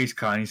of my face,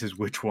 Con." He says,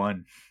 "Which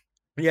one?"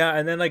 Yeah,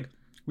 and then like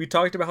we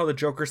talked about how the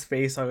Joker's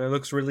face, how it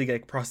looks really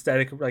like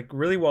prosthetic, like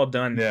really well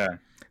done. Yeah,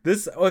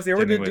 This, if they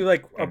were to Genuine do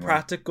like a Penguin.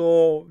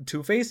 practical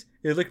Two-Face,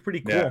 it looked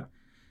pretty cool. Yeah.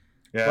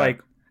 yeah.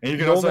 Like, and you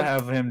can also Nolan-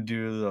 have him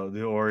do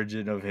the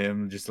origin of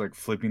him just like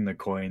flipping the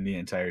coin the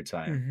entire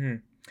time. hmm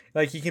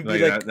like he can be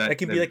Like, like that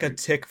can be that'd like a be-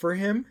 tick for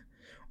him,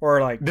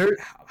 or like There-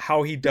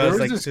 how he There does was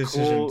like this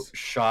decisions. cool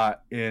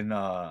shot in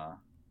the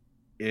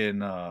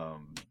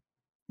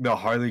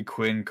Harley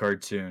Quinn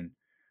cartoon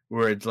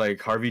where it's like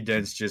Harvey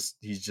Dent's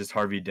he's just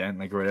Harvey Dent,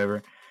 like or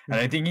whatever. And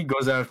I think he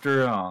goes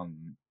after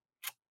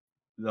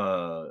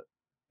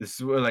this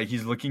is where like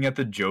he's looking at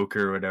the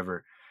Joker or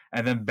whatever,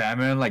 and then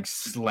Batman like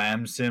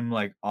slams him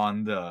like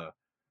on the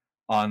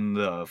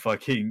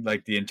fucking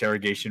like the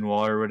interrogation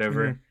wall or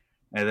whatever. Mhm.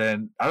 And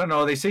then I don't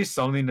know, they say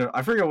something to,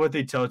 I forget what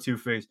they tell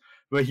Two-Face,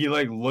 but he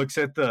like looks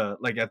at the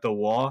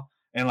wall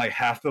and like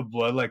half the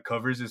blood like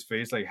covers his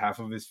face, like half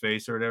of his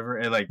face or whatever,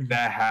 and like Mhm.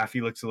 that half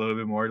he looks a little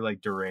bit more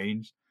like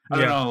deranged. I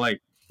don't Yeah. know,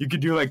 like You could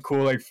do like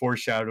cool like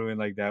foreshadowing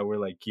like that, where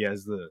like he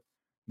has the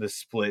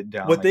split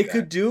down. What like they that.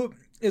 could do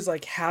is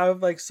like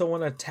have like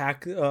someone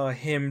attack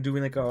him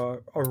doing like a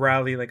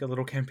rally, like a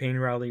little campaign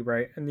rally,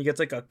 right? And he gets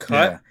like a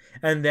cut,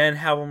 and then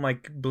have him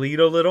like bleed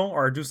a little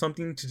or do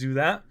something to do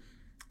that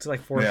to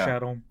like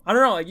foreshadow. I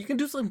don't know, like you can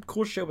do some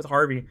cool shit with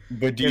Harvey.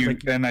 But do you?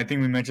 And I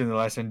think we mentioned the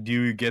last time. Do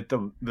you get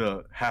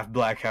the half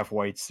black, half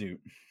white suit?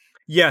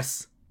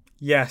 Yes.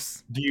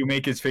 Do you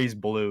make his face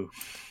blue?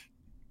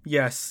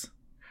 Yes.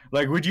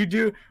 Like, would you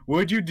do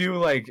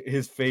like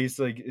his face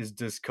like is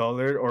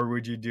discolored, or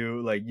would you do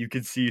like you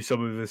could see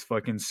some of his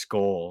fucking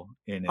skull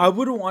in it? I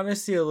would want to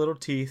see a little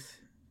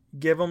teeth.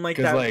 Give him like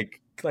that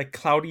like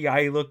cloudy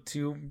eye look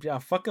too. Yeah,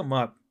 fuck him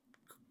up.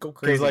 Go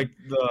crazy. Because like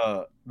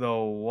the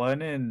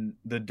one in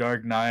The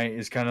Dark Knight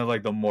is kind of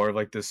like the more of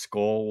like the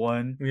skull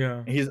one.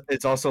 Yeah.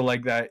 It's also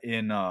like that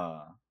in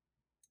the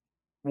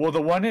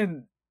one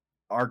in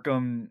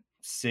Arkham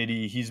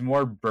City, he's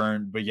more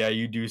burnt, but yeah,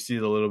 you do see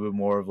a little bit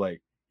more of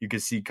like you can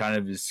see kind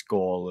of his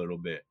skull a little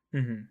bit.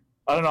 Mm-hmm.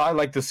 I don't know. I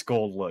like the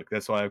skull look.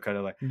 That's why I'm kind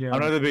of like. Yeah. I'm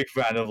not a big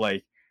fan of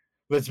like,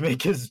 let's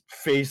make his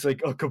face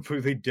like a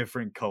completely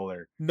different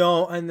color.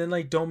 No, and then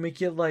like don't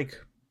make it like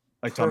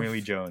Tommy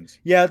Lee Jones.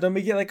 Yeah, don't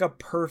make it like a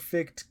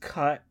perfect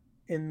cut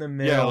in the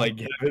middle. Yeah, like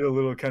have it a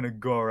little kind of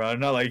go around.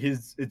 Not like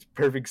it's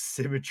perfect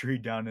symmetry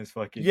down his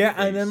fucking. Yeah,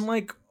 face. and then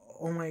like,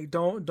 oh my,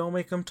 don't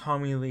make him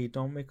Tommy Lee.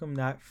 Don't make him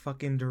that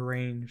fucking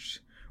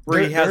deranged.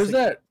 Where he has there's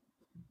like, that.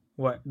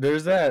 What?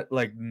 There's that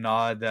like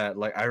nod that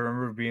like I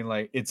remember being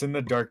like it's in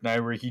The Dark Knight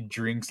where he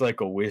drinks like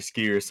a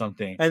whiskey or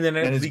something, and then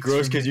it's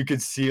gross because you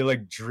could see it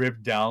like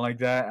drip down like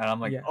that, and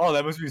I'm like, oh,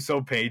 that must be so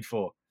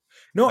painful.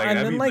 No, like, and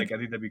then like I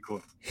think that'd be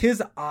cool.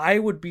 His eye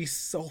would be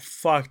so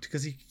fucked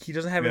because he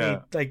doesn't have any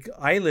like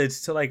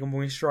eyelids to like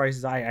moisturize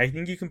his eye. I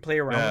think you can play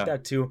around with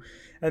that too.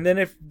 And then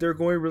if they're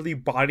going really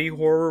body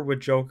horror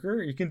with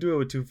Joker, you can do it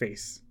with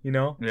Two-Face. You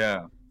know?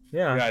 Yeah.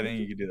 I think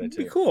you could do that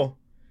too. Be cool.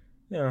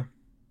 Yeah.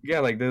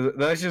 Yeah, like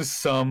that's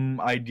just some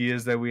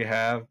ideas that we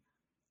have.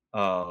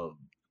 Wow.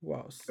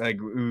 Like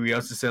we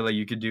also said, like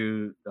you could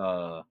do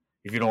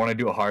if you don't want to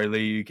do a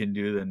Harley, you can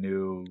do the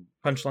new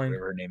Punchline.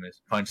 Whatever her name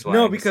is. Punchline.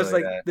 No, because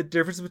like the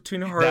difference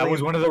between a Harley. That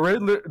was one of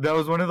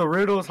the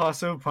riddles.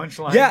 Also,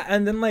 Punchline. Yeah,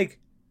 and then like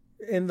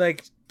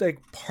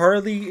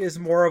Harley is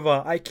more of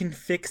a I can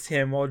fix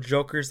him, while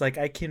Joker's like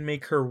I can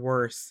make her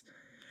worse.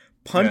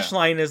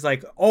 Punchline is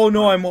like, oh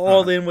no, I'm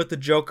all in with the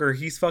Joker.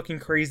 He's fucking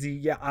crazy.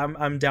 Yeah,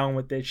 I'm down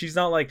with it. She's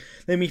not like,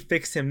 let me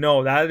fix him.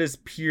 No, that is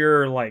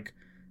pure like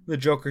the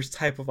Joker's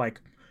type of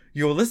like,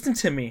 you'll listen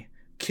to me,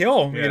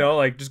 kill, you know,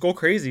 like just go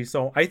crazy.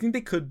 So I think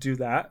they could do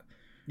that.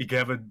 You could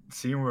have a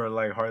scene where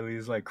like Harley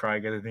is like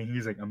crying at the thing.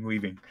 He's like, I'm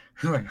leaving.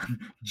 Like, I'm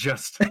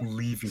just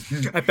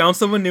leaving. I found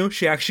someone new.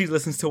 She actually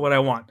listens to what I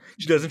want.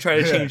 She doesn't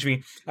try to change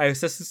me. I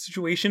assess the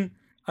situation.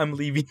 I'm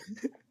leaving.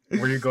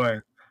 Where are you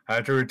going? I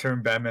have to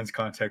return Batman's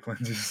contact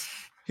lenses.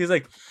 He's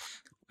like,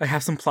 I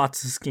have some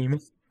plots to scheme.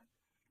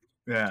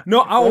 Yeah. No,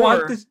 I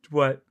want this.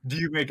 What? Do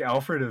you make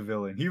Alfred a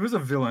villain? He was a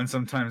villain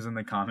sometimes in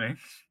the comics.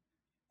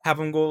 Have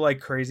him go like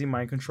crazy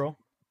mind control.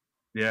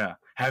 Yeah.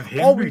 Have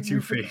him be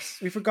Two-Face.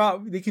 We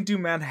forgot they can do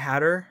Mad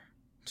Hatter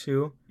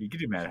too. You can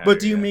do Mad Hatter. But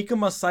do you make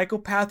him a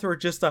psychopath or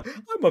just I'm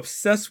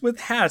obsessed with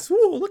hats?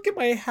 Ooh, look at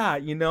my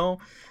hat, you know?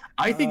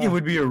 I think it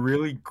would be a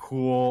really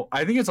cool.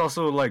 I think it's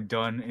also like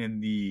done in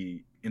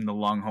the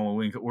Long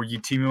Halloween where you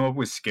team him up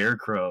with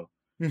Scarecrow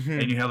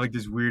and you have like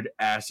this weird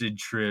acid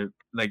trip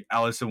like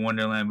Alice in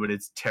Wonderland, but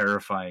it's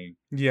terrifying.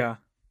 Yeah.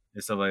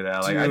 And stuff like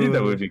that. Like I think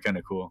that would be kind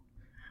of cool.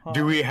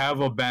 Do we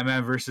have a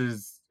Batman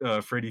versus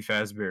Freddy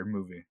Fazbear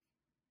movie?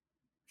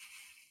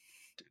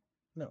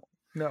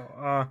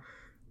 No.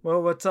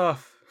 Well, what's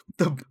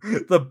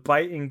the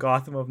bite in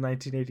Gotham of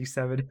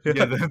 1987?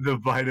 Yeah, the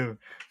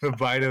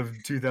bite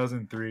of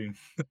 2003,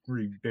 where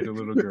he bit a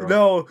little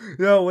girl.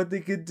 No. What they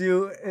could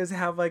do is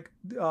have like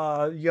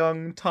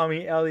young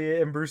Tommy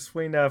Elliott and Bruce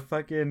Wayne at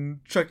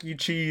fucking Chuck E.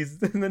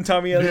 Cheese, and then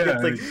Tommy Elliott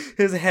gets like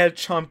his head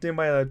chomped in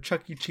by a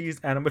Chuck E. Cheese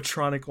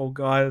animatronic. Oh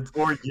god.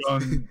 Or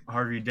young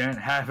Harvey Dent,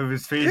 half of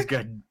his face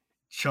got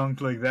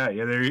chunked like that.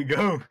 Yeah, there you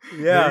go.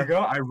 Yeah, there you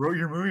go. I wrote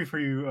your movie for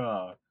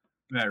you.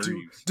 Matt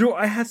Reeves. Dude,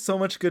 I had so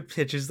much good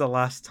pitches the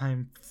last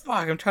time.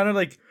 Fuck, I'm trying to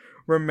like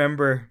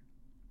remember.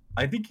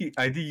 I think you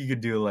could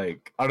do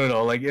like I don't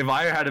know, like if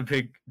I had to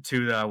pick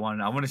two that I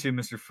want to see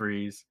Mr.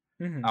 Freeze.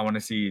 I want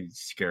to see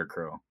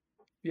Scarecrow.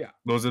 Yeah,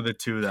 those are the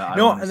two that.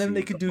 And then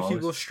they could do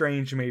Hugo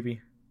Strange maybe.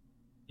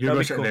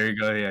 Cool. There you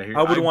go. Yeah,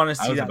 I would want to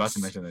see that. I was about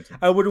to mention that too.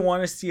 I would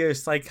want to see a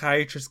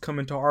psychiatrist come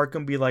into Arkham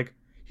and be like,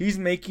 he's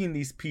making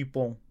these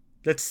people.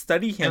 Let's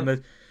study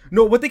him.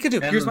 No, what they could do.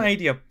 Here's my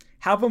idea.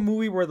 Have a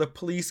movie where the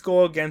police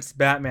go against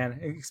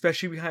Batman,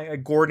 especially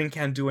behind Gordon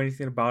can't do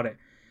anything about it.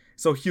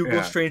 So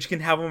Hugo Strange can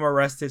have him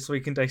arrested so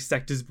he can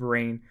dissect his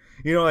brain.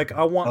 You know, like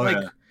I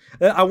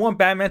want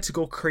Batman to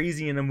go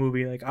crazy in a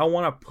movie. Like I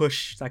want to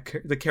push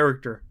the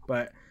character,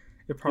 but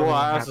it probably. Well,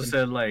 I also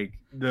said like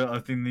the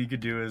other thing that you could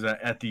do is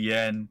that at the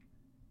end,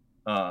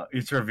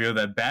 it's revealed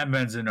that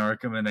Batman's in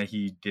Arkham and that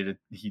he did it.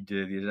 He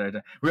did it the entire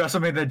time. We also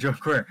made that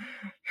joke where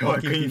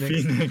Joaquin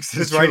Phoenix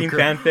is writing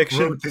fan fiction.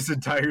 wrote this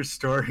entire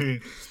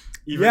story,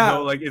 even Yeah.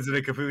 though like it's in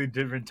a completely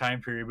different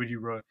time period. But he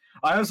wrote.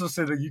 I also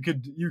said that you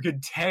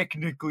could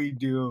technically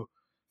do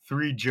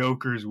 3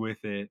 Jokers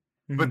with it,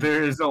 but Mhm.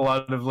 there is a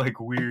lot of like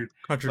weird,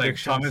 like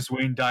Contradictions. Thomas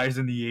Wayne dies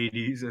in the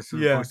 80s as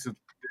Yeah. opposed to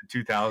the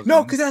 2000s.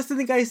 No, because that's the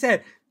thing I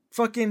said.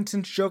 Fucking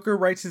since Joker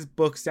writes his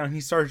books down, he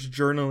starts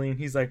journaling.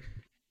 He's like,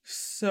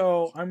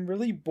 so I'm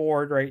really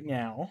bored right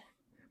now,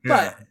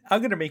 Yeah. but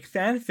I'm gonna make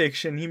fan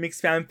fiction. He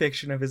makes fan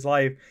fiction of his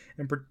life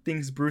and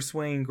thinks Bruce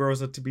Wayne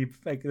grows up to be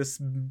like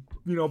this,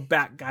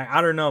 bat guy.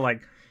 I don't know,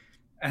 like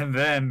And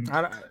then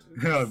I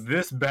don't,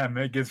 this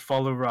Batman gets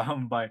followed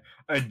around by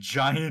a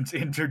giant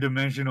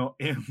interdimensional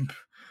imp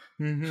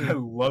Mhm. that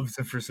loves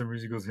him for some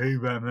reason. He goes, "Hey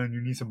Batman, you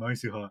need some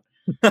icy hot."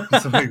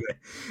 Something like that.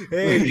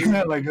 Hey,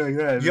 Yeah, like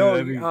that. yo,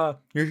 That'd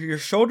be- your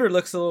shoulder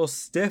looks a little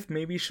stiff.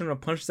 Maybe you shouldn't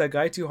have punched that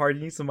guy too hard.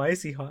 You need some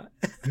icy hot.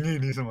 you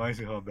need some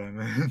icy hot,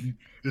 Batman.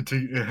 it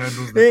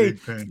handles the Hey,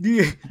 big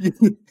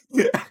pain.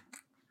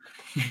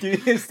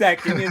 give me a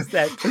sec. Give me a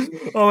sec.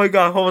 Oh my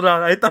god, hold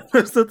on. I thought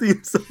there was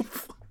something so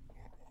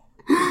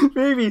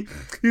maybe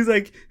he's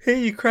like,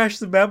 hey, you crashed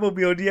the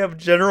Batmobile. Do you have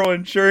general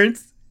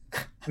insurance?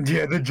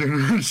 Yeah, the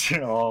general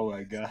shit. Oh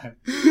my god.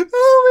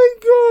 Oh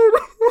my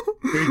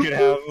god. You could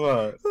have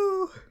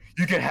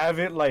you could have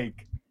it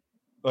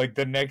like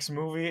the next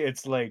movie.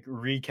 It's like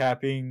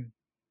recapping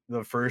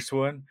the first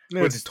one.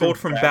 No, but it's told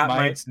through from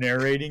Batman's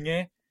narrating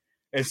it.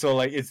 And so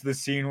like it's the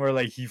scene where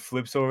like he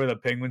flips over the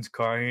Penguin's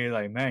car and he's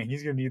like, man,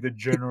 he's gonna need the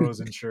general's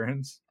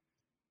insurance.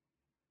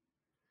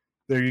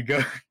 There you go.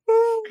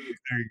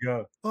 There you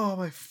go. Oh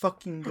my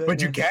fucking goodness.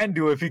 But you can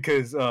do it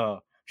because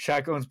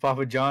Shaq owns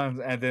Papa John's,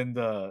 and then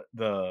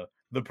the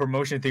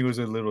promotion thing was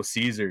with Little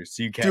Caesars,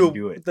 so you can't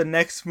do it. The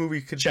next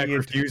movie could Shaq be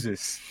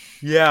refuses.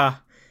 Yeah.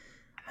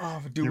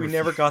 Oh, dude, He we refu-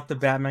 never got the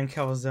Batman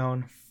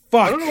calzone. I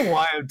Fuck. don't know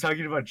why I'm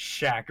talking about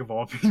Shaq of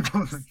all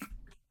people.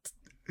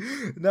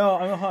 No,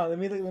 let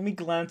me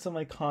glance at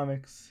my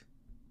comics.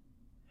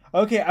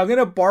 Okay, I'm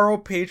gonna borrow a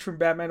page from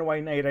Batman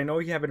White Knight. I know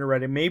you haven't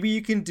read it. Maybe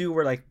you can do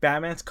where like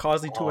Batman's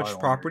causing too Oh, I much don't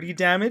property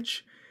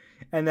damage,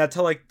 and that's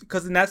how like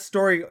because in that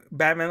story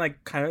Batman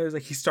like kind of is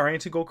like he's starting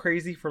to go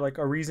crazy for like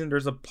a reason.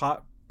 There's a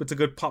plot, it's a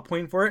good plot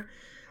point for it.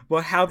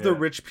 But have the Yeah.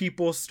 rich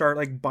people start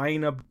like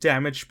buying up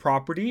damaged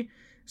property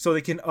so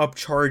they can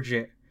upcharge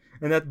it.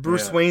 And that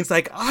Bruce Yeah. Wayne's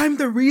like, I'm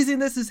the reason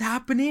this is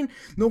happening.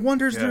 No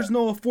wonder Yeah. there's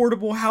no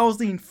affordable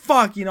housing.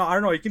 Fuck, I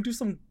don't know. You can do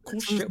some cool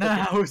This shit. is With not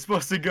it. how it's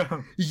supposed to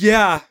go.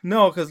 Yeah,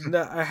 no, because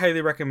I highly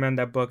recommend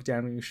that book,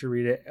 Dan. You should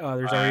read it.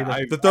 There's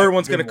already the third I've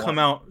one's gonna been come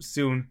wanting- out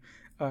soon.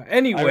 I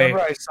Anyway, remember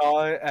I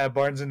saw it at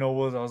Barnes and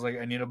Nobles. I was like,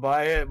 I need to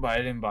buy it, but I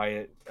didn't buy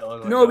it. I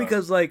was like, no,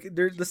 because like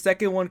the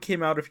second one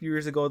came out a few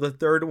years ago. The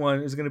third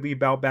one is gonna be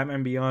about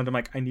Batman Beyond. I'm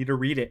like, I need to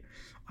read it.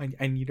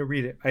 I need to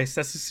read it. I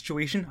assess the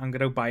situation. I'm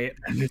gonna buy it.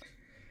 but-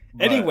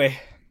 Anyway,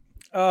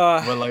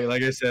 But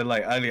like I said,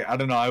 like I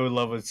don't know. I would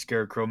love a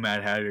Scarecrow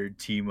Mad Hatter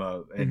team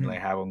up and Mhm. like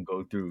have them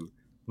go through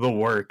the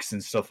works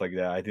and stuff like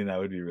that. I think that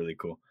would be really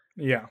cool.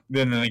 yeah.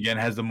 Then again,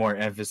 has the more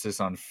emphasis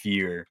on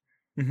fear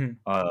hmm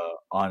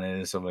on it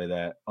and stuff like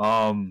that.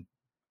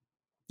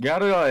 Yeah, I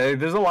don't know.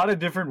 There's a lot of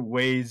different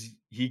ways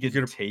he could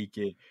could- take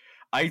it.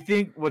 I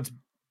think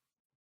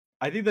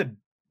that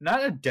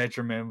not a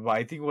detriment, but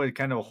I think what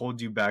kind of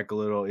holds you back a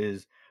little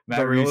is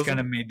Matt Reeves realism? kind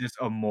of made this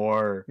a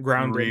more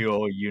Grounded.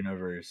 real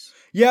universe.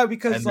 Yeah,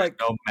 because And like,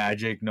 there's no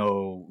magic,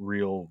 no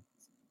real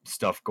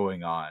stuff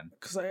going on.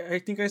 because I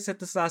think I said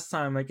this last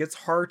time. Like, it's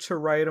hard to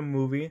write a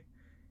movie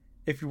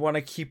if you want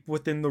to keep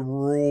within the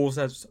rules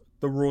that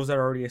are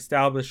already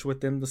established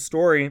within the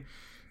story.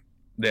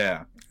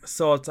 Yeah.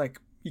 So it's like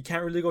you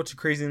can't really go too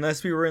crazy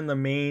unless we were in the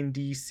main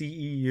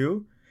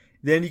DCEU.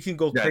 Then you can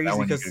go Yeah, crazy that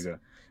one you could go.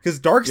 because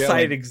Darkseid Yeah,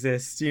 like-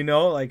 exists,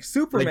 like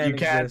Superman you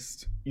can't-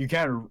 exists. You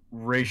can't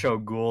Ra's al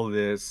Ghul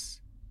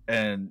this,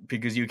 and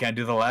because you can't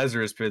do the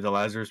Lazarus Pit. The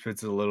Lazarus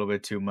Pit's a little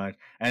bit too much.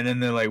 And then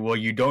they're like, well,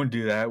 you don't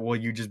do that. Well,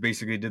 you just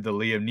basically did the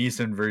Liam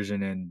Neeson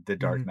version in The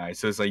Dark Mhm. Knight.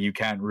 So it's like you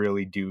can't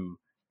really do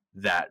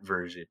that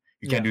version.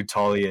 You can't do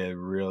Talia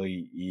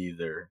really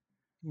either.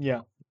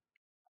 Yeah,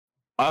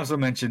 I also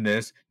mentioned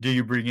this. Do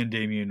you bring in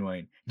Damian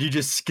Wayne? Do you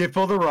just skip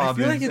all the I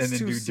feel like Robins it's and then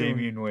too do soon.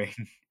 Damian Wayne?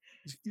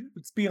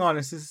 let's be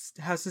honest.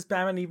 Has this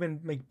Batman even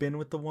been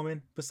with the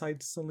woman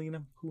besides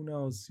Selena? Who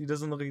knows? He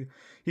doesn't look like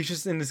he's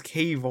just in his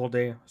cave all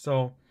day.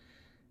 So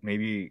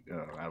Maybe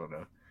I don't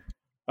know.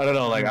 I don't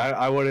know. Like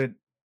I wouldn't.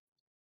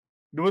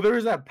 Well, there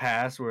was that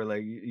past where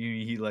like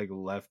he like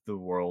left the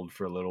world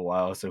for a little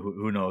while, so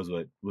who knows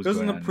what was there's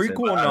going in the on. He said,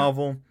 prequel but I don't-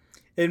 novel.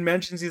 It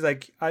mentions he's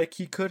like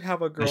he could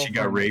have a girl. that he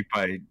got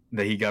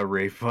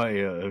raped by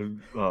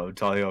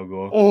Talia al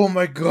Ghul. Oh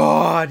my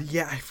god!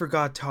 Yeah, I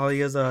forgot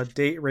Talia's a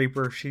date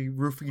raper. She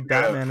roofied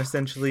Batman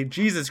essentially.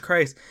 Jesus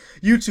Christ!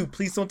 YouTube,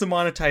 please don't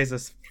demonetize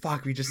us.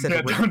 Fuck, we just said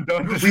the word.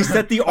 don't. We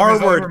said the It's R not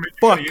like word. we're making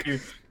Fuck. money any-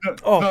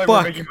 Oh, not like fuck.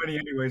 We're making money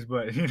anyways,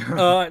 but you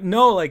know.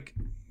 No, like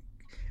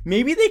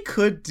Maybe they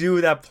could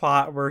do that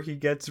plot where he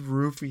gets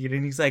roofied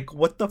and he's like,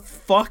 "What the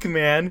fuck,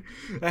 man?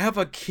 I have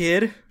a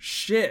kid.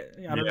 Shit."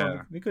 I don't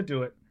know. They could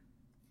do it.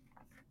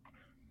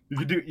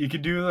 You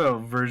could do the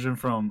version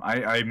from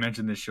I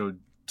mentioned this show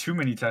too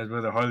many times,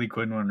 but the Harley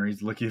Quinn one where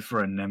he's looking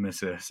for a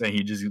nemesis and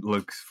he just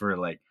looks for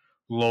like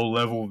low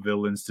level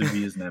villains to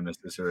be his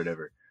nemesis or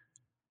whatever.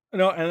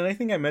 No, and I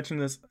think I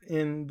mentioned this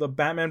in the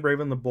Batman Brave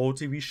and the Bold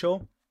TV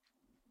show.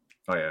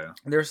 Oh yeah.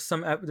 There's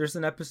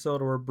an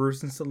episode where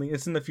Bruce and Selena.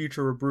 It's in the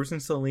future where Bruce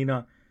and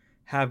Selena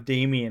have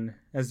Damien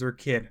as their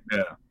kid.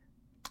 Yeah.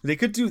 They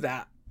could do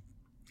that.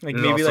 Like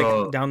There's maybe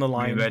also, like down the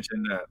line. You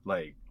mentioned that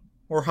like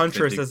or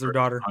Huntress as their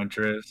daughter.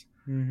 Huntress.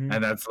 Mm-hmm.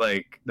 And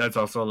that's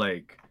also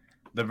like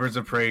the Birds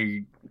of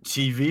Prey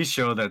TV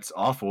show that's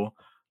awful.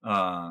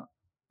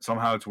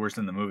 Somehow it's worse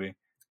than the movie.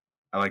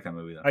 I like that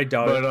movie though. I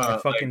doubt it. I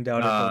fucking doubt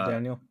it, for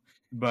Daniel.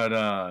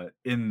 But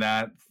in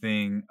that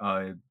thing,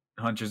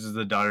 Huntress is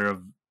the daughter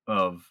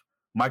of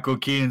Michael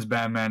Keaton's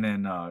Batman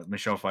and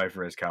Michelle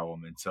Pfeiffer as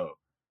Catwoman. So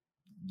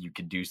you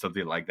could do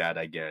something like that,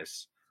 I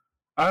guess.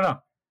 I don't know.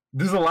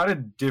 There's a lot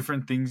of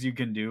different things you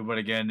can do, but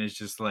again, it's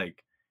just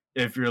like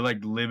if you're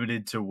like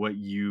limited to what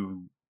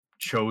you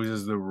chose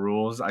as the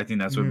rules, I think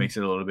that's what makes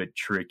it a little bit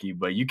tricky.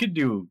 But you could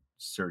do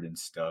certain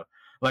stuff,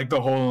 like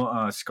the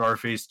whole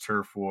Scarface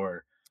turf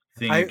war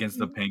thing against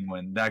the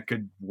Penguin. That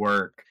could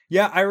work.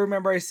 Yeah, I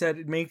remember I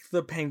said make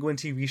the Penguin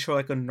TV show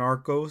like a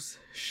Narcos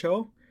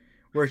show.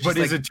 Where it's but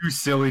just is it too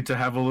silly to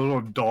have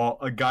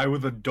a guy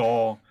with a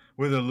doll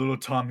with a little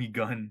Tommy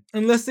gun?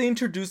 Unless they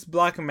introduce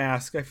Black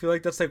Mask, I feel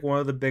like that's like one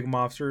of the big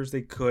mobsters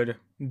they could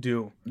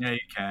do. Yeah, you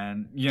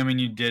can. Yeah, I mean,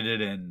 you did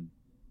it in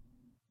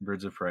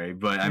Birds of Prey,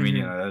 but I mean,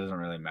 you know, that doesn't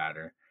really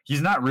matter.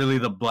 He's not really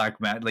the Black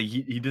Mask. Like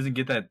he doesn't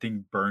get that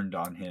thing burned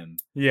on him.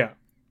 Yeah.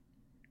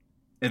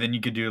 And then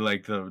you could do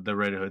like the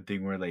Red Hood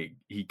thing where like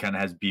he kind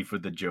of has beef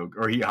with the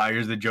Joker, or he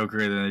hires the Joker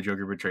and then the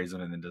Joker betrays him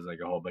and then does like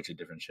a whole bunch of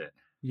different shit.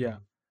 Yeah.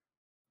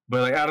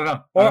 But like I don't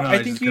know. Well,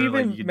 I think you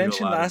even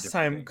mentioned last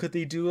time. Could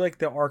they do like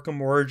the Arkham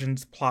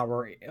Origins plot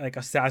where like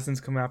assassins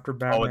come after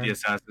Batman? Oh, with the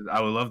assassins,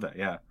 I would love that.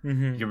 Yeah,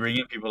 you can bring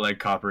in people like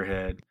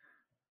Copperhead,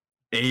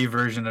 a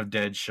version of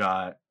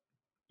Deadshot,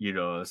 you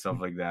know, stuff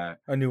like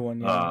that. A new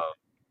one. Yeah.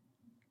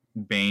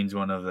 Bane's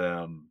one of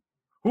them.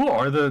 Who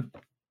are the?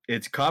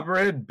 It's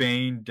Copperhead,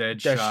 Bane,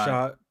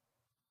 Deadshot,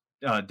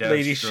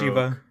 Lady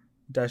Shiva,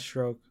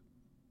 Deathstroke,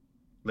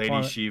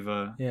 Lady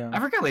Shiva. Yeah, I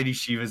forgot Lady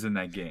Shiva's in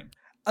that game.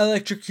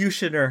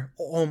 Electrocutioner.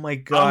 Oh my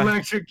god.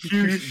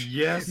 Electrocution.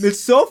 Yes. It's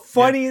so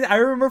funny. Yeah. I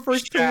remember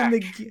first playing the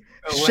game.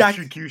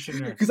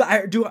 Electrocutioner. Because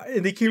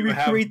they can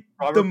recreate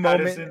the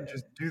moment. Pattinson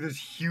just do this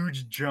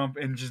huge jump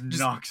and just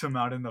knocks him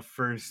out in the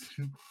first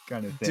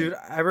kind of thing. Dude,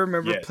 I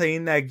remember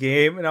playing that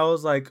game and I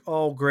was like,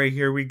 oh great,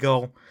 here we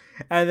go.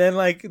 And then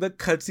like the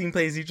cutscene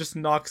plays, he just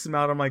knocks him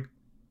out. I'm like,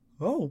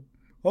 oh,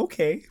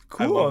 okay,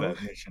 cool. I love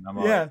that mission. I'm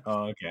like,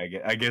 oh, okay,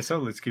 I guess so.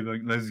 Let's keep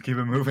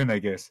it moving. I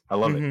guess I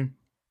love it.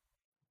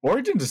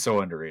 Origins is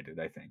so underrated,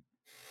 I think.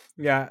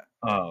 Yeah.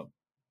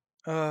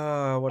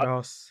 What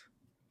else?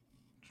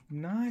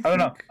 No, I don't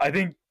know. I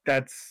think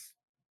that's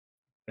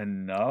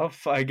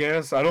enough, I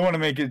guess. I don't want to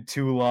make it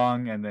too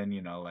long and then,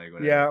 you know, like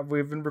whatever. Yeah,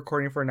 we've been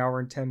recording for an hour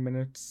and 10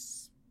 minutes.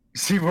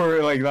 See,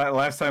 we're like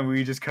last time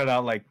we just cut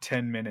out like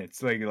 10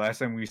 minutes. Like last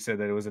time we said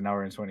that it was an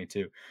hour and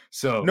 22.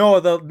 So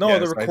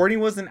the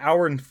recording was an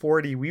hour and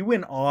 40. We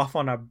went off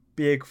on a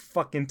big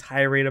fucking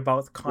tirade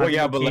about content. Well,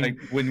 yeah, but like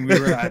when we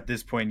were at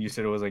this point, you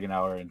said it was like an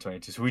hour and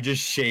 22. So we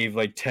just shaved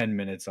like 10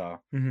 minutes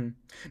off. Mm-hmm.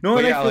 No,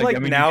 and I feel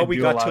like now we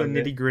got to a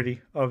nitty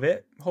gritty of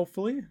it.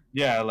 Hopefully.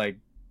 Yeah,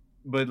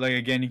 but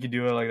again, you can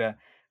do it like that.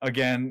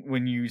 Again,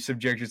 when you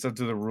subject yourself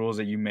to the rules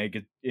that you make,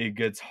 it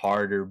gets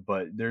harder,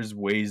 but there's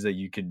ways that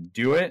you can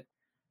do it.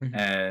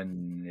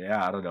 And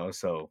yeah, I don't know.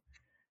 So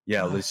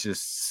yeah, let's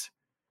just,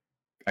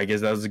 I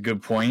guess that was a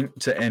good point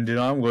to end it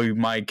on.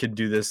 We could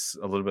do this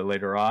a little bit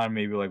later on,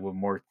 maybe like with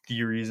more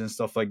theories and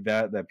stuff like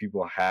that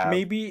people have.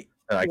 Maybe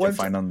that I can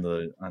find on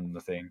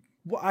the thing.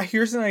 Well,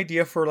 here's an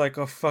idea for like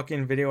a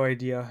fucking video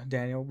idea,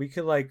 Daniel. We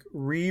could like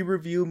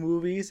re-review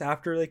movies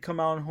after they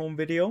come out on home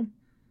video.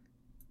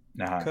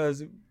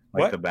 Because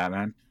the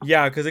Batman?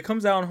 Yeah, because it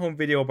comes out on home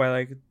video by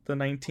like the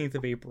 19th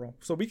of April.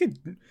 So we could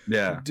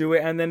do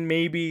it, and then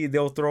maybe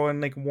they'll throw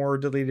in like more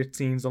deleted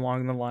scenes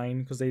along the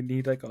line because they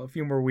need like a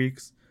few more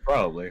weeks.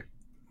 Probably.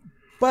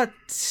 But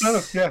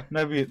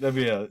that'd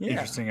be an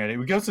interesting idea.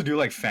 We could also do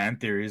like fan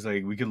theories.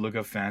 Like we could look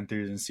up fan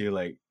theories and see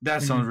like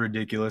that sounds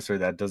ridiculous or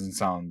that doesn't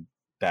sound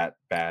that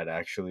bad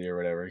actually or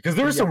whatever. Because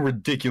there were some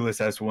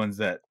ridiculous ass ones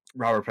that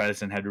Robert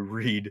Pattinson had to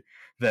read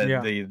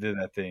that they did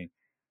that thing.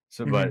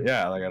 So, but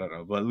yeah, like I don't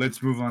know. But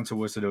let's move on to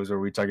What's the Dose, where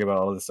we talk about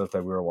all the stuff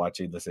that we were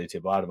watching. Let's say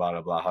blah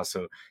blah blah.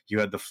 So you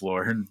had the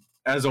floor, and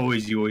as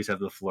always, you always have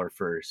the floor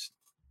first.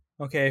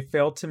 Okay, I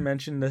failed to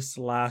mention this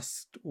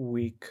last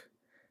week,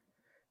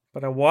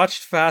 but I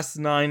watched Fast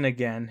 9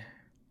 again.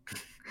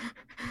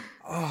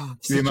 Oh,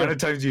 the amount of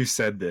times you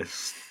said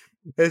this.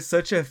 It's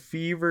such a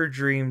fever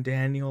dream,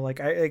 Daniel.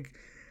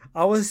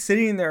 I was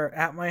sitting there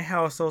at my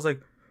house. I was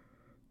like,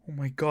 oh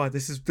my god,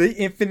 this is the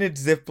infinite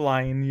zip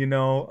line, you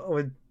know,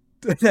 with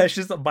that's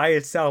just by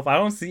itself. I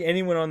don't see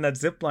anyone on that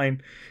zip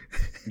line.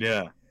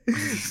 Yeah.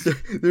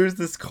 There's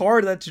this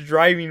car that's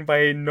driving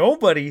by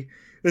nobody.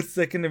 It's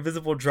like an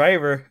invisible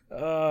driver.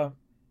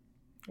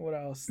 What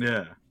else?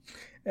 Yeah.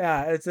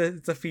 Yeah, it's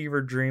a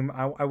fever dream.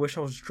 I wish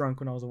I was drunk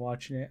when I was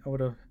watching it. I would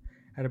have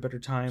had a better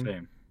time.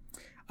 Same.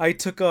 I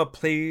took a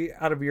play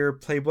out of your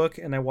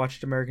playbook and I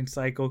watched American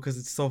Psycho because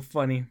it's so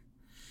funny.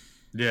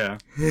 Yeah.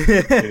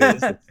 It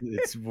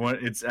is.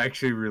 It's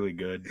actually really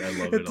good. I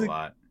love it a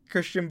lot.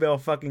 Christian Bale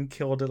fucking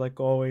killed it like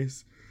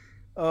always.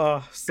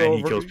 So And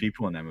he kills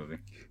people in that movie.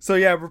 So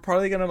yeah, we're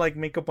probably gonna like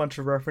make a bunch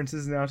of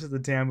references now to the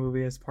damn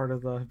movie as part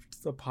of the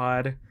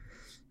pod,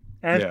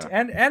 and Yeah.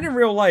 and in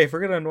real life, we're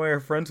gonna annoy our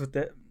friends with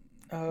it.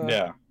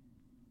 Yeah.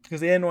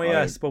 Because they annoy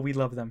I- us, but we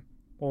love them.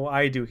 Well,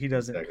 I do. He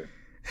doesn't.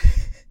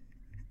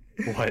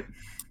 Exactly. What?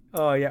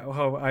 Oh yeah.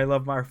 Oh, I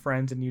love my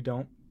friends and you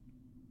don't.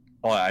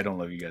 Oh, I don't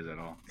love you guys at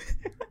all.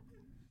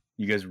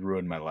 You guys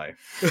ruined my life.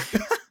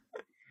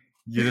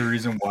 You're the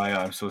reason why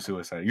I'm so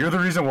suicidal. You're the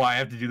reason why I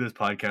have to do this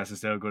podcast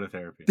instead of go to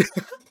therapy.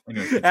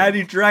 Anyway, And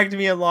he dragged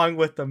me along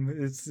with them.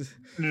 It's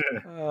yeah.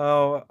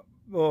 oh.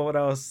 Well, what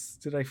else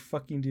did I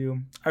fucking do?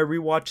 I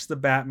rewatched the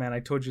Batman. I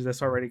told you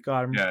this already.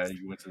 God, Yeah,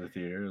 you went to the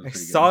theater. It was I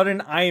pretty saw good. it in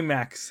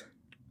IMAX.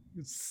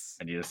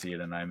 I need to see it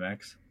in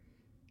IMAX.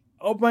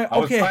 Oh my. I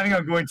was Okay, planning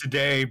on going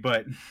today,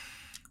 but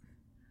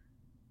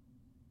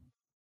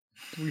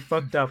we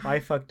fucked up. I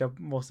fucked up.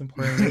 Most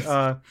importantly.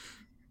 everything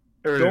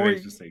Don't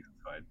makes mistakes.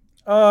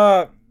 It's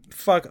fine.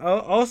 Fuck.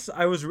 Also,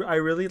 I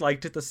really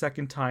liked it the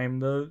second time.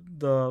 The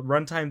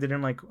runtime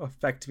didn't like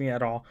affect me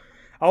at all.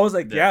 I was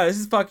like, Yeah. yeah, this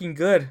is fucking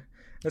good.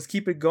 Let's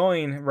keep it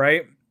going,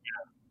 right?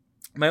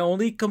 Yeah. My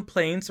only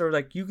complaints are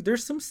like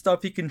there's some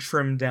stuff you can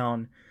trim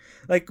down.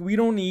 Like we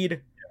don't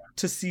need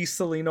to see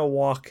Selena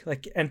walk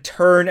like and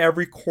turn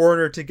every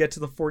corner to get to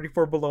the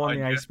 44 below on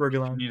the iceberg You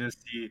lounge. need to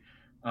see.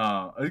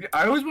 I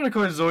always want to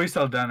call her Zoe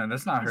Saldana.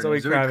 That's not her. Zoe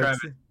Zoe Kravitz.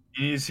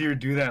 You need to see her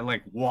do that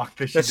like walk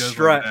that she That does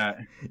strut. like that.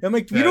 I'm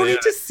like, we Yeah, don't yeah.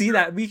 need to see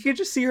that. We could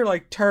just see her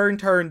like turn,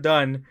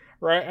 done,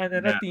 right? And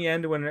then Yeah. at the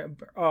end, when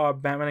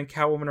Batman and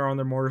Catwoman are on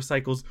their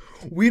motorcycles,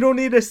 we don't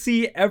need to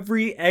see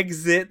every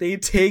exit they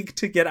take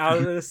to get out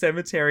of the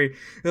cemetery.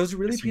 I was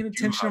really Yes, you paying do,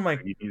 attention. I'm like,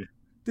 Humphrey. You need-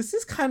 this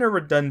is kind of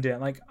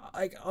redundant.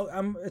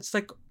 I'm. It's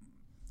like,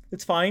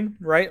 it's fine,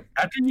 right?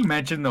 After you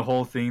mentioned the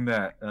whole thing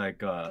that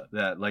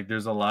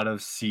there's a lot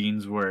of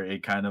scenes where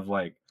it kind of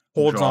like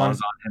Holds draws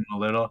on. on him a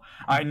little.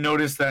 I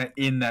noticed that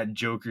in that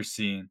Joker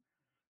scene,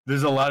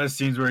 there's a lot of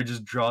scenes where it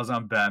just draws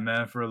on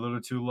Batman for a little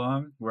too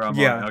long. Where I'm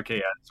Yeah. like, okay,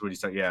 yeah, that's what he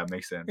said. Yeah, it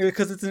makes sense.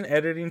 Because it's an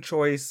editing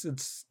choice.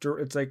 It's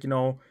like, you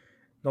know,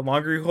 the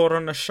longer you hold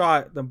on a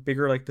shot, the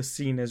bigger like the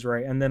scene is,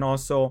 right? And then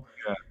also,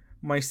 Yeah.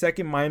 my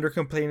second minor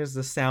complaint is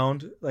the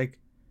sound. Like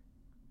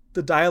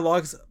the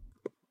dialogue's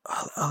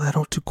a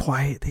little too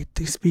quiet.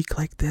 They speak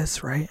like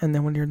this, right? And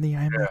then when you're in the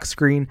IMAX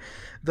screen,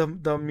 the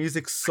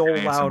music's so Like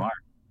an loud. ASMR.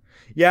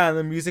 Yeah, and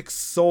the music's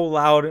so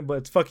loud, but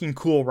it's fucking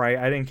cool, right?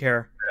 I didn't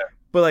care. Yeah.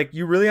 But like,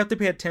 you really have to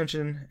pay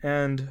attention,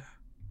 and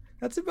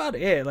that's about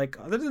it. Like,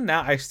 other than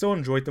that, I still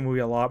enjoyed the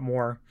movie a lot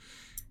more.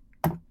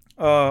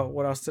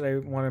 What else did I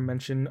want to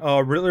mention?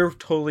 Riddler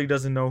totally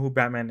doesn't know who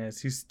Batman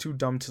is. He's too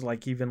dumb to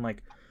like even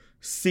like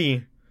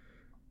see,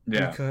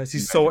 Yeah, because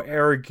he's you so mentioned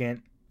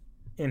arrogant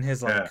in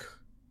his like Yeah.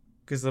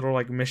 his little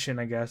like mission,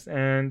 I guess.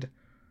 And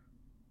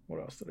what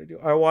else did I do?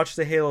 I watched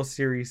the Halo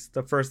series,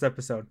 the first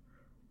episode.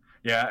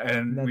 yeah,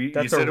 and you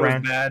That's a said it was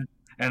rant. bad,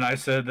 and I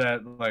said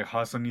that like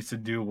Hassan needs to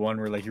do one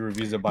where like he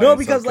reviews it by No, himself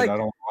because, like, I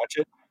don't watch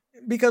it.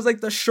 Because like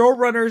the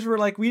showrunners were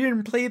like, we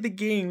didn't play the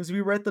games,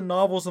 we read the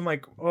novels. I'm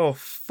like, oh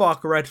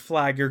fuck, red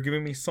flag. You're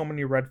giving me so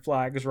many red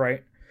flags,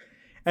 right?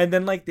 And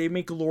then like they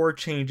make lore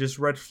changes,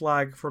 red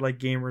flag for like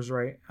gamers,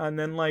 right? And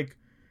then like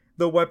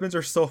the weapons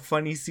are so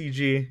funny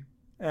CG,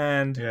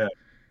 and Yeah,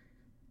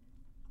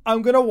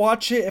 I'm gonna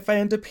watch it. If I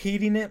end up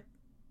hating it,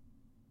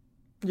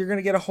 you're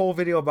gonna get a whole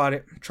video about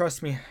it.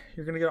 Trust me.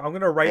 I'm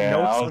gonna write yeah,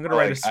 notes. I I'm was gonna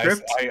write a like-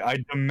 script.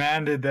 I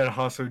demanded that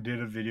Hassan did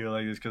a video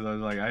like this because I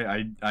was like,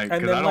 because I then,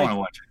 don't like, want to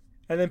watch it.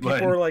 And then people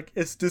But- are like,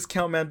 it's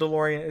Discount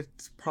Mandalorian.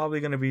 It's probably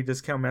gonna be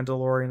Discount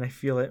Mandalorian. I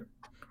feel it.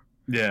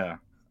 Yeah,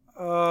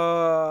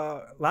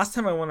 Last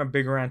time I went a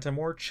big rant. I'm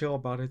more chill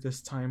about it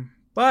this time.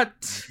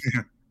 But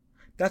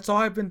that's all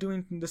I've been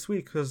doing this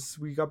week because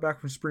we got back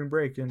from spring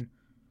break and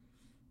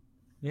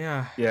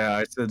yeah. yeah.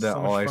 I said that So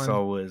all much I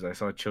fun.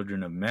 saw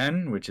Children of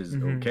Men, which is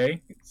Mhm.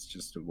 okay. It's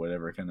just a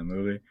whatever kind of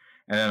movie.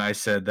 And then I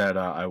said that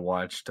I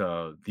watched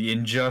the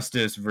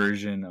Injustice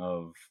version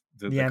of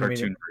the animated cartoon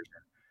version.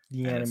 The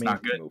And animated it's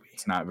not good. movie.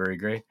 It's not very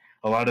great.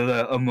 A lot of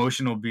the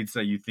emotional beats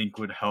that you think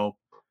would help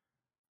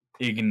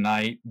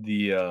ignite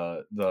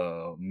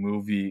the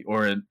movie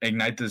or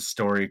ignite the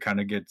story kind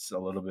of gets a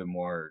little bit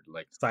more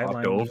like popped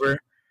Sidelined. over.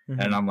 Mhm.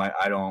 And I'm like,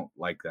 I don't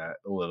like that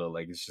a little.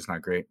 Like, it's just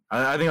not great.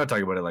 I think I'll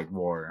talk about it like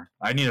more.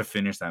 I need to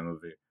finish that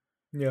movie.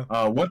 Yeah.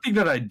 One thing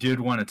that I did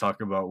want to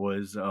talk about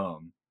was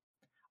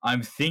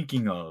I'm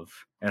thinking of,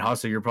 and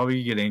Hasa, you're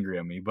probably gonna get angry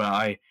at me, but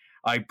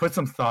I put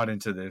some thought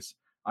into this.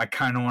 I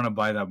kind of want to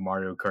buy that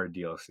Mario Kart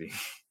DLC.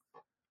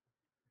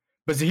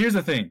 But see, here's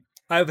the thing.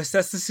 I've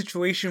assessed the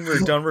situation. We're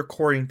done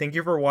recording. Thank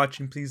you for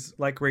watching. Please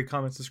like, rate,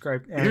 comment,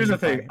 subscribe. And Here's the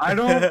thing.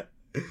 bye.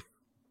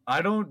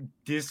 I don't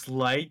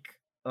dislike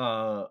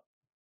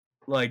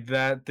like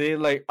that. They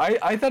like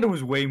I thought it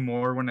was way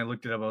more when I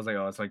looked it up. I was like,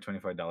 oh, it's like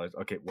 $25.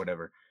 Okay,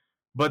 whatever.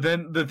 But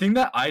then the thing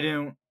that I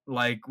didn't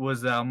like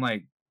was that I'm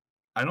like,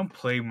 I don't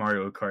play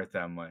Mario Kart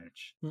that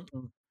much.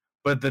 Mm-mm.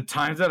 But the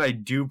times that I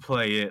do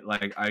play it,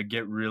 like I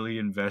get really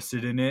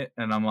invested in it,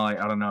 and I'm like,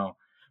 I don't know.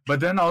 But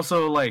then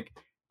also like,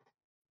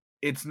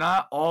 it's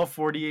not all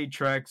 48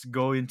 tracks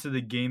go into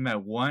the game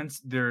at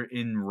once. They're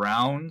in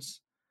rounds,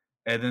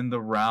 and then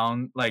the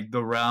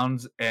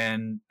rounds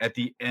end at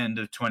the end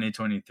of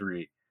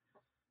 2023.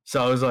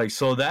 So I was like,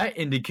 so that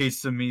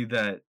indicates to me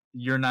that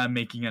you're not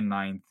making a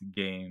ninth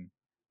game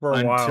For a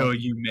until while.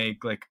 you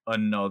make like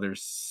another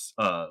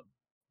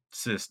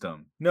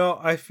system. No,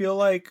 I feel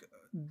like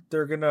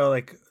they're gonna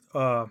like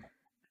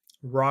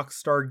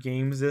Rockstar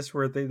Games this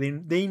where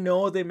they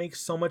know they make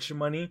so much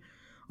money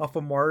off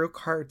of Mario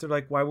Kart. They're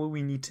like, why would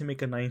we need to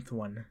make a ninth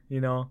one?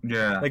 You know,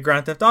 Yeah. like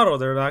Grand Theft Auto.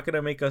 They're not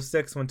gonna make a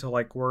sixth one until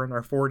like we're in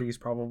our 40s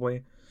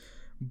probably.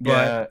 But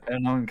Yeah,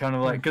 and I'm kind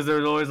of like, because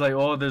there's always like,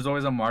 oh, there's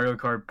always a Mario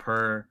Kart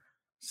per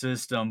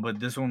system, but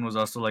this one was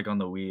also like on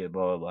the Wii,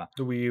 blah blah blah.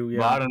 the Wii U,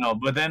 But I yeah, don't know.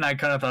 But then I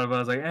kind of thought about it, I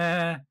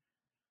was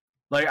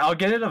like, like I'll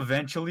get it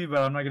eventually, but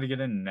I'm not gonna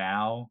get it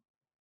now.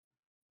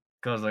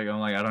 Cause like I'm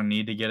like I don't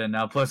need to get it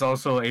now. Plus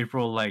also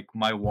April, like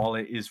my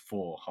wallet is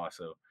full.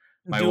 Also,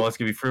 my Dude, wallet's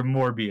gonna be for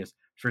Morbius,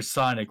 for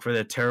Sonic, for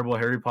the terrible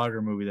Harry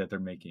Potter movie that they're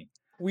making.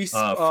 we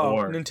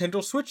For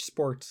Nintendo Switch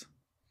Sports.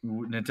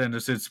 Nintendo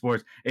Switch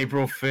Sports,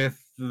 April 5th,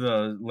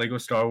 the Lego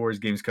Star Wars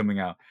game's coming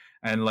out,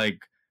 and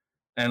like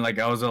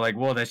I was like,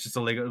 well, that's just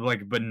a Lego,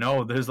 like, but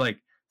no, there's like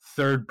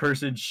third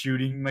person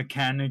shooting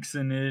mechanics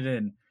in it,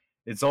 and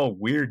it's all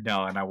weird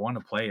now, and I want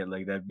to play it.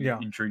 Like that Yeah.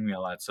 intrigued me a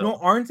lot. So No,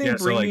 aren't they yeah,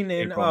 so, like, bringing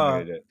in April, I'm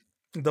gonna get it.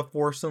 the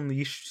Force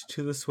Unleashed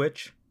to the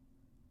Switch?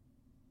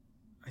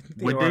 I think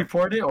they Would are. they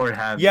port it or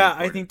have? Yeah, they I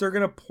port think they're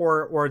gonna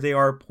port, or they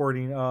are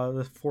porting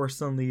the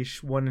Force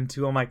Unleashed 1 and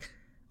 2. I'm like,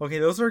 okay,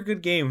 those are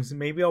good games.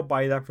 Maybe I'll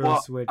buy that for the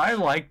Switch. I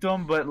liked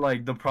them, but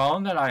like the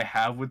problem that I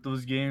have with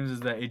those games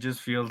is that it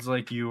just feels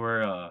like you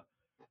were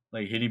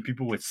like hitting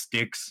people with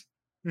sticks.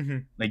 Mm-hmm.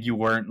 Like you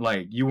weren't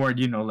like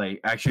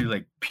actually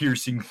like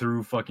piercing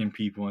through fucking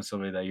people and stuff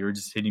like that. You were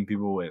just hitting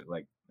people with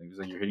like it was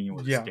like you're hitting them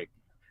with Yeah. a stick.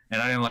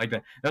 And I didn't like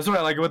that. That's what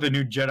I like about the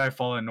new Jedi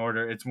Fallen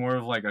Order. It's more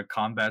of like a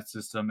combat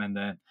system, and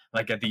then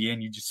like at the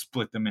end you just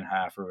split them in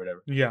half or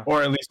whatever, Yeah.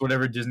 or at least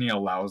whatever Disney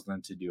allows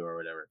them to do or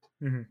whatever.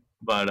 Mm-hmm.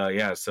 But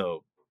yeah,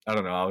 so I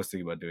don't know. I was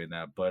thinking about doing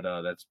that, but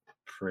that's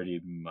pretty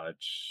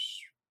much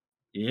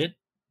it.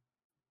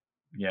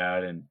 Yeah, I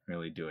didn't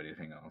really do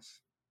anything else.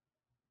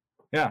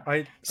 Yeah.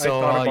 I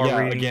So thought about yeah,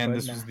 reading, again, but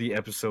this nah. was the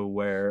episode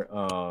where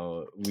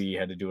we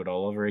had to do it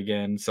all over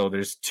again. So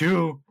there's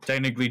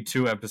technically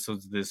two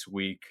episodes this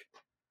week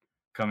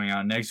coming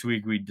out. Next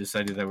week we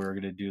decided that we were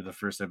gonna do the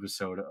first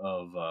episode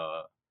of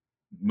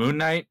Moon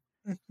Knight.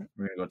 We're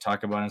gonna go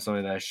talk about it,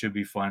 so that should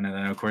be fun. And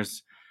then of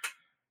course,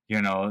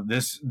 you know,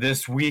 this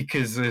week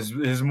is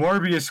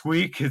Morbius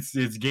week.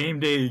 It's game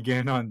day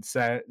again on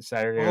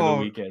Saturday or the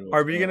weekend.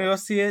 Are we gonna go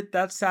see it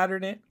that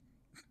Saturday?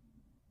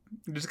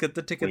 Just get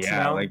the tickets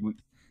now. Like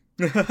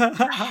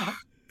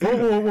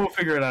we'll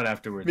figure it out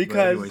afterwards. Because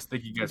but anyways,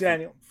 thank you guys.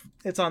 Daniel,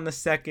 it's on the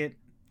 2nd.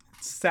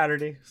 It's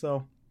Saturday,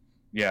 so.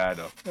 Yeah, I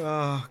know.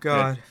 Oh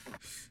God.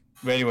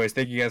 But anyways,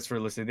 thank you guys for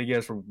listening. Thank you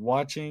guys for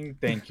watching.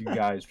 Thank you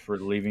guys for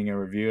leaving a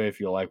review. If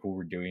you like what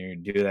we're doing, you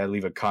can do that.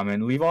 Leave a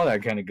comment. Leave all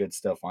that kind of good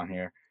stuff on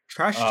here.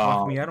 Trash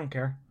talk me. I don't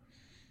care.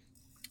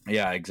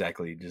 Yeah,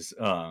 exactly. Just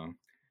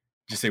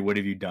say what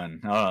have you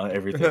done?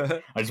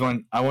 Everything.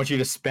 I want you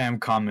to spam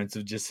comments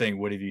of just saying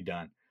what have you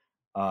done.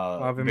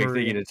 Big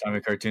thank you to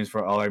Atomic Cartoons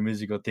for all our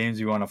musical themes.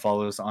 You want to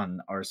follow us on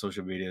our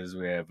social medias.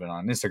 We have it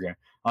on Instagram,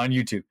 on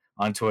YouTube,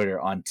 on Twitter,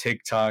 on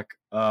TikTok.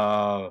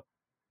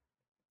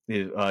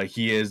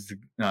 He is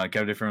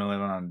Captain Different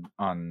 11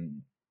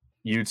 on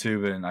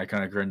YouTube and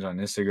Iconic Cringe on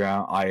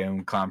Instagram. I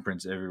am Clown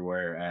Prince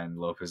everywhere and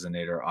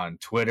Lopezinator on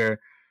Twitter.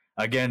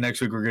 Again,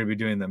 next week we're going to be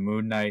doing the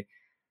Moon Knight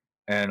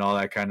and all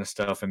that kind of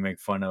stuff and make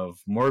fun of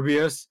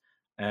Morbius.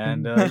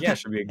 And yeah, it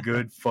should be a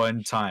good,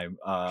 fun time.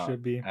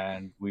 Should be.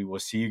 And we will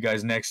see you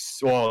guys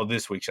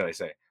this week, shall I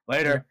say.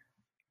 Later.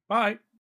 Bye.